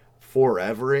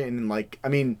forever. And like, I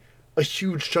mean, a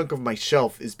huge chunk of my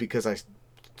shelf is because I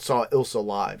saw Ilsa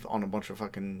live on a bunch of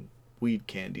fucking weed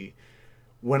candy.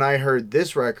 When I heard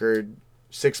this record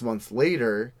 6 months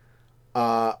later,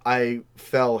 I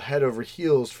fell head over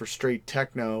heels for straight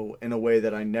techno in a way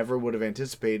that I never would have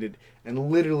anticipated. And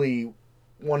literally,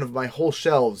 one of my whole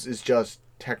shelves is just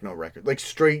techno record, like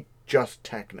straight just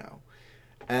techno.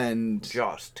 And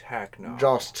Just techno.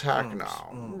 Just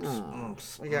techno.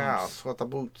 Yes, with the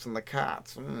boots and the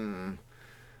cats.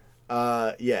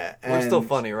 Yeah. And We're still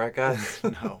funny, right, guys?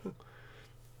 no.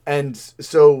 And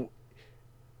so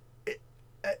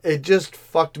it just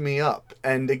fucked me up.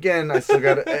 And again, I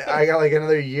got like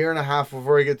another year and a half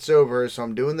before I get sober. So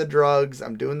I'm doing the drugs,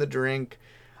 I'm doing the drink,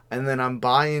 and then I'm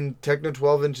buying Techno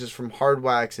 12 inches from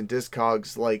Hardwax and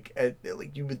Discogs. Like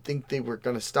you would think they were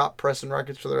gonna stop pressing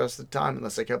records for the rest of the time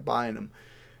unless I kept buying them.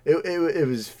 It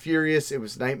was furious. It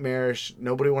was nightmarish.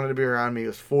 Nobody wanted to be around me. It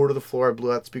was 4 to the floor. I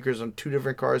blew out speakers on 2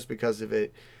 different cars because of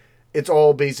it. It's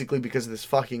all basically because of this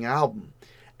fucking album.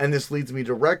 And this leads me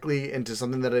directly into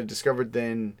something that I discovered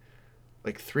then,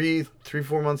 like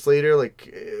 4 months later,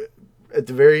 like at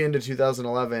the very end of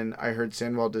 2011, I heard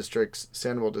Sandwell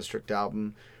District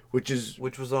album, which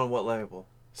was on what label?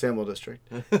 Sandwell District.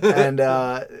 And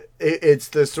it's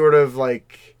the sort of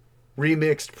like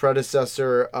remixed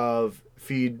predecessor of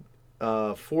Feed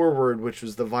Forward, which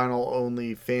was the vinyl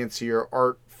only, fancier,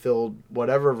 art filled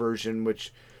whatever version,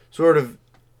 which sort of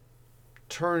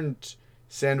turned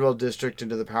Sandwell District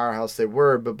into the powerhouse they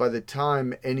were. But by the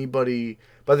time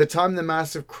the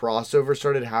massive crossover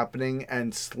started happening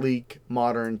and sleek,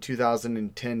 modern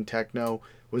 2010 techno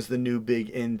was the new big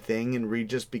in thing, and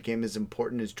Regis became as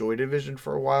important as Joy Division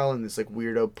for a while in this like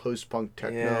weirdo post-punk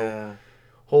techno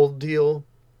whole deal,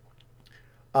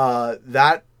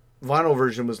 that vinyl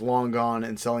version was long gone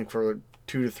and selling for $200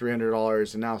 to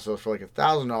 $300 and now sells for like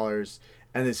 $1,000.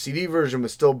 And the CD version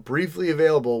was still briefly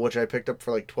available, which I picked up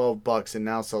for like $12 and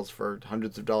now sells for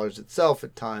hundreds of dollars itself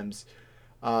at times.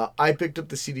 I picked up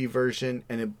the CD version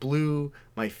and it blew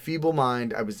my feeble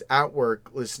mind. I was at work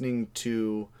listening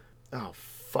to,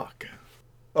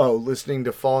 listening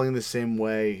to Falling the Same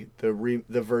Way,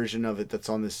 the version of it that's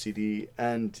on the CD,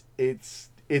 and it's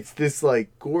this like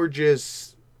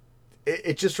gorgeous.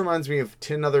 It just reminds me of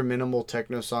 10 other minimal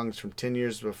techno songs from 10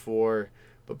 years before,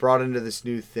 but brought into this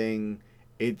new thing.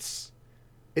 It's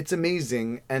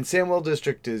amazing, and Samwell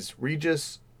District is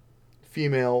Regis,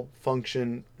 Female,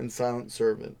 Function, and Silent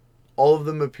Servant. All of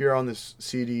them appear on this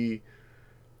CD.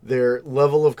 Their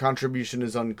level of contribution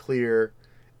is unclear.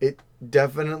 It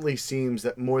definitely seems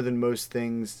that more than most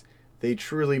things, they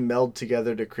truly meld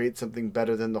together to create something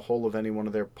better than the whole of any one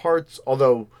of their parts.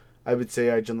 Although I would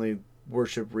say I generally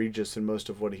worship Regis in most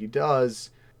of what he does.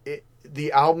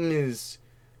 The album is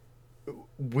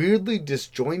weirdly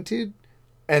disjointed,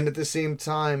 and at the same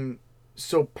time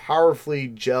so powerfully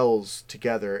gels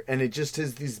together, and it just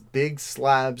has these big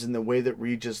slabs in the way that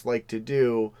Regis like to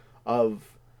do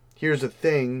of, here's a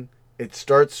thing, it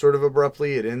starts sort of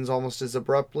abruptly, it ends almost as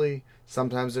abruptly,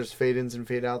 sometimes there's fade-ins and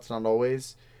fade-outs, not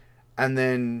always, and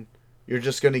then you're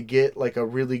just going to get like a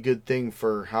really good thing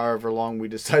for however long we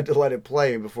decide to let it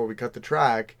play before we cut the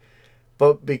track.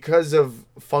 But because of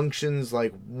Function's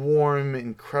like warm,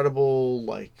 incredible,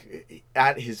 like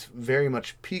at his very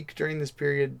much peak during this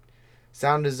period,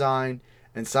 sound design,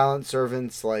 and Silent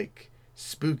Servant's like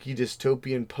spooky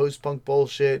dystopian post-punk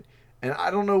bullshit, and I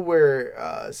don't know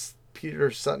where Peter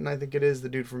Sutton, I think it is, the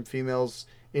dude from Female's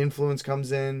influence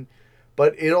comes in,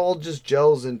 but it all just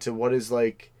gels into what is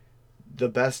like the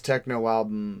best techno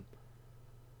album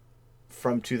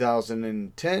from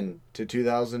 2010 to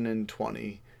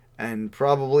 2020. And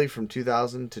probably from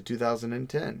 2000 to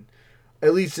 2010.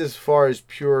 At least as far as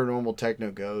pure normal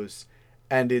techno goes.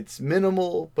 And it's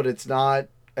minimal, but it's not,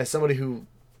 as somebody who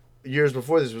years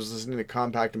before this was listening to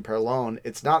Compact and Perlone,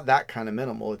 it's not that kind of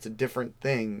minimal. It's a different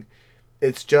thing.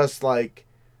 It's just like,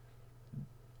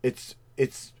 it's going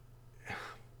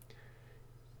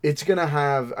to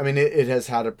have, I mean, it has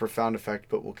had a profound effect,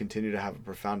 but will continue to have a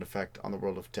profound effect on the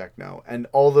world of techno. And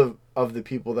all of the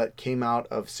people that came out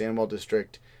of Samwell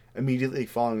District immediately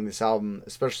following this album,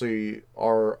 especially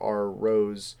R.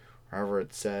 Rose, however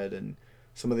it's said, and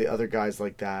some of the other guys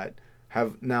like that,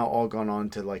 have now all gone on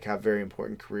to like have very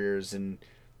important careers, and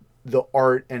the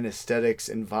art and aesthetics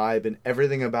and vibe and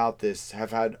everything about this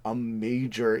have had a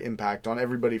major impact on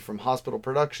everybody from Hospital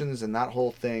Productions and that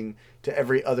whole thing to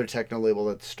every other techno label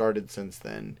that's started since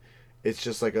then. It's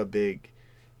just like a big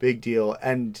deal,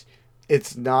 and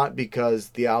it's not because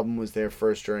the album was there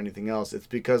first or anything else. It's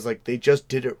because like they just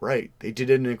did it right. They did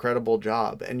an incredible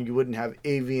job, and you wouldn't have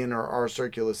Avian or R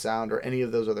Circular Sound or any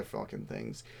of those other fucking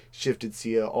things. Shifted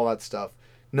Sia, all that stuff.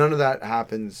 None of that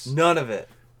happens. None of it.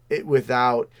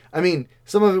 Without, I mean,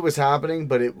 some of it was happening,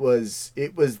 but it was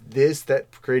this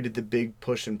that created the big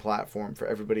push and platform for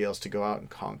everybody else to go out and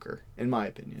conquer, in my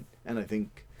opinion. And I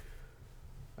think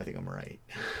I'm right.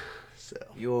 So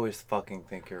you always fucking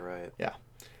think you're right. Yeah.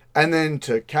 And then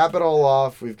to cap it all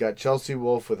off, we've got Chelsea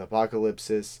Wolfe with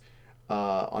Apocalypsis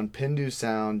on Pindu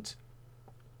Sound.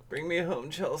 Bring me home,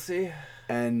 Chelsea.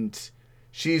 And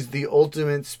she's the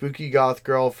ultimate spooky goth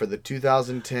girl for the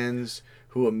 2010s,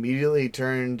 who immediately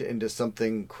turned into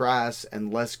something crass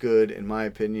and less good, in my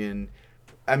opinion.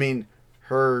 I mean,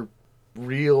 her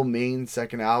real main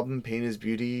second album, Pain is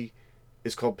Beauty,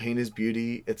 is called Pain is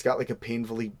Beauty. It's got like a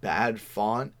painfully bad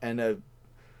font and a,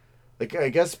 like, I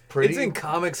guess pretty... It's in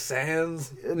Comic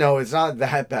Sans. No, it's not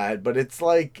that bad, but it's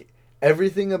like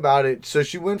everything about it. So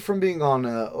she went from being on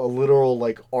a literal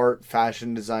like art,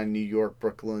 fashion design, New York,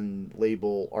 Brooklyn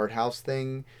label art house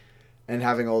thing, and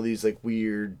having all these like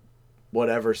weird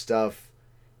whatever stuff,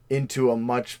 into a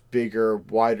much bigger,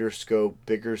 wider scope,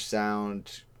 bigger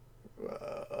sound,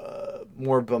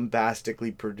 more bombastically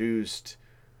produced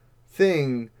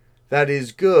thing that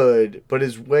is good, but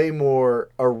is way more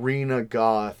arena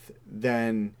goth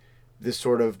than this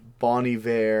sort of Bon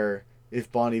Iver, if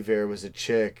Bon Iver was a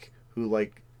chick who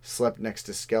like slept next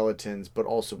to skeletons but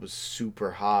also was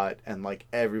super hot and like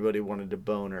everybody wanted to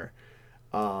bone her.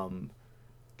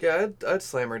 Yeah, I'd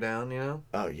slam her down, you know?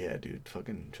 Oh yeah, dude,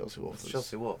 fucking Chelsea Wolfe.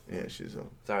 Chelsea Wolfe. Yeah, she's a...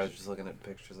 Sorry, I was just looking at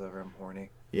pictures of her. I'm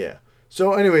horny. Yeah.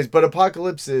 So anyways, but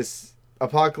Apocalypsis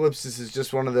is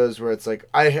just one of those where it's like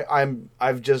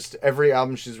I've just, every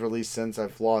album she's released since,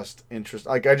 I've lost interest.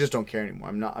 Like I just don't care anymore.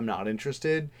 I'm not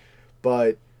interested.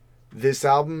 But this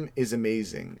album is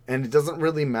amazing, and it doesn't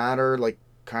really matter like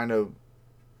kind of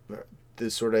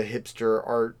this sort of hipster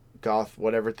art goth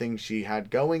whatever thing she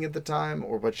had going at the time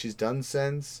or what she's done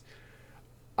since.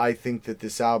 I think that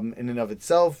this album in and of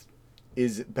itself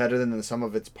is better than the sum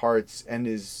of its parts, and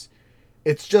it's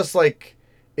just like,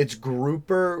 it's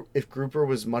Grouper if Grouper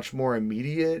was much more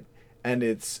immediate, and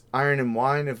it's Iron and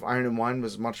Wine if Iron and Wine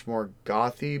was much more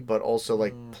gothy, but also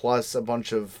like plus a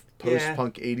bunch of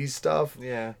post-punk 80s stuff.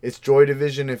 Yeah. It's Joy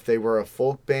Division if they were a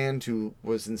folk band who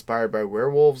was inspired by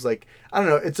werewolves. Like, I don't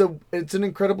know, it's an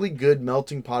incredibly good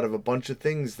melting pot of a bunch of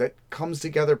things that comes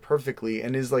together perfectly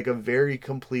and is like a very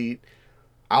complete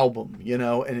album, you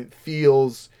know, and it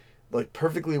feels like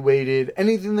perfectly weighted.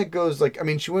 Anything that goes, like, I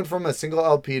mean, she went from a single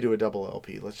LP to a double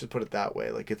LP. Let's just put it that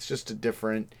way. Like, it's just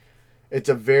it's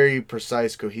a very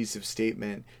precise, cohesive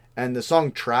statement. And the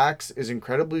song Tracks is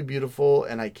incredibly beautiful,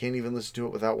 and I can't even listen to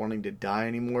it without wanting to die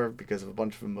anymore because of a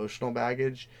bunch of emotional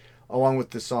baggage. Along with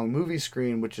the song Movie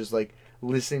Screen, which is like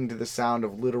listening to the sound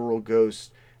of literal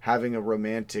ghosts having a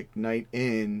romantic night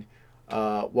in,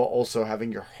 while also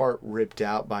having your heart ripped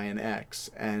out by an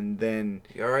ex. And then...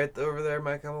 You alright over there,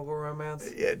 My Chemical Romance?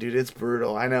 Yeah, dude, it's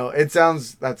brutal. I know.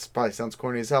 That probably sounds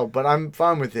corny as hell, but I'm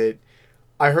fine with it.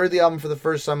 I heard the album for the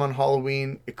first time on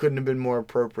Halloween. It couldn't have been more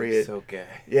appropriate. So gay.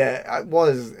 Yeah, it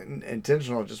was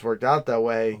intentional. It just worked out that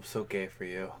way. I'm so gay for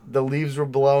you. The leaves were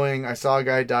blowing. I saw a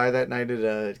guy die that night at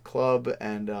a club.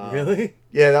 And Really?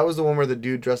 Yeah, that was the one where the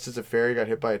dude dressed as a fairy got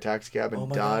hit by a taxi cab and Oh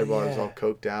my died God, while he was yeah. all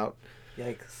coked out.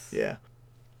 Yikes. Yeah.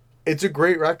 It's a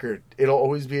great record. It'll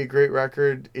always be a great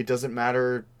record. It doesn't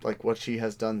matter like what she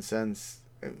has done since.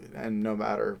 And no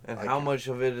matter And like, how much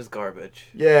of it is garbage?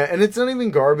 yeah, and it's not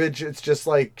even garbage. It's just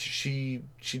like she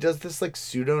does this like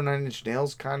pseudo Nine Inch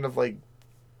Nails kind of like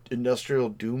industrial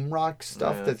doom rock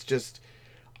stuff Yeah. that's just,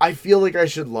 I feel like I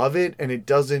should love it, and it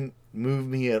doesn't move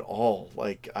me at all.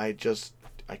 Like I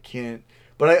can't.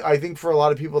 But I think for a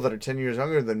lot of people that are 10 years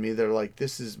younger than me, they're like,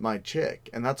 this is my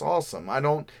chick, and that's awesome. I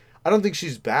don't think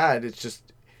she's bad. It's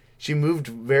just she moved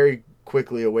very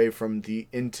quickly away from the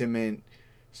intimate,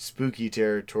 spooky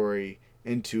territory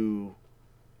into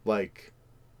like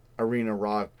arena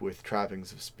rock with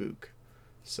trappings of spook.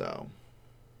 So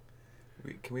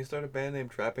Can we start a band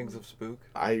named Trappings of Spook?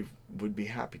 I would be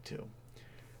happy to.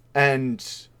 And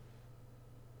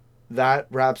that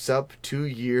wraps up 2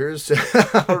 years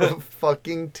out of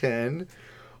fucking 10.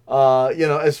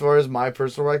 As far as my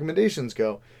personal recommendations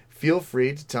go, feel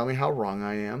free to tell me how wrong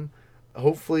I am.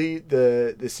 Hopefully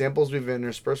the samples we've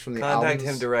interspersed from the Contact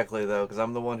albums... him directly, though, because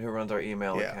I'm the one who runs our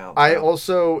email account. I so.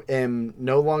 also am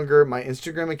no longer... My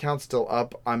Instagram account's still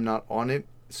up. I'm not on it.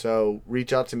 So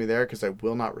reach out to me there because I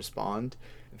will not respond.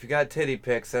 If you got titty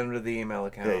pics, send them to the email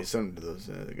account. Yeah, you send them to those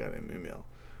the goddamn email.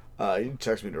 You can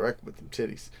text me direct with them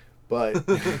titties. But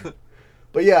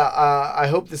but yeah, I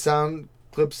hope the sound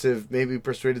clips have maybe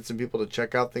persuaded some people to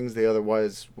check out things they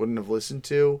otherwise wouldn't have listened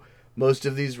to. Most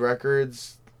of these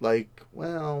records...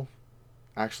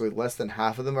 actually less than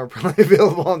half of them are probably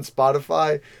available on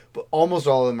Spotify, but almost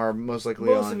all of them are most likely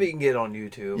on... Most of it you can get on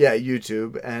YouTube. Yeah,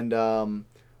 YouTube. And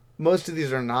most of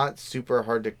these are not super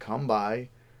hard to come by,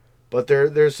 but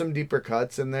there's some deeper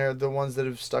cuts, and they're the ones that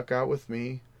have stuck out with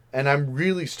me. And I'm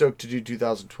really stoked to do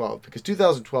 2012, because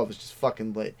 2012 is just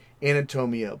fucking lit.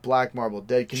 Anatomia, Black Marble,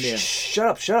 Dead Can Dance.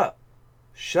 Shut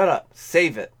up.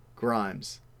 Save it.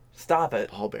 Grimes. Stop it.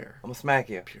 Paul Bear. I'm gonna smack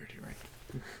you. Purity Ring.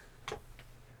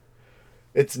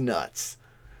 It's nuts.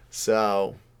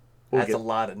 So... That's a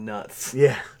lot of nuts.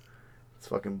 Yeah. It's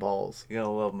fucking balls. You're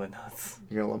gonna love my nuts.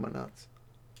 You're gonna love my nuts.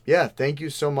 Yeah, thank you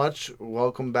so much.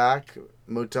 Welcome back.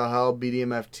 Motel Hell,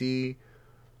 BDMFT,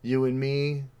 you and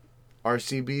me,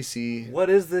 RCBC. What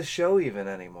is this show even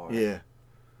anymore? Yeah.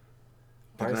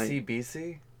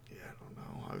 RCBC? Yeah, I don't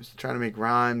know. I was trying to make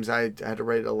rhymes. I had to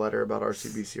write a letter about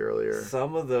RCBC earlier.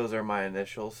 Some of those are my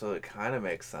initials, so it kind of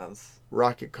makes sense.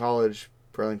 Rocket College,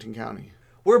 Burlington County.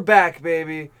 We're back,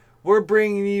 baby. We're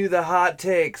bringing you the hot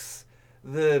takes.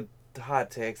 The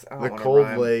hot takes. I don't The wanna Cold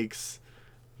rhyme. Lakes.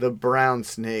 The Brown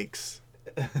Snakes.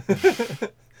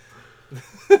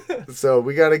 So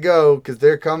we gotta go, because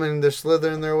they're coming. They're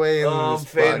slithering their way in. I'm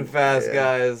fading fast,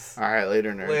 guys. All right,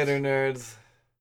 later, nerds. Later, nerds.